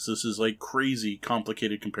drugs. This is like crazy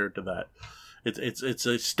complicated compared to that. It's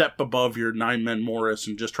a step above your 9-men Morris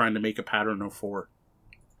and just trying to make a pattern of 4.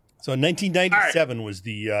 So 1997 was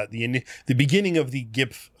the beginning of the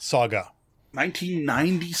GIF saga.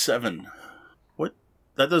 1997. What?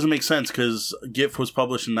 That doesn't make sense, because GIF was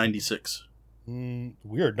published in 96.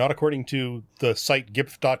 Weird. Not according to the site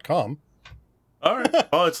GIF.com. All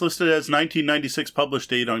right. Well, it's listed as 1996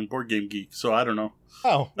 published date on Board Game Geek, so I don't know.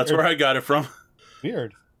 Oh, that's where I got it from.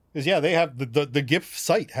 Weird, because they have the GIF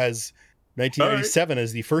site has 1997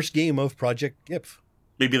 as the first game of Project GIF.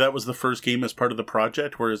 Maybe that was the first game as part of the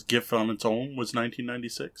project, whereas GIF on its own was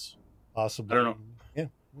 1996. Possibly. I don't know.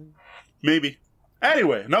 Yeah, maybe.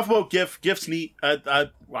 Anyway, enough about GIF. GIF's neat.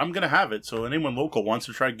 I'm going to have it, so anyone local wants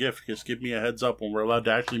to try GIF, just give me a heads up when we're allowed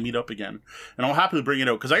to actually meet up again. And I'll happily bring it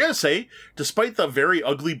out. Because I got to say, despite the very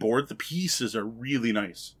ugly board, the pieces are really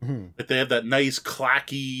nice. Mm-hmm. Like, they have that nice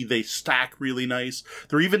clacky, they stack really nice.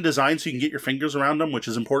 They're even designed so you can get your fingers around them, which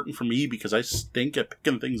is important for me because I stink at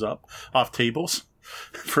picking things up off tables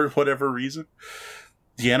for whatever reason.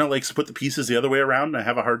 Deanna likes to put the pieces the other way around, and I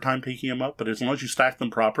have a hard time picking them up, but as long as you stack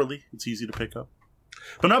them properly, it's easy to pick up.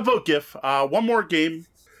 But not about GIF. One more game.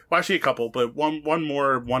 Well, actually a couple, but one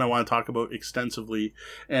more one I want to talk about extensively,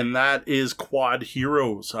 and that is Quad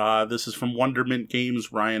Heroes. This is from Wonderment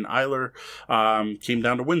Games. Ryan Eiler came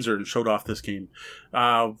down to Windsor and showed off this game.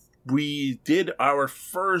 We did our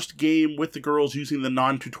first game with the girls using the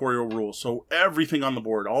non-tutorial rules. So everything on the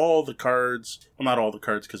board, all the cards, well, not all the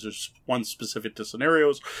cards because there's one specific to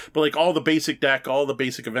scenarios, but like all the basic deck, all the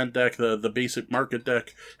basic event deck, the basic market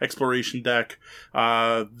deck, exploration deck.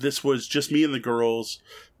 This was just me and the girls.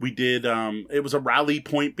 We did, it was a rally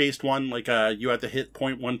point based one, like you had to hit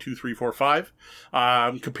point 1, 2, 3, 4, 5.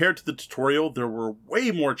 Compared to the tutorial, there were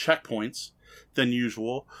way more checkpoints than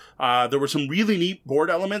usual. There were some really neat board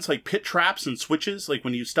elements like pit traps and switches. Like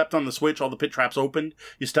when you stepped on the switch, all the pit traps opened.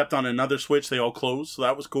 You stepped on another switch, they all closed. So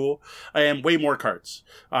that was cool. And way more cards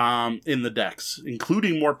in the decks,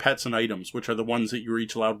 including more pets and items, which are the ones that you're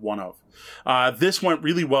each allowed one of. This went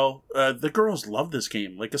really well. The girls love this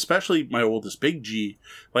game, like especially my oldest, Big G.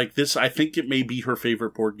 Like this, I think it may be her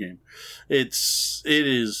favorite board game. It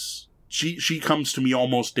is. She comes to me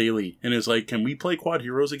almost daily and is like, can we play Quad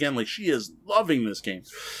Heroes again? Like, she is loving this game.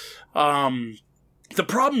 The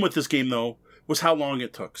problem with this game, though, was how long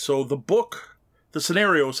it took. So the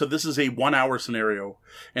scenario said this is a 1 hour scenario,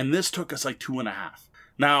 and this took us like 2.5.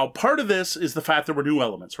 Now, part of this is the fact there were new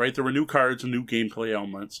elements, right? There were new cards and new gameplay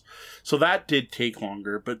elements. So that did take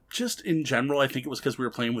longer, but just in general, I think it was because we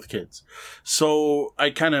were playing with kids. So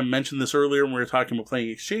I kind of mentioned this earlier when we were talking about playing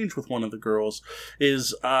Exchange with one of the girls,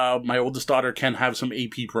 is my oldest daughter can have some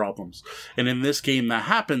AP problems. And in this game that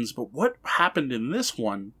happens, but what happened in this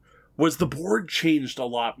one was the board changed a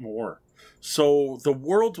lot more. So the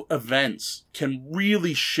world events can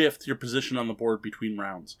really shift your position on the board between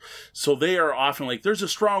rounds. So they are often like, there's a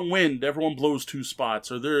strong wind, everyone blows 2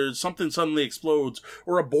 spots, or there's something suddenly explodes,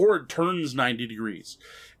 or a board turns 90 degrees.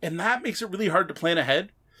 And that makes it really hard to plan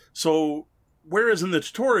ahead. So whereas in the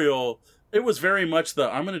tutorial, it was very much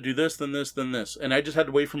I'm going to do this, then this, then this. And I just had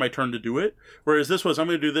to wait for my turn to do it. Whereas this was, I'm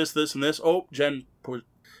going to do this, this, and this. Oh,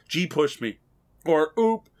 G pushed me. Or,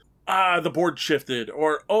 oop. The board shifted,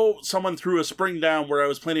 or, someone threw a spring down where I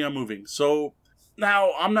was planning on moving. So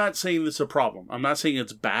now I'm not saying this is a problem. I'm not saying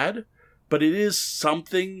it's bad, but it is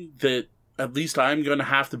something that at least I'm going to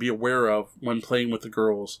have to be aware of when playing with the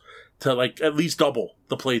girls to like at least double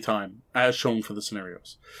the playtime as shown for the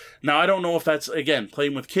scenarios. Now, I don't know if that's, again,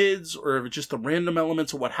 playing with kids or if it's just the random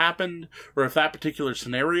elements of what happened or if that particular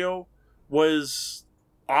scenario was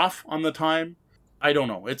off on the time. I don't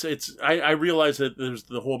know. I realize that there's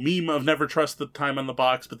the whole meme of never trust the time on the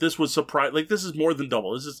box, but this was surprise. Like, this is more than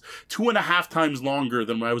double. This is 2.5 times longer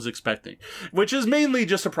than what I was expecting, which is mainly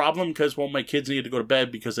just a problem because, well, my kids needed to go to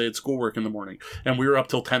bed because they had schoolwork in the morning and we were up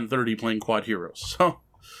till 10:30 playing Quad Heroes. So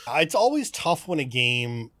it's always tough when a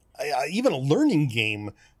game, even a learning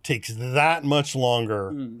game, takes that much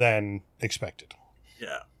longer than expected.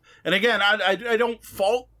 Yeah. And again, I don't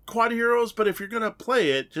fault Quad Heroes, but if you're going to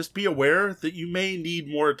play it, just be aware that you may need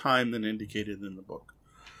more time than indicated in the book.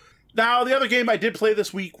 Now, the other game I did play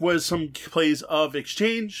this week was some plays of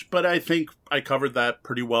Exchange, but I think I covered that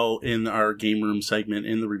pretty well in our game room segment,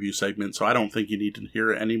 in the review segment, so I don't think you need to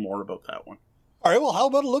hear any more about that one. All right, well, how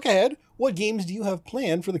about a look ahead? What games do you have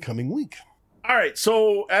planned for the coming week? All right,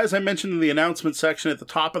 so as I mentioned in the announcement section at the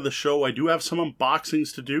top of the show, I do have some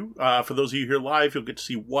unboxings to do. For those of you here live, you'll get to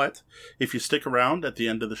see what if you stick around at the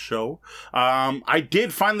end of the show. I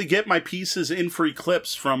did finally get my pieces in for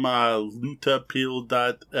Eclipse from Lutapil.fl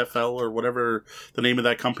or whatever the name of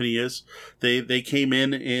that company is. They came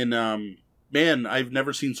in man, I've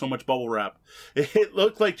never seen so much bubble wrap. It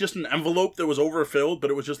looked like just an envelope that was overfilled, but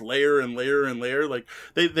it was just layer and layer and layer. Like,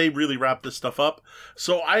 they really wrapped this stuff up.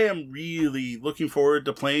 So I am really looking forward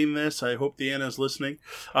to playing this. I hope Deanna's listening.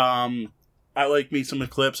 I like me some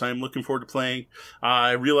Eclipse. I am looking forward to playing.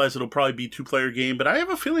 I realize it'll probably be a 2-player game, but I have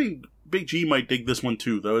a feeling Big G might dig this one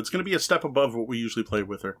too, though. It's going to be a step above what we usually play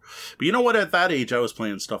with her. But you know what? At that age, I was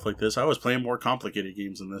playing stuff like this. I was playing more complicated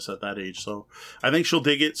games than this at that age. So I think she'll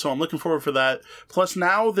dig it. So I'm looking forward for that. Plus,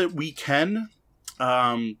 now that we can,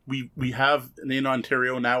 we have in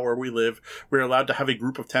Ontario now where we live, we're allowed to have a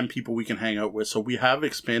group of 10 people we can hang out with. So we have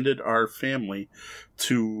expanded our family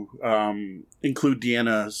to include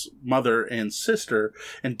Deanna's mother and sister.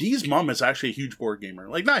 And Dee's mom is actually a huge board gamer.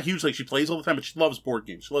 Like, not huge, like she plays all the time, but she loves board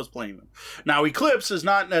games. She loves playing them. Now, Eclipse is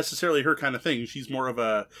not necessarily her kind of thing. She's more of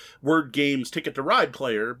a word games, Ticket to Ride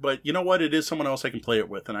player. But you know what? It is someone else I can play it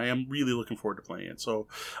with. And I am really looking forward to playing it. So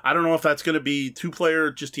I don't know if that's going to be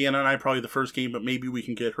 2-player, just Deanna and I, probably the first game, but but maybe we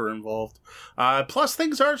can get her involved. Plus,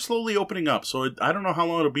 things are slowly opening up, so I don't know how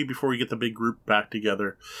long it'll be before we get the big group back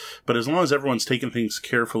together. But as long as everyone's taking things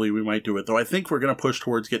carefully, we might do it. Though I think we're going to push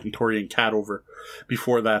towards getting Tori and Kat over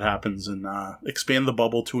before that happens and expand the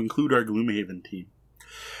bubble to include our Gloomhaven team.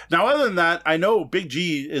 Now, other than that, I know Big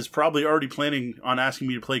G is probably already planning on asking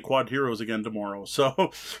me to play Quad Heroes again tomorrow.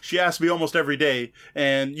 So she asks me almost every day,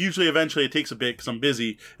 and usually eventually it takes a bit because I'm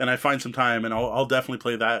busy, and I find some time, and I'll definitely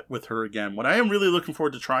play that with her again. What I am really looking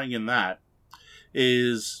forward to trying in that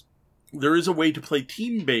is there is a way to play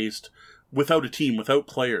team-based without a team, without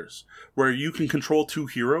players, where you can control 2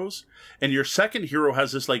 heroes, and your second hero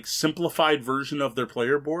has this like simplified version of their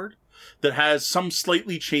player board that has some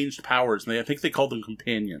slightly changed powers, and I think they call them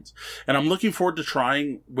companions. And I'm looking forward to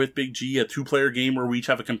trying with Big G a 2-player game where we each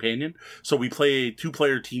have a companion, so we play a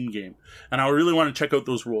 2-player team game. And I really want to check out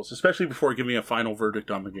those rules, especially before giving a final verdict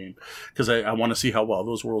on the game, because I want to see how well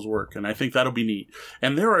those rules work, and I think that'll be neat.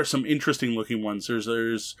 And there are some interesting looking ones.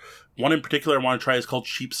 There's one in particular I want to try. It's called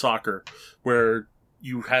Sheep Soccer, where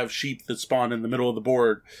you have sheep that spawn in the middle of the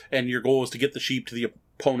board, and your goal is to get the sheep to the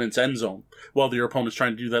opponent's end zone while your opponent's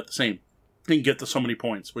trying to do that the same and get to so many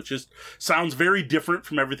points, which just sounds very different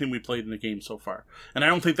from everything we played in the game so far. And I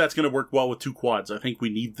don't think that's going to work well with 2 quads. I think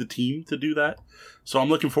we need the team to do that. So I'm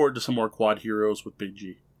looking forward to some more Quad Heroes with Big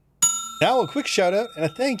G. Now a quick shout out and a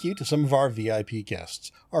thank you to some of our VIP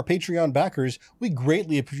guests, our Patreon backers. We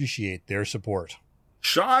greatly appreciate their support.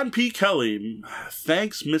 Sean P. Kelly,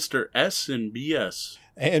 thanks Mr. S and BS.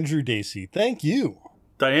 Andrew Dacey, thank you.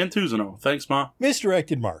 Diane Tuzano, thanks Ma.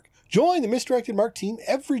 Misdirected Mark. Join the Misdirected Mark team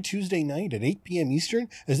every Tuesday night at 8 p.m. Eastern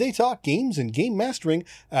as they talk games and game mastering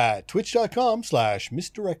at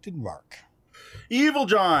twitch.com/misdirectedmark. Evil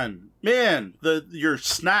John, man, your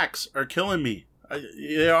snacks are killing me.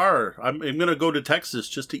 They are. I'm going to go to Texas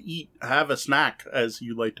just to have a snack, as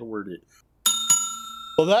you like to word it.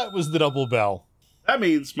 Well, that was the double bell. That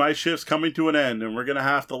means my shift's coming to an end, and we're going to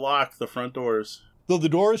have to lock the front doors. Though the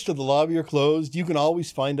doors to the lobby are closed, you can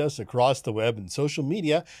always find us across the web and social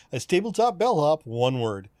media as Tabletop Bellhop, one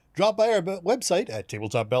word. Drop by our website at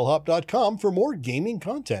tabletopbellhop.com for more gaming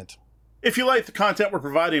content. If you like the content we're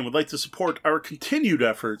providing and would like to support our continued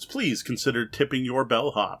efforts, please consider tipping your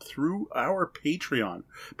bellhop through our Patreon.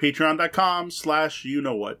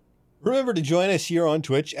 Patreon.com/you-know-what. Remember to join us here on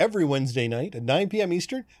Twitch every Wednesday night at 9 p.m.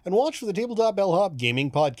 Eastern and watch for the Tabletop Bellhop Gaming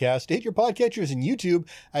Podcast to hit your podcatchers in YouTube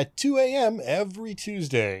at 2 a.m. every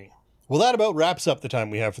Tuesday. Well, that about wraps up the time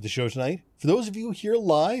we have for the show tonight. For those of you here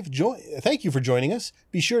live, thank you for joining us.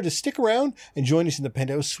 Be sure to stick around and join us in the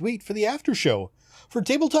Penthouse Suite for the after show. For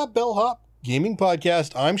Tabletop Bellhop Gaming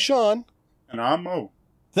Podcast, I'm Sean. And I'm Mo.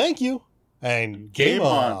 Thank you, and game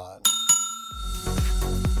on.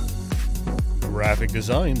 Graphic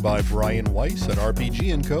design by Brian Weiss at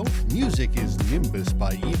RPG & Co. Music is Nimbus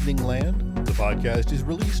by Evening Land. The podcast is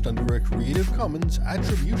released under a Creative Commons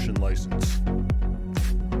Attribution License.